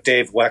lesson with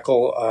Dave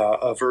Weckl,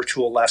 a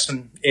virtual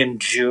lesson in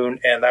June,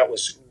 and that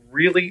was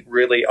really,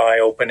 really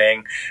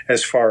eye-opening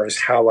as far as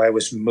how I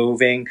was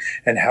moving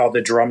and how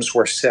the drums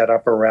were set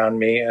up around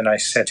me. And I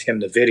sent him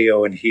the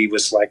video, and he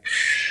was like,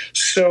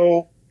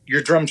 so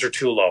your drums are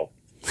too low.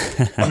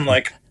 I'm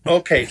like,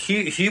 okay.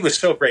 He was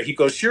so great. He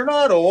goes, you're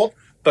not old,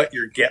 but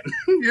you're getting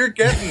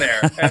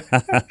there.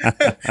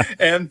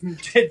 And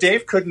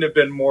Dave couldn't have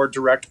been more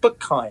direct, but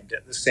kind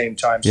at the same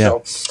time. Yeah.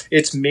 So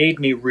it's made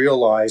me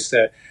realize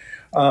that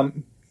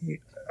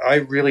I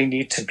really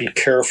need to be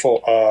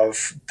careful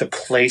of the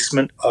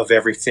placement of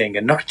everything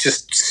and not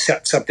just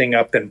set something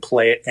up and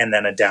play it and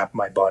then adapt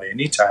my body. I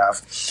need to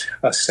have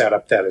a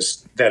setup that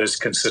is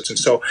consistent.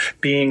 So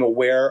being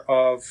aware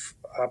of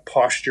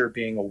posture,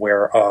 being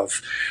aware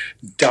of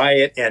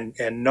diet,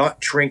 and not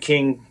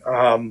drinking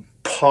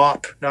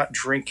pop, not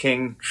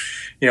drinking,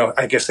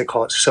 I guess they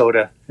call it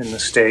soda in the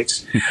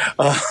States.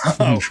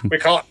 We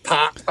call it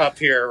pop up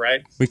here,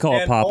 right? We call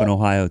it pop in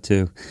Ohio,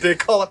 too. They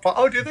call it pop.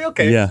 Oh, do they?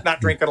 Okay. Yeah.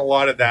 Not drinking a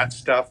lot of that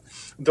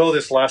stuff. Though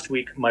this last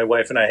week, my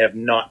wife and I have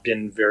not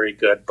been very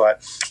good,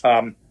 but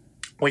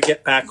we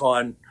get back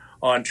on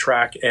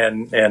track,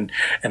 and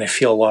I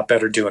feel a lot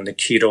better doing the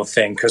keto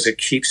thing because it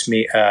keeps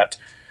me at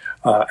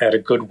a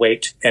good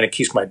weight, and it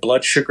keeps my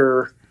blood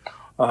sugar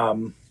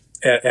in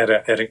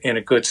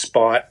a good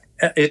spot.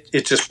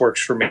 It just works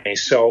for me.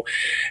 So,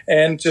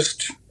 and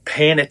just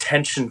paying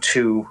attention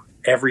to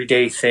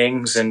everyday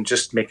things and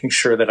just making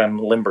sure that I'm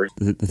limber.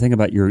 The thing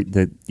about you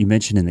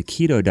mentioned in the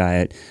keto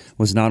diet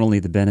was not only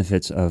the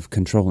benefits of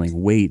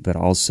controlling weight, but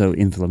also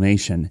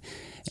inflammation.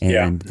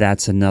 And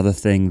that's another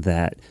thing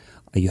that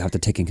you have to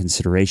take in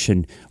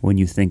consideration when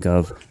you think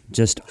of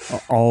just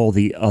all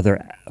the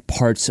other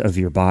parts of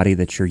your body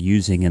that you're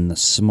using in the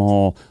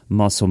small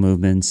muscle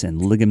movements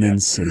and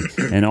ligaments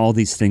and all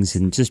these things,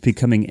 and just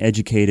becoming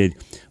educated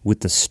with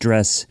the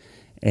stress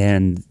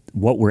and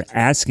what we're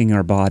asking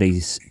our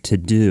bodies to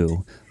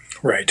do,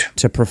 right,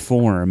 to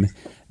perform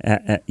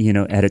at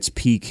its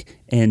peak,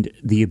 and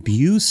the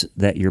abuse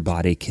that your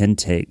body can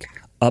take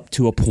up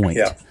to a point,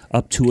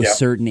 up to a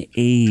certain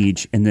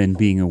age, and then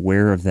being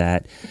aware of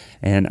that.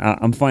 And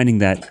I'm finding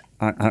that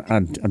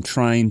I'm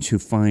trying to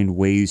find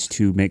ways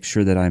to make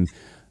sure that I'm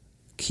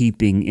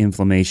keeping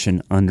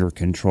inflammation under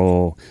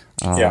control.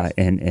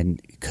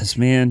 And because,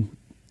 man,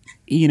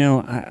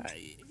 I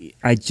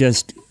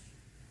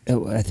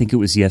think it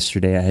was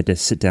yesterday I had to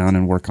sit down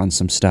and work on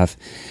some stuff.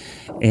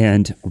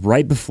 And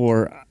right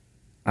before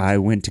I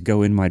went to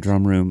go in my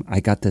drum room,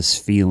 I got this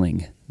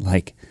feeling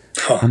like,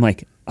 I'm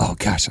like, oh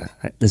gosh,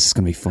 this is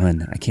going to be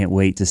fun. I can't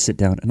wait to sit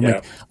down. And I'm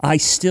like, I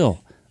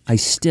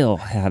still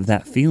have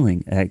that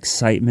feeling,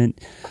 excitement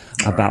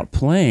about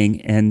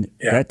playing. And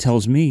that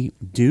tells me,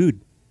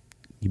 dude,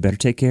 you better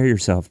take care of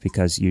yourself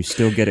because you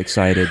still get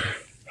excited.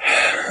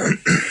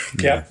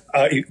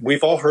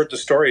 We've all heard the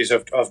stories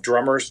of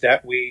drummers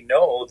that we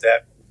know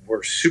that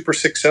were super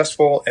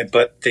successful,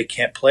 but they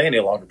can't play any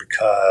longer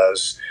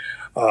because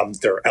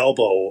their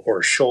elbow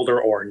or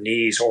shoulder or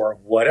knees or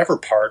whatever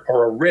part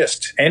or a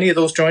wrist, any of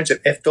those joints,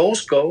 if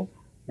those go,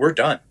 we're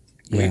done.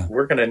 Yeah.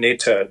 We're going to need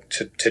to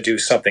do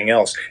something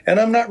else. And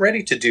I'm not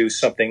ready to do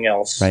something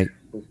else.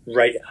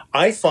 Right.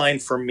 I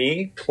find for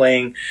me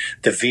playing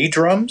the V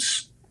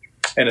drums,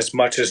 and as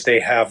much as they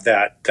have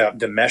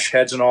the mesh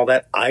heads and all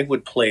that, I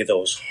would play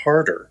those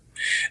harder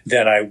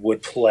than I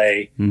would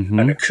play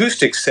an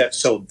acoustic set.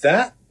 So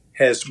that,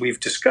 as we've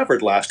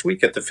discovered last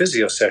week at the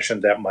physio session,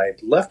 that my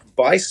left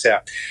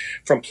bicep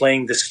from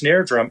playing the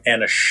snare drum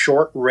and a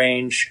short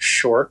range,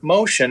 short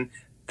motion,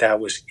 that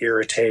was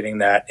irritating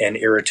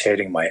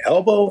my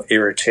elbow,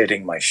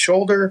 irritating my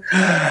shoulder.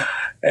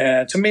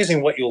 And it's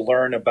amazing what you'll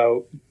learn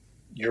about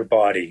your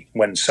body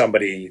when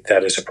somebody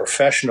that is a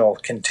professional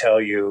can tell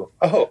you,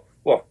 oh,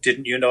 well,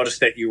 didn't you notice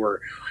that you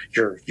were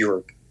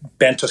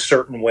bent a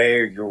certain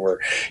way, or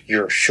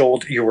your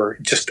shoulder, you were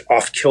just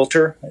off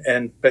kilter,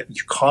 but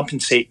you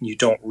compensate and you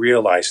don't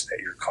realize that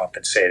you're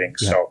compensating.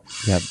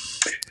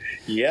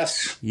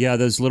 Yes. Yeah,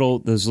 those little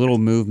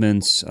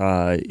movements,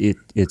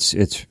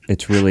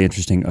 it's really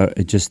interesting.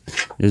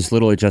 Those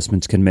little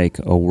adjustments can make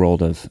a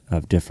world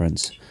of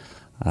difference.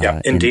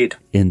 Indeed.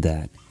 In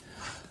that.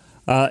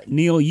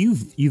 Neil,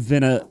 you've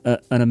been an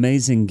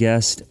amazing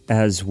guest,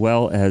 as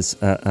well as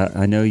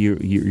I know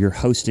you're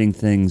hosting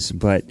things,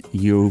 but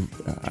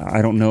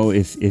I don't know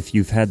if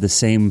you've had the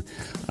same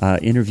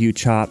interview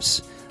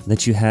chops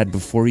that you had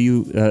before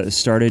you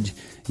started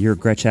your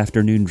Gretsch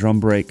Afternoon Drum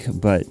Break,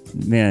 but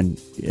man,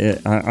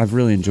 I've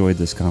really enjoyed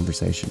this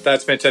conversation.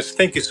 That's fantastic.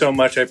 Thank you so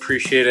much. I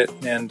appreciate it,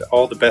 and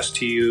all the best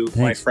to you,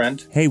 my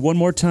friend. Hey, one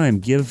more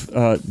time,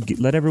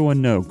 let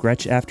everyone know,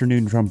 Gretsch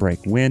Afternoon Drum Break,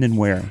 when and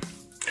where?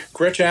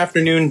 Gretsch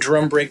Afternoon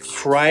Drum Break,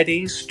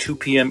 Fridays, 2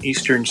 p.m.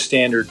 Eastern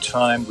Standard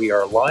Time. We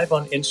are live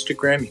on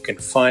Instagram. You can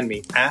find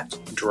me at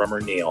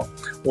Drummer Neil,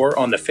 or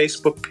on the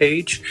Facebook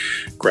page,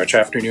 Gretsch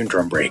Afternoon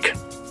Drum Break.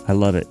 I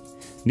love it.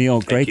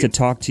 Neil, great to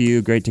talk to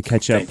you. Great to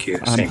catch up. Thank you.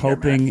 I'm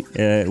hoping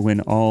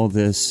when all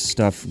this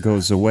stuff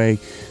goes away,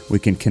 we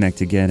can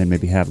connect again and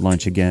maybe have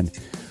lunch again.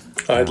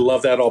 I'd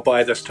love that. I'll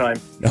buy this time.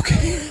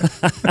 Okay.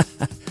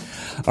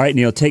 All right,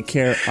 Neil, take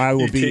care. I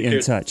will be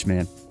in touch,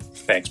 man.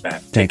 Thanks,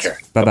 Matt. Thanks. Take care.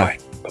 Bye-bye.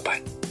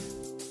 Bye-bye.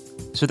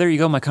 So there you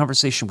go, my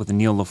conversation with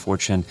Neil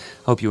LaFortune.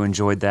 Hope you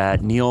enjoyed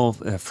that. Neil,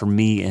 for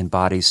me,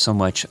 embodies so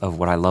much of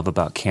what I love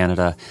about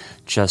Canada,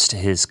 just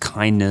his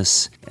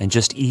kindness and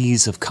just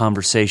ease of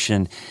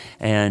conversation.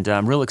 And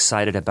I'm real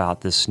excited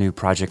about this new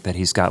project that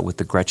he's got with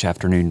the Gretsch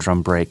Afternoon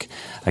Drum Break.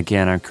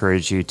 Again, I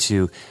encourage you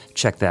to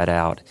check that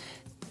out.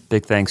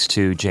 Big thanks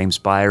to James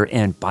Beyer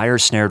and Beyer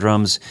Snare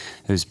Drums,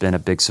 who's been a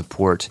big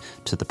support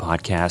to the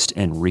podcast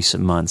in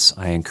recent months.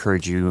 I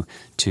encourage you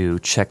to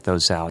check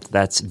those out.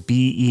 That's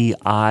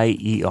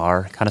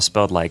Beier, kind of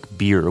spelled like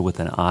beer with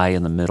an I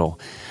in the middle.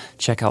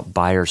 Check out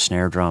Beyer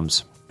Snare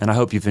Drums. And I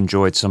hope you've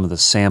enjoyed some of the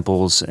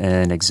samples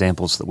and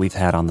examples that we've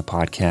had on the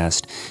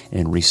podcast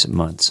in recent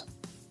months.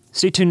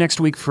 Stay tuned next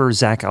week for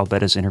Zach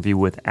Albetta's interview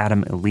with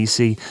Adam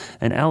Elisi,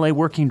 an LA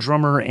working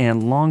drummer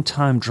and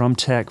longtime drum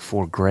tech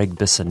for Greg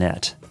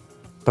Bissonette.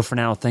 But for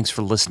now, thanks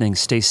for listening.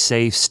 Stay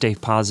safe, stay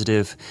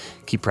positive,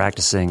 keep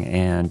practicing,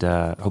 and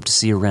hope to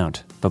see you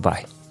around.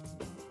 Bye-bye.